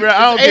 Hey, bro,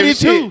 I don't give a 82.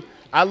 shit.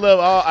 I love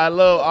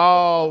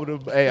all them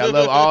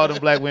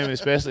black women,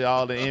 especially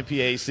all the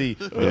NPAC.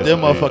 But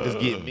them motherfuckers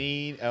get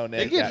mean on that.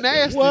 They get goddamn-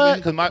 nasty, man.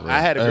 Because I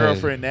had a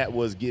girlfriend that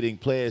was getting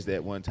pledged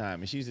at one time,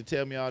 and she used to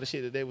tell me all the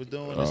shit that they was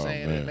doing and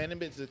saying, man, them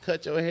bitches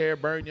cut your hair,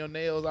 burn your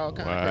nails, all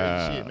kind of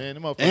crazy shit, man.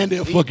 Them motherfuckers And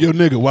they'll deep. fuck your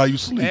nigga while you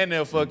sleep. And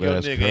they'll fuck your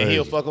That's nigga, crazy. and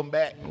he'll fuck them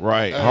back.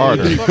 Right,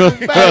 harder.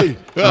 Hey,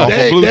 Off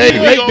they of blue ain't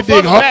cheese. make He the gonna dick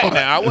fuck 'em back hard.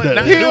 now. I wasn't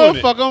not He'll doing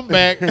it. fuck them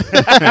back.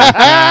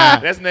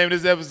 That's the name of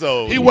this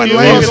episode. He wasn't He'll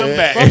laying. fuck 'em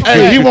back.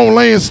 Hey, he won't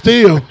laying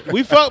still.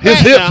 We fuck His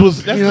back hips now.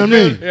 was, That's you know what I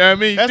the mean? good. Yeah, I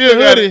mean, That's still the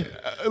got hoodie.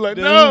 it. Like,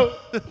 no.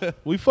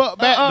 We fuck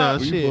back now.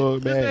 We Shit.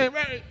 fuck back.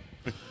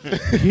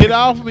 Get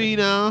off me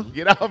now.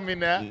 Get off me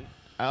now.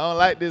 I don't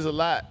like this a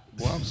lot.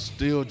 Boy, I'm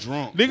still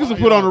drunk. Niggas will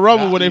put on the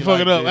rubber when they fuck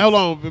it up. Hold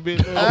on,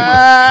 bitch.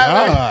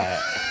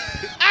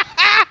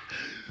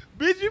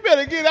 Bitch, you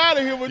better get out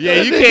of here with Yeah,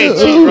 that. you can't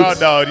cheat raw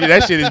dog. Yeah,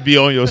 that shit is be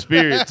on your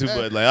spirit too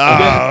much. Like,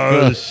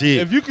 oh shit.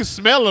 If you can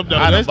smell them, though,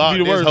 I done that's bought be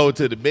the this worst. hoe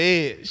to the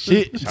bed.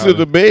 Shit. To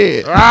the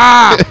bed.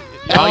 Oh,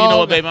 you know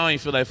what, baby? I don't even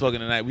feel like fucking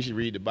tonight. We should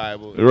read the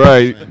Bible.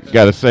 Right.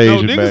 Gotta save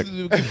No, your back.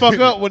 niggas can fuck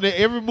up when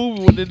every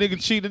movie when the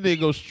nigga cheat, the nigga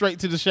go straight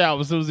to the shower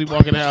as soon as he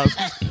walk in the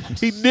house.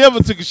 He never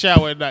took a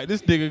shower at night.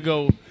 This nigga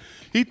go,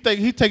 he take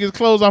his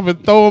clothes off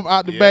and throw them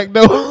out the back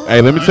door.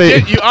 Hey, let me tell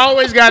you. You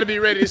always got to be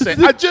ready to say,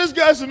 I just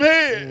got some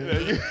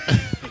head.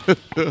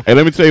 Hey,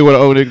 let me tell you what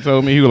an old nigga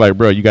told me. He was like,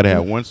 bro, you gotta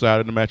have one side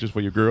of the mattress for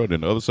your girl,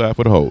 then the other side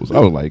for the hoes. I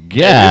was like, This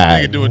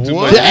yeah. nigga doing too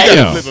much. You Damn.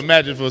 got to flip a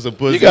mattress for some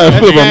pussy. You gotta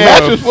flip a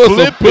mattress for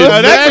some pussy.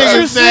 That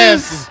nigga's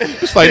nasty.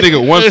 It's like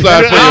nigga, one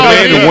side for your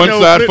man and one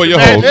side for your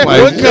hoes. Like,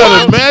 What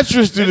kind of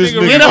mattress do this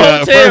nigga Get a got?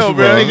 hotel,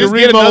 bro. Nigga, Just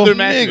get Remo, another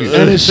mattress.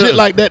 And it's shit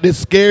like that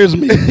scares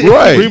me.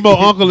 right. Remo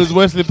uncle is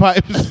Wesley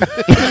Pipes.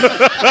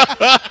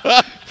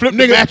 Flip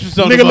the mattress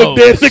on Nigga the look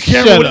dead in the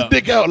Shut camera with his up.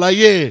 dick out like,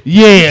 yeah.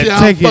 Yeah, See how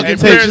take I'm fucking it. Hey, Take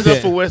prayers it.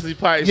 up for Wesley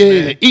Pipes,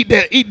 Yeah, man. eat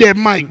that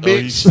mic,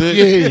 bitch.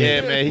 Yeah.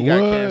 Yeah, man, he got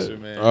cancer,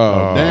 man.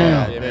 Oh,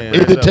 Damn. Yeah, man,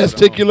 Is prayers it up for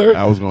testicular?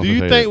 I was gonna Do you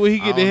say think that. when he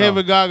get to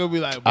heaven, God gonna be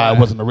like, I "Boy,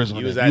 wasn't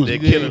original. He was out there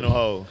killing the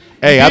hoe.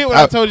 Hey, you did what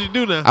I told you to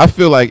do now." I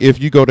feel like if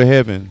you go to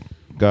heaven,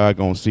 God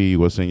gonna see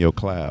what's in your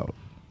cloud.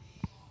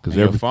 Cause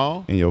In your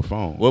phone? In your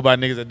phone. What about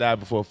niggas that died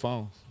before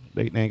phones?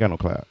 They ain't got no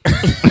cloud.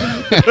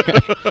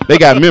 They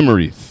got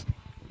memories.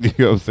 You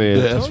know what I'm saying?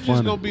 Yeah. That's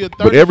just gonna be a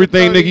 30 But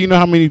everything, for 30. nigga, you know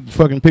how many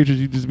fucking pictures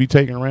you just be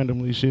taking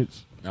randomly shits?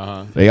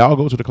 Uh-huh. They all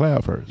go to the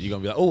cloud first. You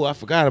gonna be like, oh, I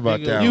forgot about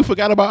that. You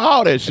forgot about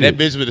all that And shit.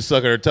 that bitch with the suck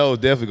of her toes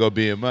definitely gonna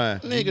be in mine.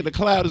 Nigga, the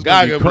cloud is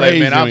God gonna gonna be be like, crazy.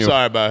 man, I'm on your-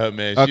 sorry about her,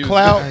 man. A She was-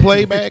 cloud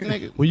playback,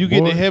 nigga. When you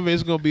get Boy. to heaven,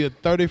 it's gonna be a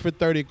 30 for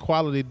 30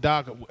 quality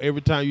doc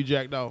every time you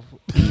jacked off.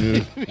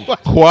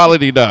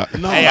 Quality doc.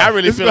 Hey, I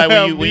really It's feel like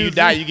gonna when have you music.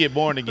 die, you get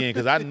born again.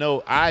 Because I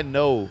know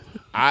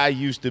I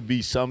used to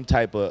be some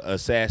type of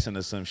assassin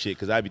or some shit.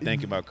 Because I be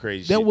thinking about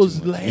crazy shit. That was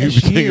too much.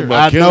 last year.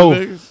 I know.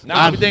 No,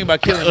 I be thinking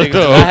about killing niggas.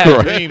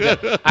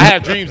 'Cause I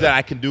have dreams that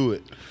I can do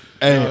it.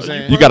 You know what I'm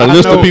saying? You got a I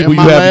list of know people in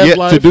you my have last yet to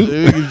life, do.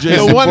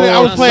 The one that I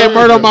was playing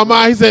Murder on My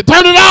Mind, he said,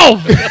 "Turn it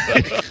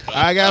off."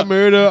 I got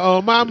murder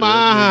on my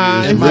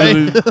mind.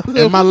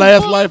 In my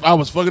last life, I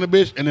was fucking a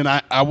bitch, and then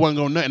I wasn't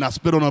going nothing. I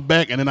spit on her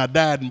back, and then I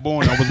died and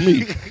born. That was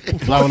me.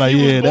 So I was like,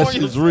 yeah, that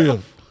shit is real.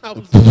 I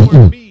was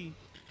born me.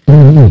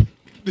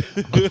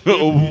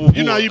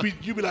 You know, you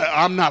be like,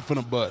 I'm not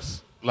finna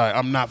bust. Like,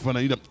 I'm not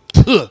finna,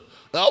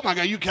 Oh my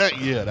God, you can't.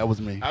 Yeah, that was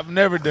me. I've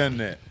never done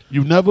that.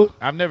 You never?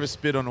 I've never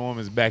spit on a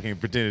woman's back and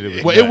pretended it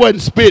was. Well, it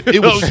wasn't spit.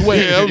 It was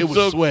sweat. It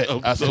was sweat.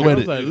 I I sweated.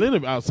 was like,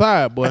 Leonard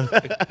outside, boy.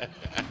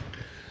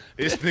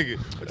 This nigga.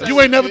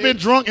 You ain't never been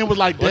drunk and was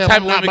like, damn,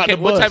 I'm not about to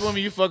What type of bust.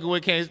 woman you fucking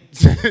with can't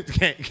feel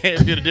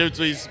the difference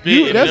between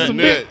spit and That's some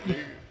nut? big.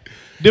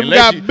 Them Unless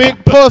got you-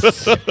 big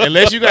puss.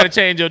 Unless you got to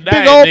change your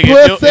diet, old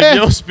nigga. pussy. If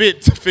your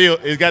spit feel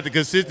it's got the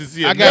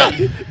consistency of nut,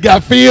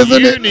 Got fizz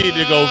in you it. need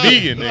to go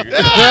vegan, nigga.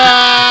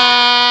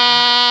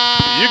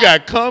 You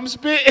got cum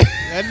spit.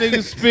 That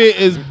nigga spit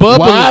is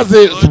bubbly. Why is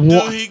it? Oh,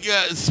 dude, he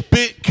got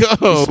spit cum.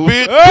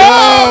 Spit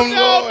Oh, cum.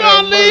 no, Lord don't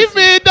have leave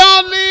me.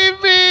 Don't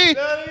leave me.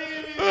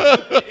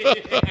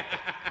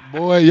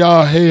 Boy,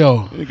 y'all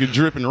hell. Nigga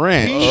dripping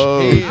ranch.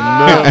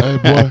 Hey,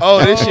 boy.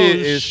 Oh, this shit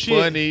is shit.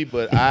 funny,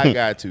 but I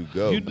got to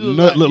go. You do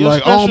Nut look your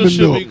like special almond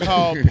should milk. be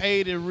called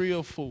Paid in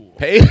Real Fool.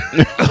 Pay. With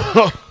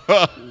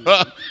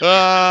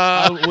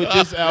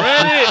this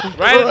outfit.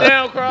 Write it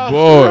down, Cross.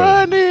 Boy,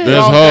 That's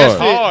that's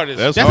hard. hard.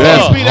 That's That's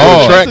hard. a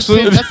Hard. That's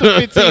a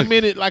 15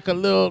 minute, like a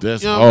little.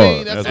 That's you know what I mean?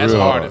 hard. That's, That's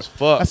real hard hard. as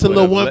fuck. that's a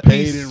little one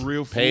Paid piece. in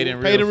real food. Paid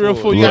in Paid in real real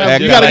full. fool. You Little gotta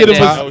act get like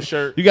him. that. No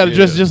shirt. You gotta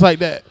dress just like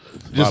that.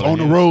 Just on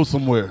the road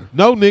somewhere.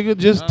 No, nigga,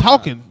 just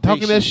talking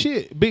that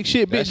shit. Big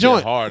shit, big That shit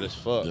joint. hard as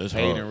fuck. That's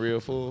Paid hard. in real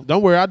full.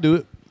 Don't worry, I do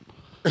it.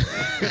 Hey,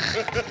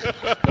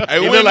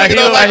 He when look like nigga he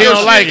don't like he your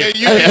don't like shit, it.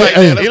 you ain't like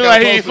that. He look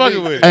like he ain't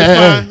fucking with it.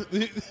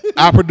 Hey,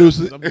 I produce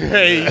it.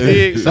 Hey, he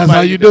dig. That's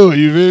how you do it.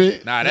 You feel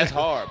me? Nah, that's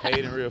hard. Paid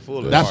in real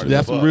full. is That's hard as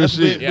that's some fuck. real That's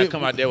shit. big. Yeah,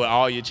 come out there with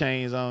all your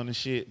chains on and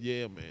shit.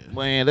 Yeah, man.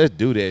 Man, let's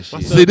do that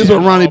shit. See, this is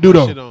what Ronnie do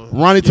Shit though. on.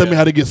 Ronnie tell me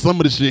how to get some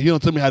of the shit. He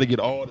don't tell me how to get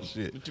all the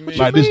shit.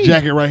 Like this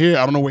jacket right here.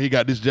 I don't know where he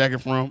got this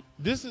jacket from.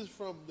 This is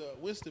from the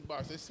Winston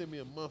box. They send me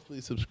a monthly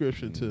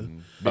subscription to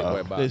Big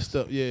white box. their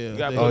stuff. Yeah. You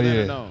gotta They- put Oh,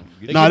 that yeah. on.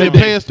 They Nah, get they-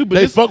 their pants too, but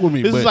they this, fuck with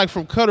me, This but- is like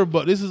from Cultr,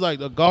 but this is like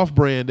a golf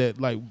brand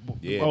that like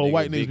Yeah, all nigga,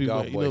 white big niggas be golf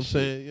like, you boy know what I'm shit.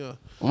 saying? Yeah.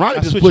 Ronnie I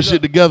just switch put it shit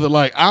up. together.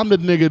 Like I'm the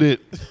nigga that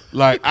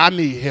like I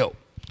need help.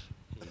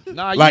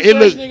 Nah, you Like fresh it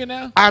look. nigga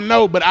now. I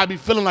know, but I be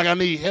feeling like I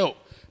need help.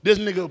 This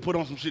nigga will put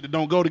on some shit that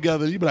don't go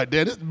together. You be like,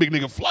 damn, this big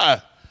nigga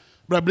fly.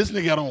 But this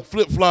nigga got on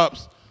flip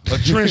flops, a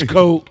trench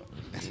coat,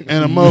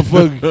 and a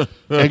motherfucker,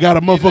 and got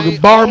a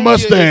motherfucking bar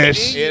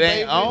mustache. It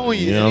ain't on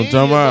you. You know what I'm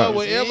talking about?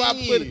 Whatever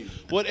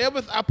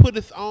I put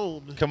it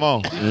on. Come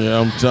on. Yeah,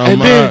 I'm talking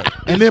And then, about.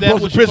 and then that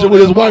post a what you picture gonna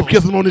with his do? wife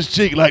kissing him on his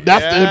cheek. Like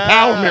that's the Yeah.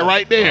 empowerment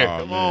right there.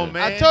 Come on,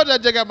 man. I told you I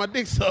just got my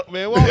dick sucked,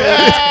 man. What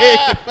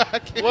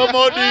more What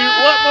more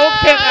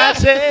can I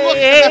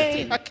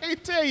say? I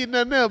can't tell you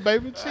nothing else,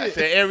 baby. Shit.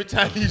 Say every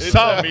time you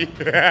saw me.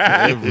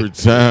 Every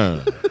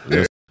time.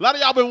 A lot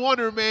of y'all been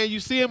wondering, man. You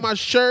see in my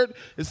shirt,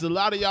 it's a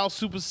lot of y'all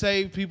super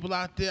saved people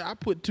out there. I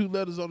put 2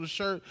 letters on the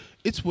shirt.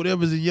 It's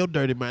whatever's in your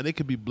dirty mind. It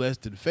could be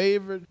blessed and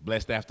favored,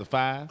 Blessed after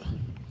 5.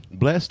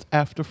 blessed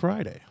after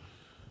Friday,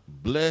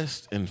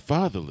 Blessed and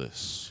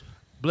fatherless.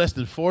 blessed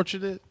and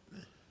fortunate.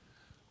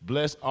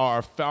 Bless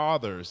our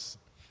fathers.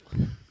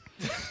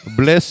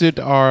 Blessed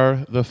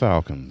are the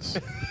falcons.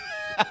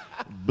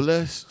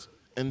 Blessed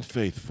and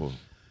faithful.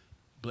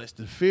 Blessed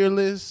and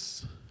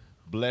fearless.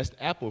 Blessed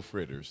apple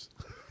fritters.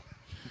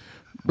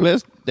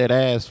 Blessed that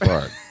ass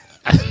fart.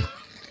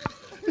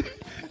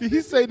 Did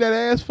he say that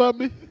ass for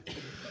me?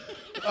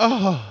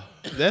 Oh,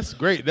 that's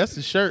great. That's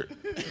the shirt.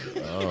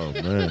 Oh,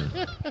 man.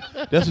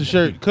 That's a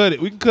shirt. Cut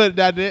it. We can cut it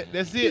down there.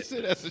 That's it.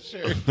 That's a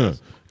shirt. Cut.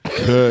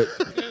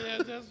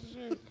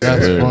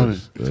 That's funny.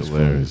 That's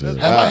hilarious.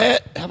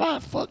 Have I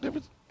fucked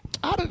everything?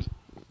 I didn't.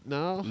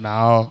 No.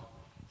 No.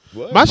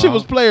 My shit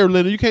was player,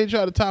 Leonard. You can't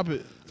try to top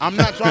it. I'm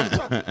not trying to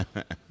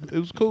talk. It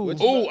was cool.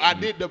 Oh, I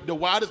did the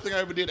wildest thing I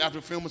ever did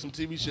after filming some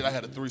TV shit. I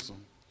had a threesome.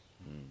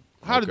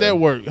 How did that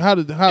work? How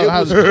It how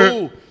was did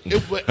cool. I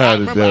did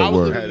remember that I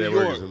was work? in That New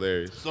work York. is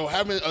hilarious. So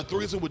having a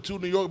threesome with 2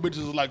 New York bitches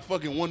is like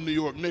fucking one New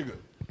York nigga.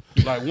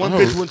 Like one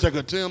bitch wouldn't take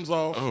her Timbs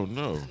off. Oh,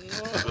 no.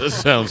 That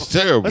sounds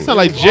terrible. that sound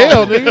like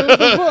jail, nigga? What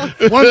the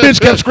fuck? One bitch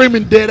kept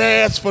screaming dead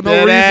ass for no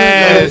reason.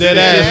 Dead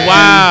ass.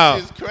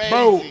 Wow.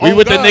 Bro, We oh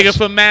with the gosh. nigga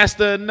from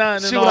Master of None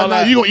She and was all like, nah,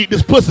 that. you gonna eat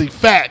this pussy.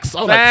 Facts. I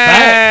was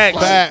Facts.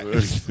 like,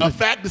 facts. A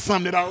fact is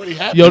something that already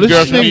happened. Yo, this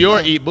Girls from New nigga,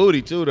 York eat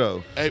booty too,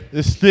 though. Hey,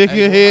 this nigga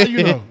hey, how you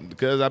here. know?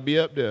 Because I be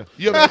up there.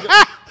 You ever,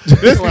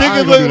 This Well, I nigga ain't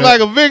gonna do looking that.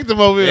 like a victim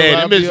over here. Yeah,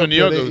 I'll them be bitches up from New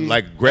there, York they are eat.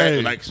 like grab,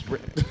 Hey. like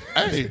spread.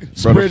 hey, Brother,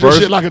 spread this first-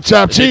 shit like a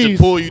chopped Cheese. cheese.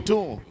 Pull you to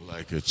them.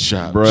 Like a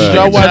chop. Bruh. Did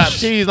y'all Chop watch?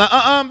 cheese. Like,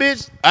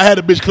 bitch. I had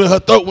a bitch clear her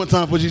throat one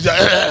time before she said,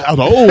 I was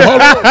like, oh,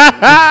 hold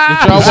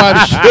on. Did y'all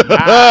watch?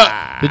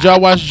 Did y'all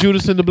watch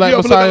Judas and the Black You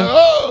ever look like, Messiah?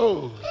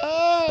 oh.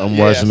 I'm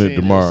Yeah, watching I it seen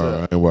tomorrow.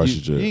 this, I ain't watched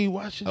it You yet. ain't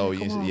watching? Oh, it?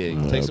 Come on.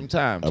 yeah. Take some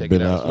time. I've Check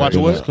been it out. out. Watch I've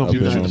been what? out- I've been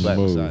Judas and on the the Black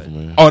move, Messiah.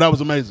 man. Oh, that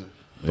was amazing.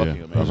 Yeah,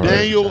 I've heard.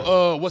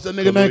 Daniel, what's that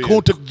nigga name?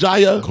 Kultr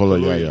Jaya?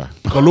 Kolaya.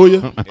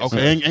 Kaluuya?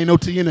 Okay, ain't no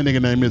T in the nigga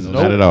name, is it?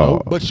 Not at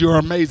all. But you're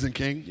amazing,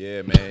 King.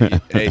 Yeah,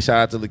 man. Hey, shout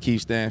out to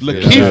Lakeith Stanfield.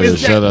 Lakeith Yeah, is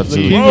shout out that.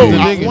 to Bro, Lakeith,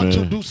 I man. want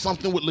to do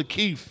something with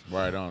Lakeith.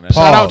 Right on. That's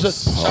Shout out to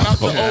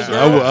Pause. old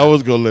girl. I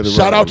was gonna let it.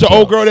 Shout rock out to with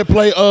old y'all. girl that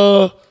play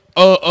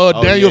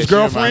Daniel's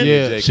girlfriend.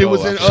 Yeah, she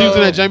was in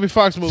that Jamie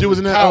Foxx movie. She was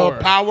in that Power.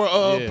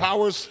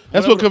 Powers.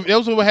 That's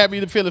what had me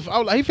to feel. I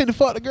was like, he finna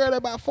fuck the girl at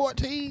about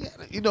 14.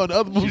 You know, the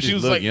other movie she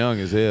was like young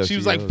as hell. She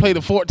was like played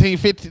a 14,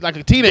 15, like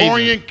a teenager.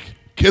 Dorian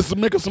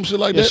Kissimmee or some shit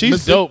like that.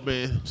 She's dope,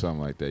 man.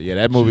 Something like that. Yeah,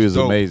 that movie was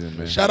amazing,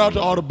 man. Shout out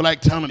to all the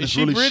black talent that's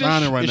really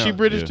shining right now. Is she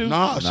British too?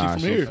 Nah, she from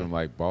here. From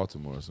like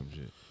Baltimore or some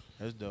shit.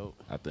 That's dope.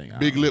 I think.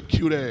 Big lip,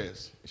 cute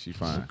ass. She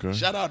fine. Okay.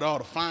 Shout out to all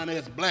the fine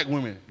ass black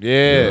women.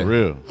 Yeah,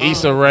 real.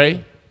 Issa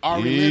Rae.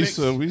 Ari Lennox.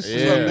 What's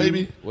up,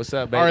 baby? What's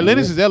up, baby? Ari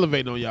Lennox is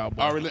elevating on y'all,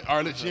 boy. Ari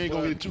Lennox, she ain't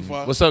gonna get it too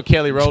far. What's up,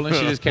 Kelly Rowland?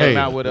 She just came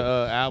out with an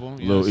album.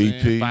 You Little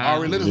EP.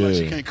 Ari Lennox, like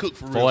she can't cook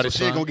for real, so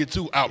she ain't gonna get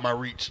too out my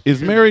reach.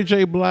 Is Mary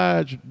J.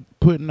 Blige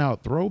putting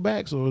out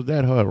throwbacks, or is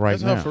that her right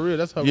That's now? her for real.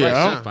 That's her Yeah, right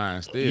I'm now.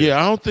 Fine still. Yeah,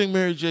 I don't think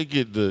Mary J.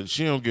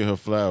 she don't get her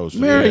flowers.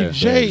 Mary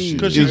J.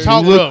 Because is she's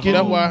talking up. looking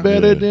That's why.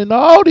 better than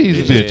all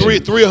these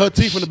bitches. Three of her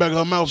teeth in the back of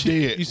her mouth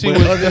dead. You see But-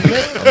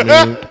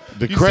 what?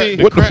 The crack.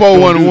 What the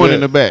 411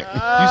 in the back?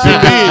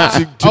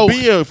 To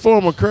be a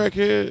former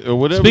crackhead or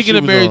whatever. Speaking she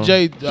of was Mary on,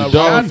 J. the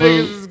dog food.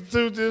 is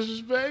too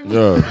disrespectful.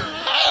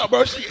 Yeah,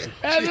 Bro, she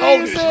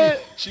holding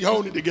it. She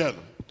holding it together.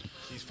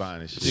 She's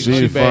fine as shit.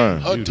 she's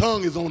fine. Her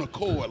tongue is on a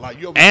cord. Like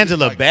you.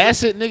 Angela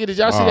Bassett, nigga. Did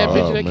y'all see that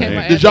picture that came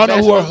out? Did y'all know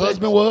who her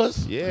husband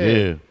was?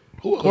 Yeah.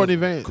 Who? Courtney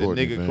Vance. The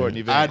nigga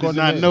Courtney I Vance. did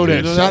not know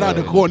that. Shout out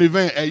to Courtney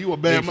Vance. Hey, you a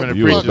bad from the motherfucker.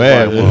 You a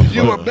bad motherfucker.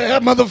 You a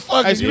bad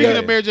motherfucker. Hey, speaking Yeah.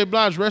 of Mary J.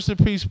 Blige, rest in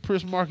peace,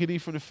 Chris Markety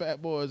from the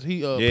Fat Boys.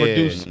 He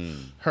produced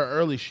her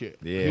early shit.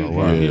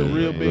 Yeah. He a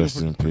real big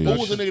Rest in peace. Who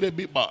was the nigga that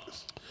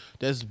beatbox?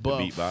 That's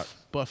beatbox.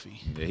 Buffy.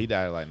 Yeah, he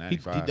died at like He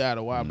 95. died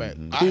a while back.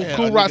 I had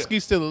Cool a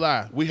Rock-Ski's still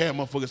alive. We had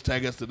motherfuckers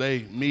tag us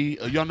today. Me,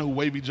 y'all know who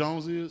Wavy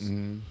Jones is?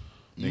 Me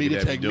Nigga to that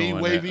be take me,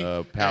 doing Wavy.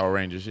 that, Power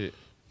Ranger shit.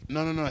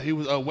 No. He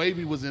was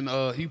Wavy was in.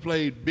 He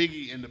played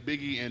Biggie in the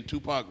Biggie and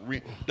Tupac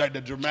like the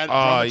dramatic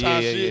Oh, dramatized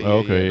yeah, shit.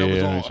 Okay, that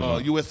yeah, was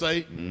on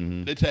USA.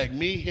 They tagged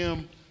me,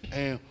 him,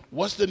 and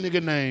what's the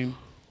nigga name?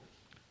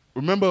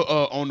 Remember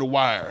on The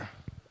Wire,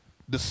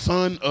 the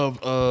son of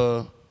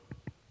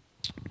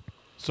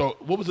So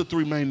what was the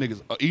three main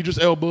niggas? Idris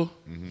Elba.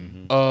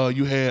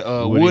 You had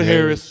Wood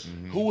Harris.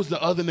 Who was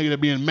the other nigga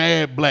that being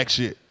mad black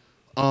shit?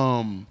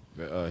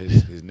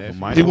 His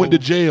nephew. He went to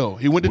jail.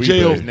 He went to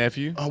jail. His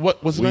nephew.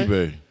 What's his name?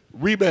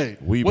 Weebay.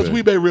 Rebe. What's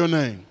Weebay real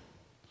name?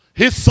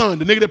 His son,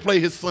 the nigga that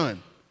played his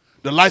son,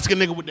 the light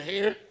skinned nigga with the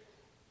hair.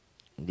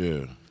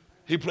 Yeah.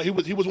 He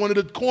was one of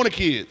the corner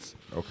kids.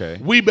 Okay.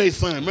 Weebay's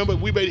son. Remember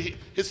Weebay?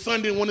 His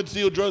son didn't want to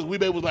steal drugs.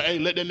 Weebay was like, "Hey,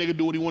 let that nigga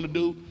do what he want to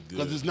do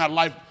because it's not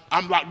life.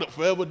 I'm locked up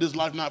forever. This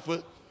life not for."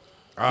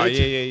 Oh,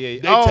 They yeah.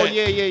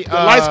 The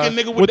light skinned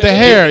nigga with the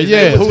hair,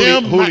 yeah. It was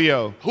him,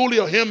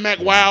 Julio. him, Mac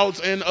Wilds,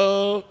 and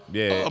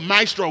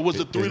Maestro was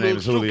the three His name little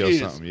is street Julio kids.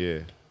 something, yeah.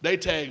 They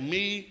tagged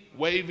me,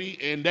 Wavy,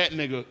 and that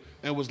nigga,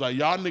 and was like,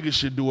 "Y'all niggas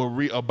should do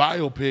a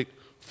biopic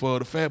for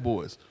the Fat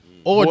Boys."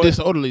 Or Boy,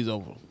 Disorderly's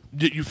over.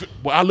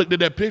 Well, I looked at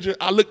that picture.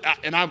 I look at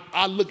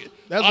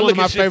That's one of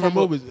my favorite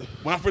movies.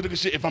 When I first look at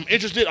shit, if I'm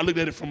interested, I looked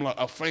at it from like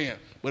a fan.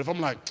 But if I'm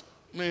like,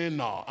 man,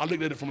 no, I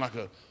looked at it from like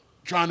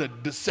trying to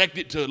dissect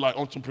it to like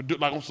on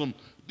some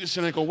this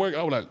shit ain't gonna work.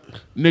 I was like,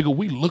 nigga,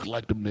 we look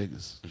like them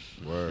niggas.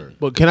 Word.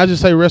 But can I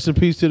just say rest in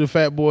peace to the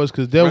Fat Boys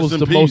because that Rest was in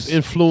the most peace.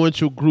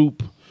 influential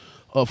group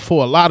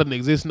for a lot of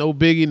niggas. It's no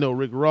Biggie, no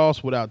Rick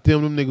Ross. Without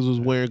them, them niggas was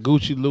wearing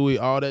Gucci, Louis,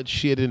 all that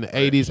shit in the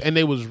 80s. And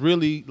they was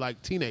really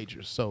like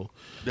teenagers. So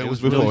That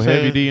was really before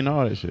saying- Heavy D and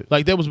all that shit.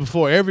 Like that was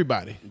before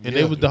everybody. And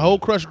they was the whole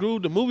Crush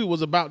Groove, the movie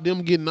was about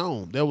them getting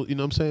on. That was, you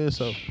know what I'm saying?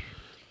 So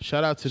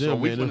shout out to So them,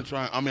 we man. finna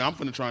try. I mean, I'm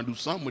finna try and do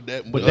something with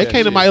that. But they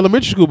came to my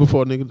elementary school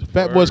before, nigga. The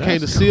Fat Boys came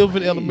to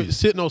Sylvan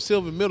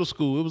Sylvan Middle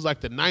School. It was like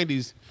the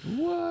 90s.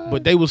 What?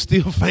 But they was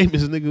still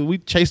famous, nigga. We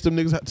chased them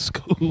niggas out to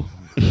school.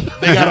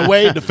 They got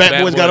away. The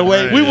Fat Boys got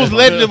away. We was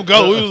letting them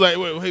go. We was like,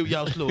 wait, hey,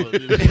 y'all slow up.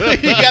 You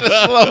gotta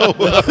slow.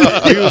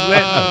 He was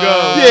letting them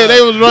go. Yeah,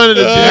 they was running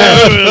the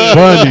shit.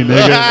 Funny,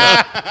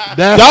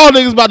 nigga. Y'all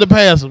niggas about to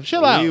pass them.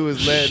 Chill out. He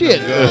was letting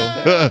shit.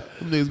 them go.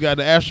 Them niggas got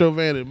the Astro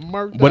van and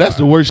murked. But that's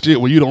the worst shit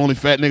when you the only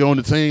fat nigga on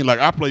the team. Like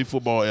I played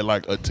football at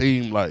like a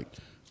team like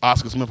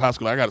Oscar Smith High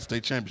School. I got a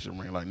state championship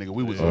ring. Like nigga,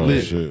 we was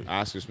lit. Shit.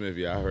 Oscar Smith,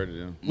 yeah, I heard of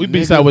them. We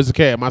beat Southwest the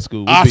Cat at my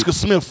school. We Oscar beat-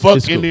 Smith, fuck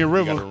his school. Indian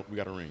River. We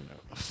got a ring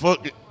though.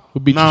 Fuck it. We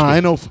beat your Nah, school. I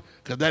ain't no.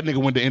 Cause that nigga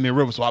went to Indian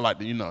River, so I like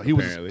to, he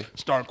was Apparently.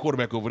 starting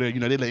quarterback over there. You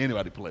know, they let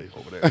anybody play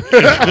over there.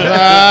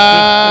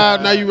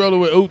 Now you rolling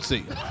with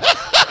Oozts.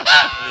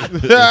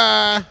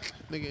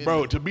 Nigga,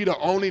 Bro, to be the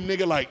only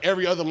nigga like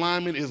every other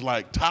lineman is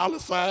like Tyler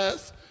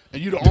size,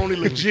 and you the only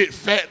legit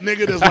fat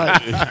nigga that's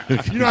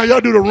like, you know how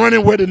y'all do the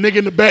running where the nigga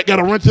in the back got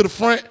to run to the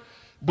front?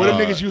 But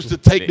the niggas used to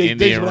take the their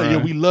days Indian like, yeah,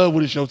 run. we love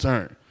when it's your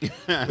turn.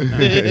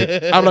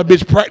 I'm like,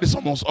 bitch, practice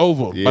almost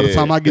over. By the Yeah.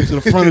 time I get to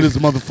the front of this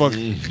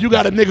motherfucker, you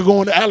got a nigga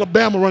going to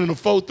Alabama running a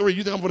 4.3.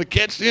 You think I'm gonna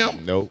catch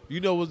him? Nope.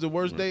 you know what's the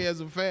worst day as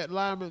a fat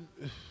lineman?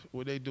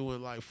 When they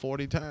doing like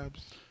 40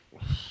 times?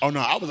 Oh no,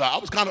 I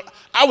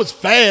was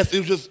fast. It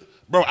was just,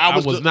 bro, I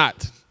was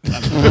not.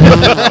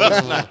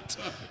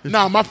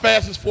 Nah, my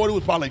fastest 40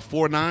 was probably like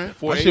 4.9, My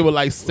 4.8. shit was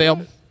like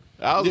 7.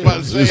 I was about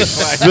to say like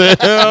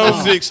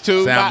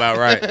 6'2". Sound about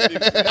right.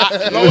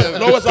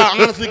 Lowest I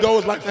honestly go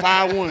is like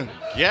 5'1".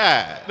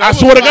 Yeah. I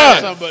swear to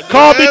God.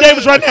 Call B.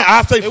 Davis right now.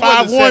 I say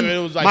 5'1". It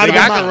was like, Might nigga,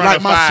 I have can been run like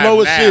a my 5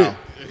 slowest now. shit.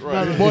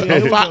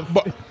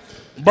 Right.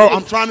 Bro,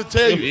 I'm trying to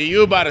tell you.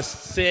 You about a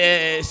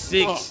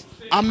 6.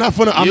 I'm not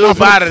finna. You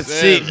about a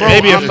 6, bro,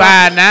 maybe a I'm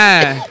not-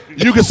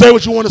 5'9". You can say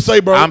what you want to say,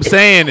 bro. I'm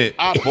saying it.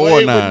 I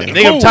played 4'9". with-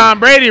 Nigga, cool. Tom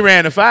Brady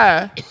ran a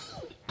 5.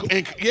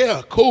 And,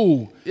 yeah,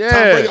 cool. Yeah.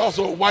 Tom Brady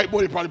also a white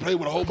boy. He probably played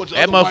with a whole bunch of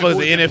That other white motherfucker's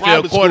boys an in NFL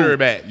private school.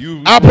 quarterback.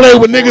 I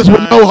played with niggas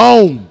with no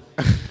home.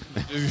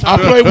 I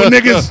played with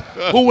niggas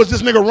who was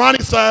this nigga Ronnie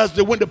size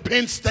that went to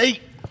Penn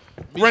State,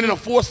 running a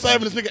 4.7.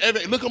 This nigga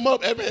Evan, look him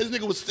up. Evan, this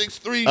nigga was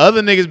 6'3".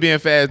 Other niggas being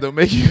fast don't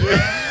make you.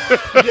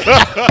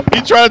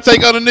 He trying to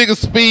take other niggas'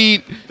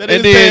 speed and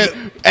nigga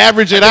then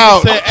average it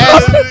out.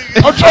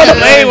 I'm trying to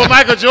Play with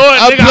Michael Jordan.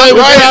 I nigga, play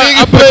with right.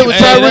 I play with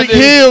Tyreek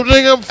Hill,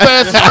 nigga. I'm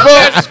fast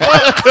as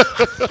fuck.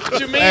 What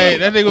you mean? Hey,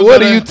 that nigga was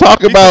What on are you that-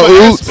 talking about,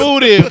 Ouzts?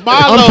 Booty,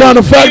 Milo. I'm trying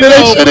to factor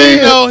that shit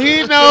in.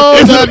 He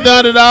knows.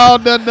 Done it all.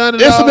 Done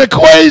it It's all. an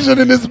equation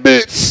in this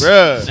bitch.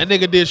 Bruh. That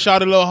nigga did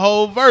shot a little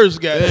whole verse,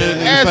 goddamn.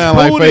 nigga sound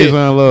like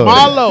Faison Love.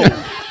 Marlo.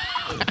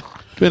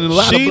 Been a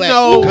lot She of black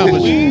know. people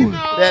coming. We know.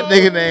 That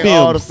nigga named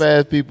all the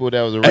fast people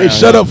that was around. Hey,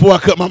 shut up before I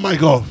cut my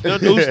mic off. Done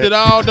oozed it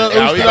all. Done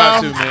Yeah, oozed we it about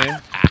all. to,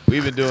 man.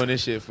 We've been doing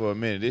this shit for a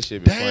minute. This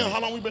shit been Damn, funny.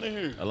 how long we been in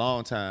here? A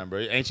long time, bro.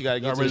 Ain't you got to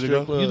get Y'all to the ready to strip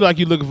go? club? You like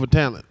you looking for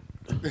talent.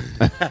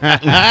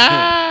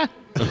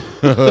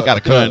 Got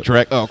a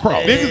contract. Oh,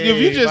 cross. Niggas, if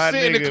you my just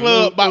sit in the nigga,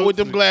 club Luke, with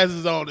them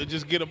glasses on and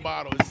just get a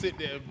bottle and sit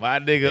there My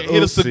nigga and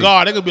hit a Uzi.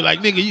 cigar, they gonna be like,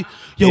 nigga,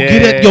 yo,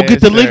 Yes, get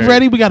the link sir.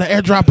 ready. We gotta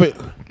airdrop it.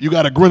 You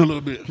got to grin a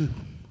little bit.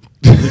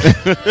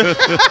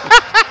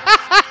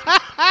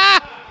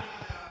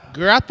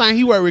 Girl, I think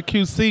he worked with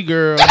QC,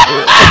 girl.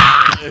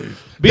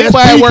 Big That's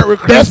boy P- worked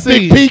with That's QC.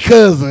 Big P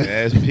cousin.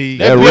 That's P.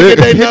 That Rick- nigga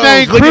they His knows.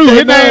 name Look at Crew. they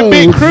His name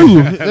Big nose.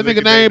 Crew. That Look nigga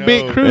at name they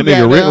Big nose. Crew. That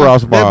nigga Rick goddamn.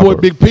 Ross That barber.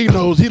 boy Big P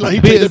knows. He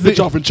take that bitch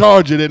off and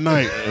charge it at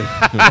night.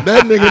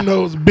 That nigga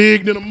knows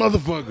big than a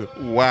motherfucker.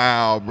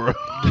 Wow, bro.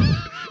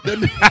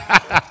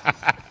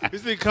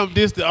 This nigga come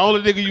diss the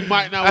only nigga you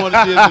might not want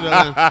to diss.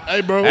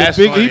 Hey, bro. That's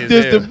Big, funny he as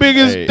dissed the hell.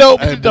 biggest Hey.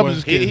 dope. Hey, boy.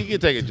 He can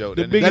take a joke.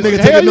 The That biggest- That nigga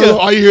Hell take yeah. another.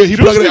 All you hear, he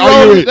plug it. Juicy All you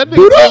roll- hear. That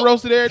Boot nigga up. get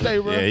roasted every day,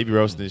 bro. Yeah, he be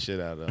roasting this shit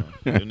out of them.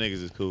 Them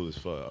niggas is cool as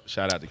fuck.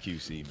 Shout out to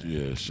QC, man.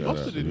 Yeah, shout Most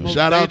out of to the them. most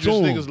Shout out to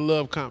dangerous him. niggas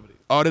love comedy.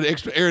 All that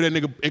extra air that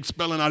nigga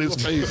expelling out his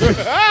face.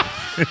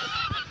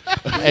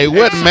 Hey,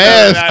 what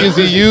mask is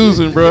he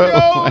using, bro?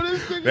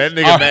 That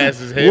nigga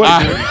mask is heavy.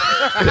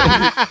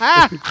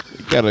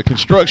 Got a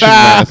construction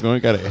mask on. He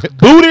got a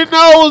Booty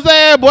nose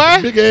ass, boy.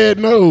 Big ass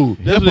nose.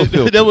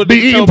 That was Be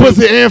eating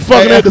pussy and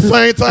fucking at the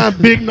same time.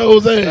 Big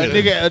nose A ass.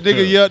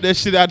 nigga yelled that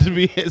shit out to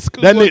me at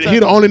school. That one nigga, time. he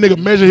the only nigga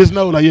measure his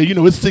nose. Like, yeah, you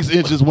know, it's 6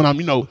 inches when I'm,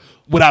 you know,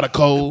 without a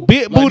cold.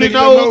 Big Like, booty nigga,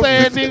 nose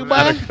ass nigga,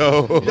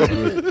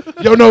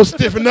 boy. Your nose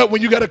stiffen up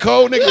when you got a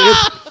cold,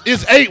 nigga.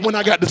 It's 8 when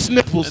I got the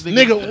sniffles.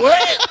 Nigga,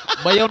 what?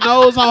 But your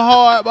nose on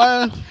hard,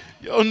 boy.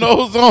 your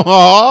nose on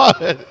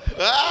hard.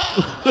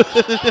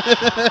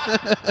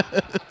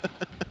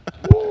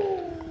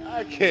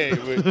 I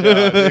can't with y'all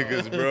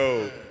niggas,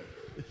 bro.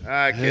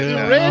 I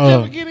cannot. Red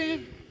ever get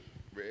in?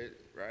 Red,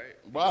 right?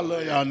 But I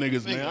love y'all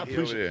niggas, man. I He over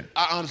appreciate. there.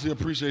 I honestly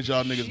appreciate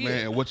y'all niggas,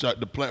 man, and what y'all,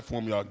 the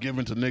platform y'all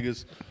giving to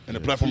niggas, and the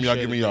platform y'all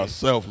giving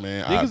yourself,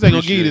 man. I Niggas ain't gonna give you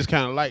appreciate this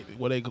kind of light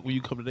when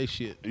you come to their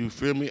shit. You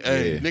feel me?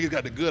 Hey, Yeah. niggas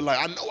got the good. Like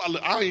I know,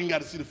 I ain't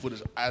got to see the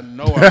footage. I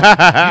know.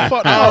 I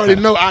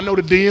already know. I know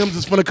the DMs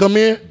is finna come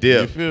in.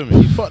 Dip. You feel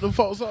me? You fuck them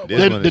folks up. This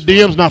boy. one The is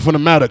DMs not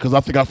finna matter because I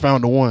think I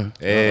found the one.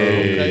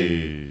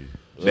 Hey.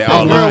 They So,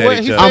 all bro, looking what at he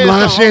each said- other. I'm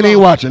lying. She ain't hold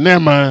on. watching. Never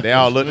mind. They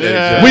all looking at each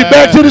Yeah. other. We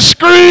back to the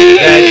screen. He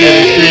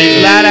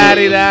said,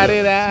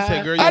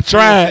 girl, your I friend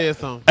tried. said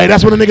something. Hey,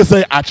 that's what a nigga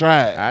say. I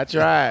tried. I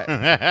tried. To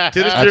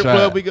the I strip tried.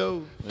 club we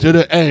go. To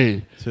the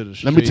A. To the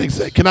Let me streets.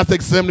 take. Can I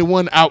take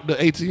 71 out the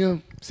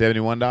ATM?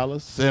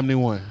 $71.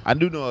 71. I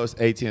do know it's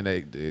AT&T.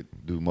 They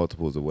do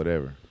multiples or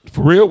whatever.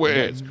 For real? Where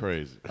at? That's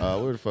crazy.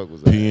 Where the fuck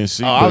was that?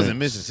 PNC Oh, I was in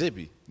Banks.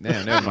 Mississippi.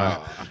 Damn, never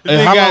mind. Hey,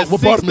 Nigga how got long?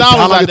 What part of $6 Mississippi?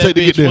 How long out it take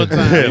that to get bitch one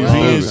time. there?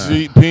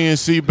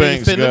 PNC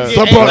Banks Send them got get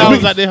Some $8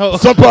 parts, out there hoe.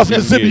 some parts of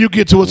Mississippi you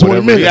get to in 20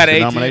 Whatever. We minutes. got an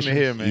Denomination. ATM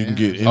in here, man. You can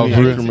get Oh, any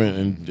for real? increment,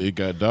 and it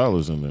got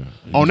dollars in there.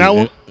 You On can that get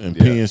one? it- And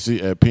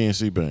PNC at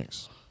PNC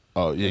Banks.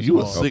 Oh yeah, you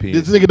a sick. PNC.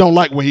 This nigga don't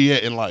like where he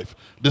at in life.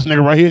 This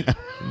nigga right here.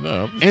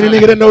 No, Any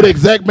nigga that know the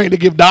exact bank to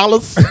give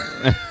dollars.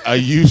 I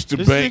used to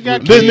This bank. nigga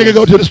with This nigga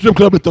go to the strip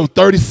club and throw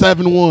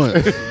 37 ones.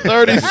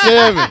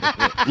 37.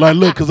 Like,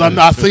 look, cause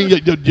I seen your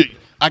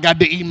I got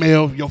the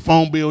email, your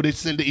phone bill. They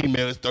send the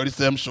email. It's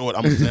 37 short.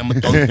 I'm gonna say I'm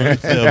gonna throw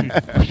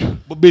 37.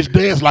 But bitch,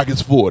 dance like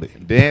it's 40.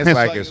 Dance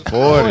like it's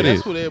 40.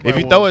 That's what everybody If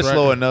you throw it wants, right?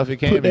 slow enough, it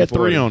can't Put be that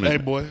 40. 3 on Hey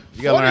it. boy,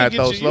 You gotta learn how to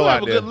throw slow you out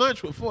have a there. good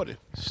lunch with 40.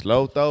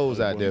 Slow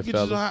throws out there, Get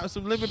you fellas.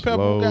 some lemon pepper,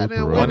 Slow goddamn.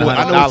 throw. Well,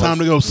 I know it's time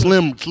to go.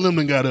 Slim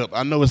done got up.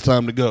 I know it's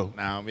time to go.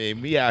 Nah,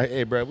 man, we out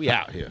here, bro. We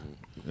out here.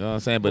 You know what I'm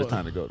saying? But it's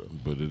time to go though.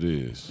 But it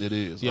is. It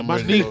is. Yeah,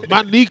 my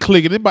knee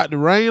clicking. It about to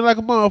rain like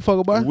a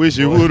motherfucker, boy. Wish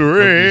it would have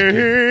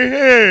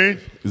rained.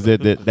 Is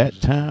that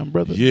time,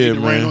 brother? Yeah, The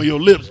rain on your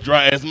lips,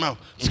 dry ass mouth.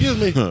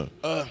 Excuse me.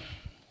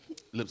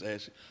 Lips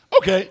ashy.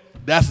 Okay,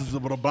 that's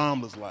what a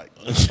bomb looks like.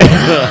 When you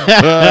try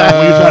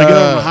to get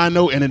on a high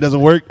note and it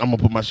doesn't work, I'm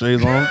gonna put my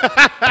shades on.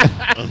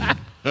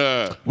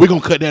 We're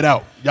gonna cut that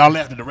out. Y'all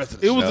laugh at the rest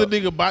of the It was show. a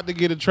nigga about to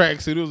get a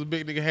tracksuit. It was a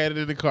big nigga had it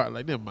in the car.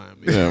 Like, never mind,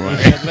 man. Yeah, right.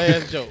 That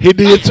last joke. He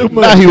did too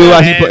much. Now he was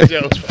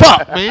like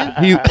Fuck, man.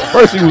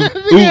 first he was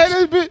He had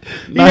this bitch,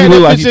 he Now had he that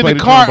look like bitch he in played the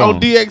the car trombone.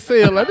 on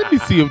DXL. Like, let me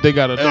see if they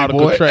got a nautical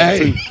boy,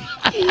 tracksuit.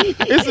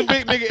 It's a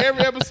big nigga.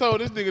 Every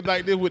episode, this nigga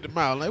like this with the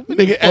mouth. Like, what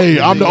Nigga, the fuck hey,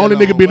 is I'm the this only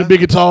on, nigga being the boy?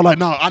 big and tall. Like,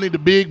 no, I need the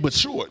big but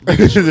short.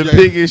 The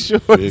biggest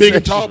short. Big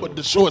and tall, but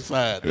the short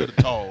side of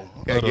the tall.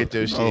 Gotta get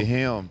your shit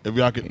him. If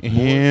y'all can,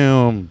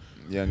 him.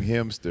 Young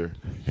himster.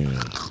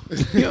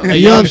 Hey,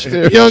 young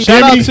Shout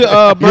Shout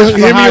out to Merch for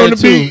Hemi Hire on the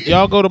too. beat.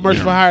 Y'all go to Merch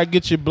for Hire,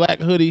 get your black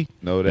hoodie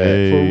Know that.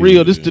 Hey. for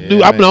real. This the Yeah,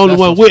 new. I'm the man, only that's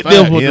one a with them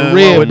fact. with Yeah, the one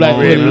red with black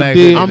the red hoodie. black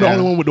You dig? hoodie. I'm the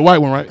only one with the white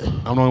one, right?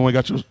 I'm the only one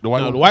got the white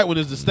No, one. the white one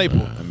is the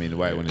staple. I mean, the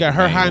white one. is Got the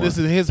Her main Highness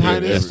one. and His That's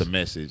Highness. the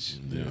message.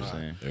 You know what I'm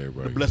saying?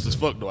 Everybody. Blessed as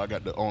fuck though. I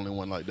got the only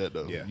one like that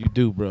though. Yeah. You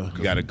do, bro.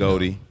 You got a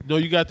goatee. No,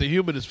 you got the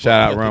human as fuck. Shout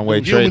You out got the Runway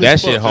new- Trade. human That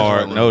as fuck. shit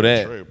hard. That's Know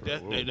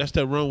that. That's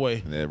that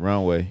runway. That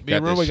runway. Me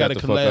and Runway shut gotta the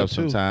fuck collab, up too.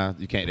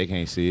 sometimes. You can't. They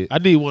can't see it. I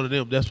need one of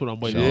them. That's what I'm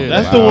waiting Yeah, on.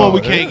 That's wow. the one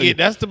we can't get.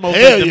 That's the most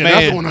Hell in yeah, that's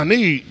the demand. one I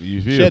need.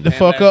 You feel Shut the me?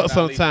 fuck And up last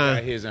but not least, we got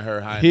sometime. His and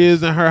Her Highness.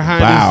 His and Her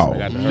Highness. Wow.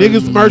 Got the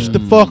Niggas merch the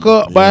fuck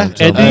up, boy. And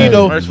then you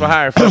know, Merch for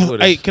Hire. Fuck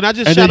with us. hey, can I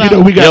just And shout then you know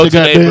out? we got Yo, the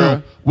today,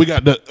 goddamn. We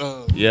got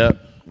the.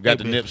 Yep. We got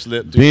the nip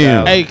slip.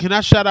 Damn. 2000. Hey, can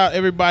I shout out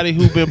everybody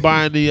who been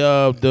buying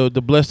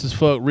the Blessed as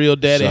Fuck Real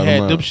Daddy Shout 'em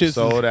had out. them shits.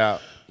 Sold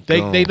out.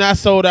 They not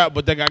sold out,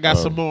 but I got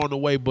some more on the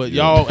way. But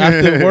y'all,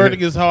 after wording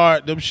is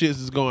hard, them shits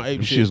is going ape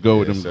Them shit. shits go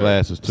with Yes, them sir.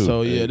 glasses too.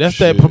 So yeah, Ape that's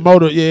shit. that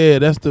promoter. Yeah,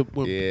 that's the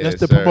Yes,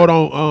 the sir. promoter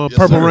on Yes,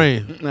 Purple sir.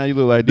 Rain. Now you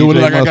look like Do it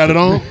DJ like I got it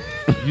Mustard.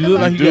 on. You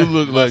look like You you do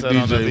look like Mustard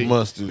on the DJ beat.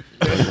 Mustard.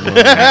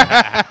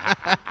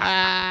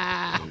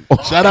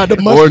 Shout out to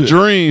Or Mustard.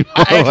 Dream.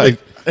 I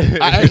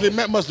actually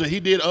met Mustard. He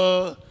did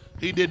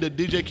the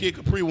DJ Kid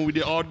Capri when we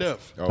did All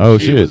Deaf. Oh,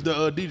 He shit. was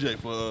the DJ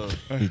for.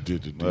 He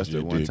did the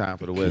Mustard DJ one dig. time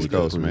for the He West did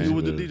Coast, the man. He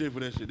was the DJ. DJ for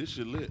that shit. This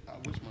shit lit.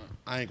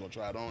 I ain't gonna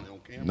try it on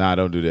camera. Nah,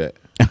 don't do that.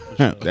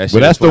 That But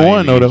shit that's the funny one,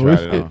 when though, you though.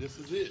 tried it on. This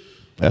is it.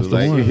 That's the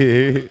Like,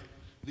 one.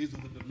 These are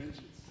the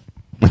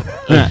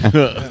dimensions.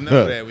 Just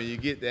know that when you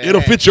get that,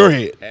 It'll hat, fit your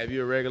head. Have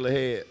you a regular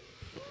head?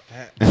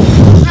 You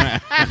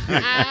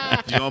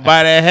don't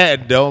buy that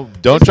hat. Don't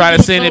try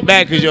to send it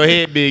back because your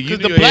head big. You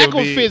Because knew the your head black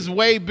one big. fits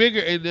way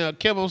bigger, and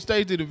Kev on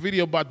stage did a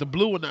video about the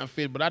blue one not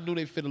fit, but I knew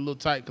they fit a little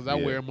tight because I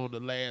Yeah. wear them on the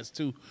last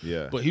too.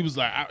 Yeah. But he was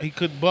like, he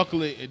couldn't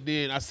buckle it, and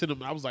then I sent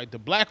him. I was like, the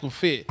black one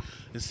fit,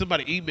 and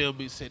somebody emailed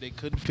me and said they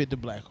couldn't fit the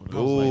black one. I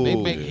was like, they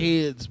Ooh. make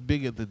heads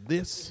bigger than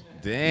this.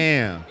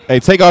 Damn. Hey,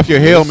 take off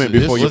your helmet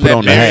before you Was put that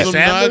on the Barry hat.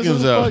 Sanders? Who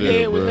noggins the out fuck there,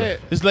 head was bro.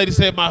 that? This lady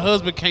said my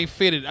husband can't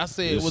fit it. I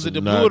said, There's was it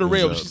some the blue or the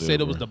red? noggins one? She out said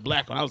there, it was bro. the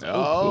black one. I was like,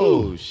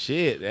 Oh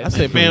shit! I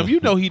said, ma'am,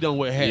 you know he don't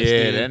wear hats.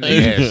 Yeah, then. that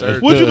nigga had surgery.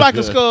 Would you like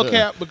a skull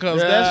cap? Because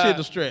that Yeah. shit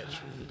a stretch.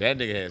 That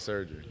nigga had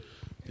surgery.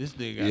 This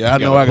nigga, Yeah, I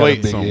He know got I got a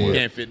plate big somewhere. head.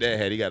 Can't fit that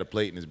hat. He got a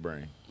plate in his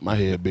brain. My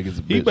head big as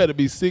a bitch. he better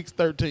be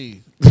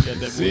 6'13". Got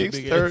that big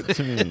ass-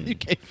 6'13". You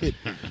can't fit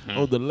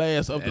on the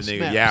last of That the nigga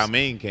snaps. Yao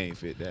Ming can't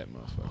fit that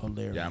motherfucker.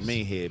 Hilarious. Yao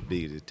Ming head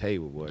big as a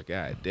table, boy.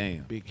 God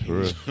damn. Big head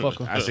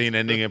fucker. I seen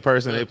that nigga in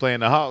person. They playing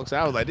the Hawks.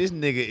 I was like, this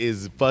nigga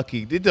is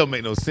fucking. It don't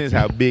make no sense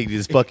how big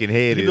this fucking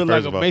head He is. look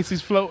First like of a all,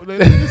 Macy's float.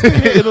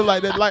 It look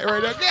like that light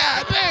right there.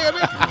 God damn.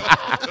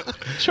 that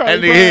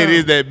Charlie nigga head Brown.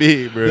 is that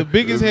big, bro. The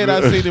biggest head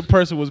I seen in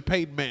person was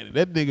Peyton Manning.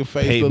 That nigga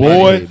face Peyton look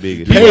Manning like head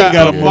big as he shit.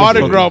 got a Yeah.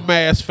 Mardi Gras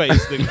mask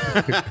face. Nigga.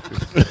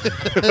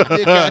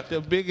 He got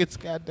the biggest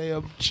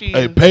goddamn chin.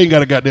 Hey, Payne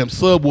got a goddamn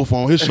subwoofer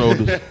on his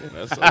shoulders. that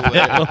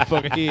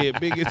motherfucker head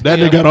biggest. That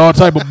nigga got all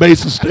type of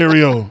bass and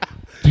stereo.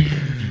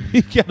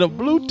 He got a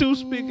Bluetooth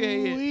speaker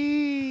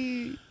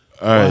head.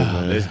 All right,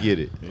 man. Let's get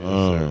it.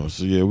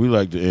 So yeah, we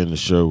like to end the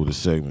show with a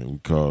segment we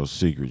call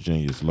Secret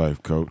Genius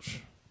Life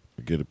Coach.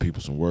 We give the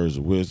people some words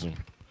of wisdom.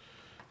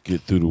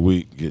 Get through the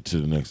week, get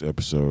to the next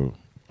episode.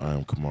 I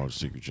am Kamal, the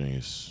Secret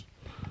Genius.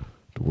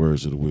 The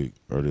words of the week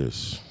are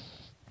this.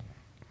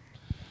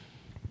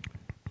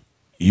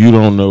 You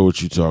don't know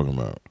what you're talking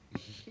about.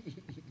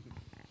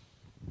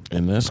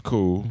 And that's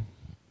cool,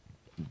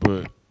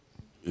 but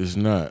it's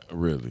not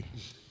really.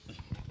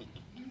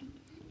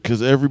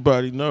 Because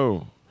everybody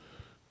know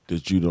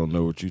that you don't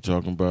know what you're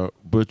talking about,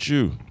 but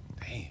you.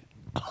 Damn.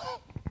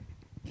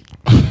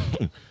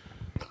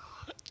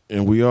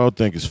 And we all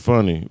think it's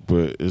funny,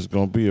 but it's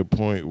going to be a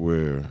point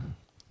where,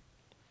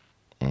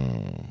 I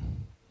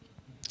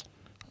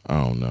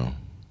don't know.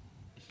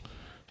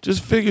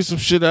 Just figure some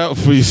shit out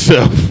for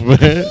yourself,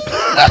 man.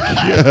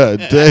 God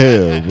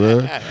damn, bro.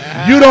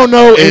 You don't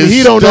know, and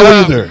he don't know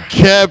stop either.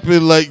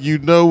 Capping like you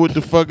know what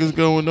the fuck is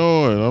going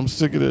on. I'm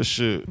sick of that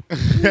shit.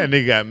 That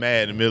nigga got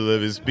mad in the middle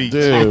of his speech.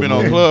 Damn, You've been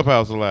on man.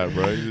 Clubhouse a lot,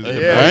 bro. You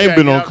just- I ain't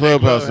been on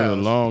Clubhouse Clubhouse in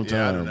a long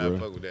Yeah, I time, do not bro.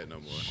 fuck with that no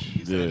more.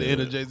 The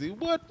inner Jay-Z.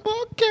 What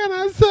more can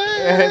I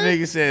say? That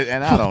nigga said,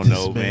 and I don't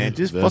know, man.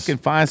 Just fucking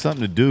find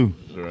something to do.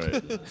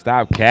 Right.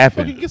 Stop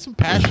capping. Fucking get some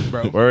passion,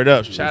 bro. Word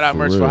up. Shout out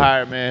Merch for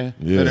Hire, man.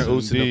 Yeah. Leonard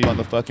Ouzts in the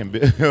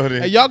motherfucking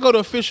building. Hey, y'all go to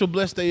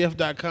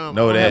officialblessedaf.com.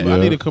 Know that. I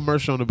need a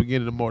commercial on the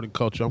beginning of Morning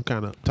Culture. I'm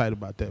kind of tight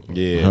about that, bro.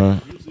 Yeah.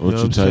 What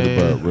you tight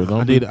about, bro?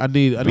 I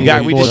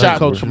need We just shot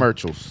culture.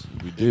 commercials.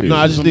 We did. No,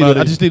 I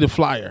just need a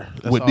flyer.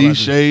 That's With all I these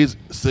do. shades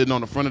sitting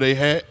on the front of their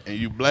hat and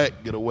you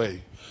black, get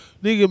away.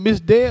 Nigga, Miss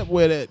Deb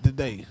wear that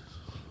today.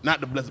 Not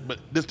the blessed, but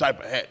this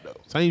type of hat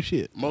though. Same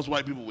shit. Most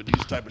white people with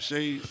these type of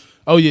shades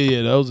Oh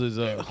yeah, those is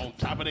on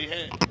top of their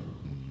hat,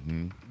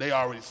 they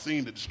already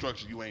seen the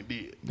destruction you ain't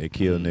did. They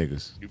kill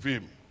niggas. You feel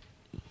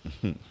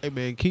me? Hey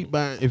man, keep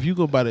buying. If you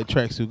go buy that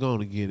tracksuit, go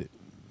on and get it.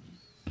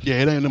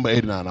 Yeah, it ain't number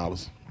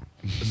 $89.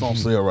 It's on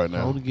sale right Go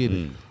now. on and get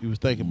it. You was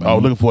thinking I about was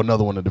it. looking for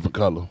another one, a different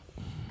color.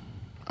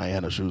 I ain't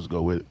had no shoes to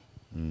go with it.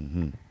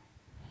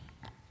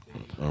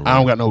 I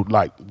don't got no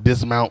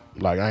dismount.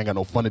 Like I ain't got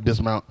no funny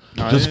dismount.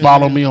 Just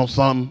follow me on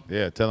something.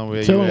 Yeah, tell them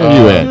where Tell you them at.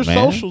 where you at, Your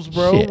man. socials,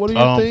 bro. Shit. What are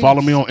your things?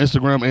 Follow me on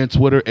Instagram and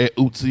Twitter at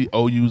Ouztsy,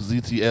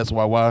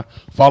 OUZTSYY.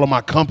 Follow my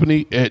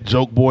company at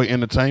Joke Boy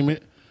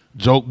Entertainment.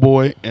 Joke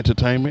Boy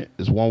Entertainment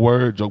is one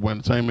word, Joke Boy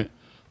Entertainment.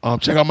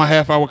 Check out my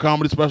half-hour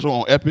comedy special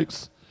on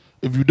Epics.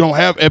 If you don't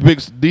have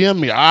Epics, DM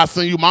me. I'll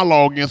send you my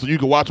login so you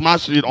can watch my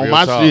shit on Real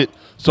my talk. shit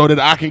so that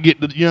I can get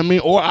the, you know what I mean?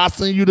 Or I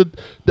send you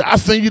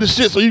the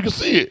shit so you can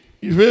see it.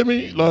 You feel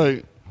me?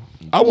 Like,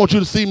 I want you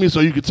to see me so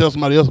you can tell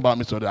somebody else about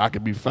me so that I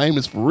can be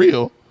famous for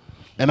real.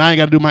 And I ain't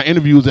got to do my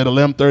interviews at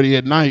 11:30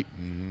 at night.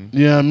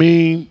 You know what I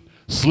mean?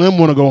 Slim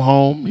want to go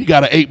home. He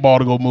got an 8-ball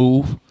to go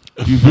move.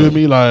 You feel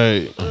me?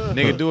 Like,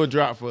 Nigga, do a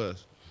drop for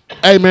us.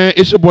 hey, man,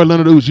 it's your boy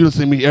Leonard Ouzts. You done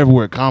see me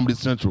everywhere. Comedy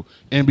Central,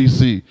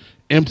 NBC,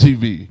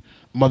 MTV,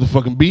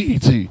 motherfucking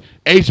BET,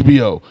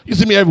 HBO. You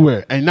see me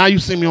everywhere. And now you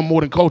see me on More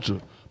Than Culture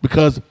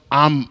because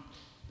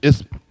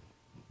it's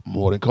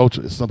More Than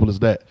Culture. It's simple as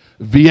that.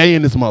 VA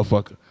in this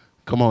motherfucker.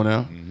 Come on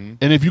now.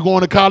 And if you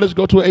going to college,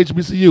 go to a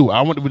HBCU.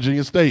 I went to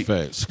Virginia State.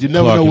 Facts. You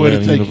never Clark know where to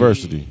Atlanta take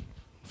University.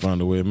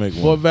 Find a way to make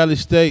Fort one. Valley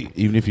State.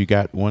 Even if you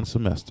got one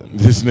semester.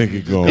 This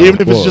nigga going. you.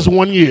 Even if it's just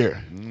 1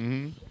 year.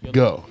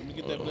 Go. Let me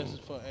get that blessings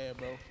for ad,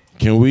 bro.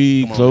 Can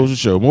we close the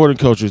show? More Than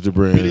Culture is the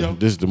brand. Video?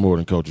 This is the More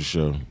Than Culture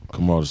show.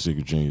 Kamal the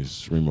Secret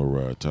Genius, Remo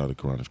Ride, Tyler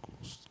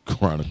Chronicles.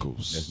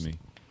 That's me.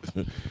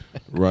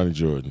 Ronnie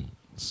Jordan,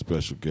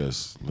 special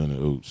guest Leonard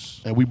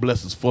Ouzts. And we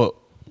blessed as fuck.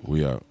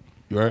 We out.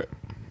 You all right?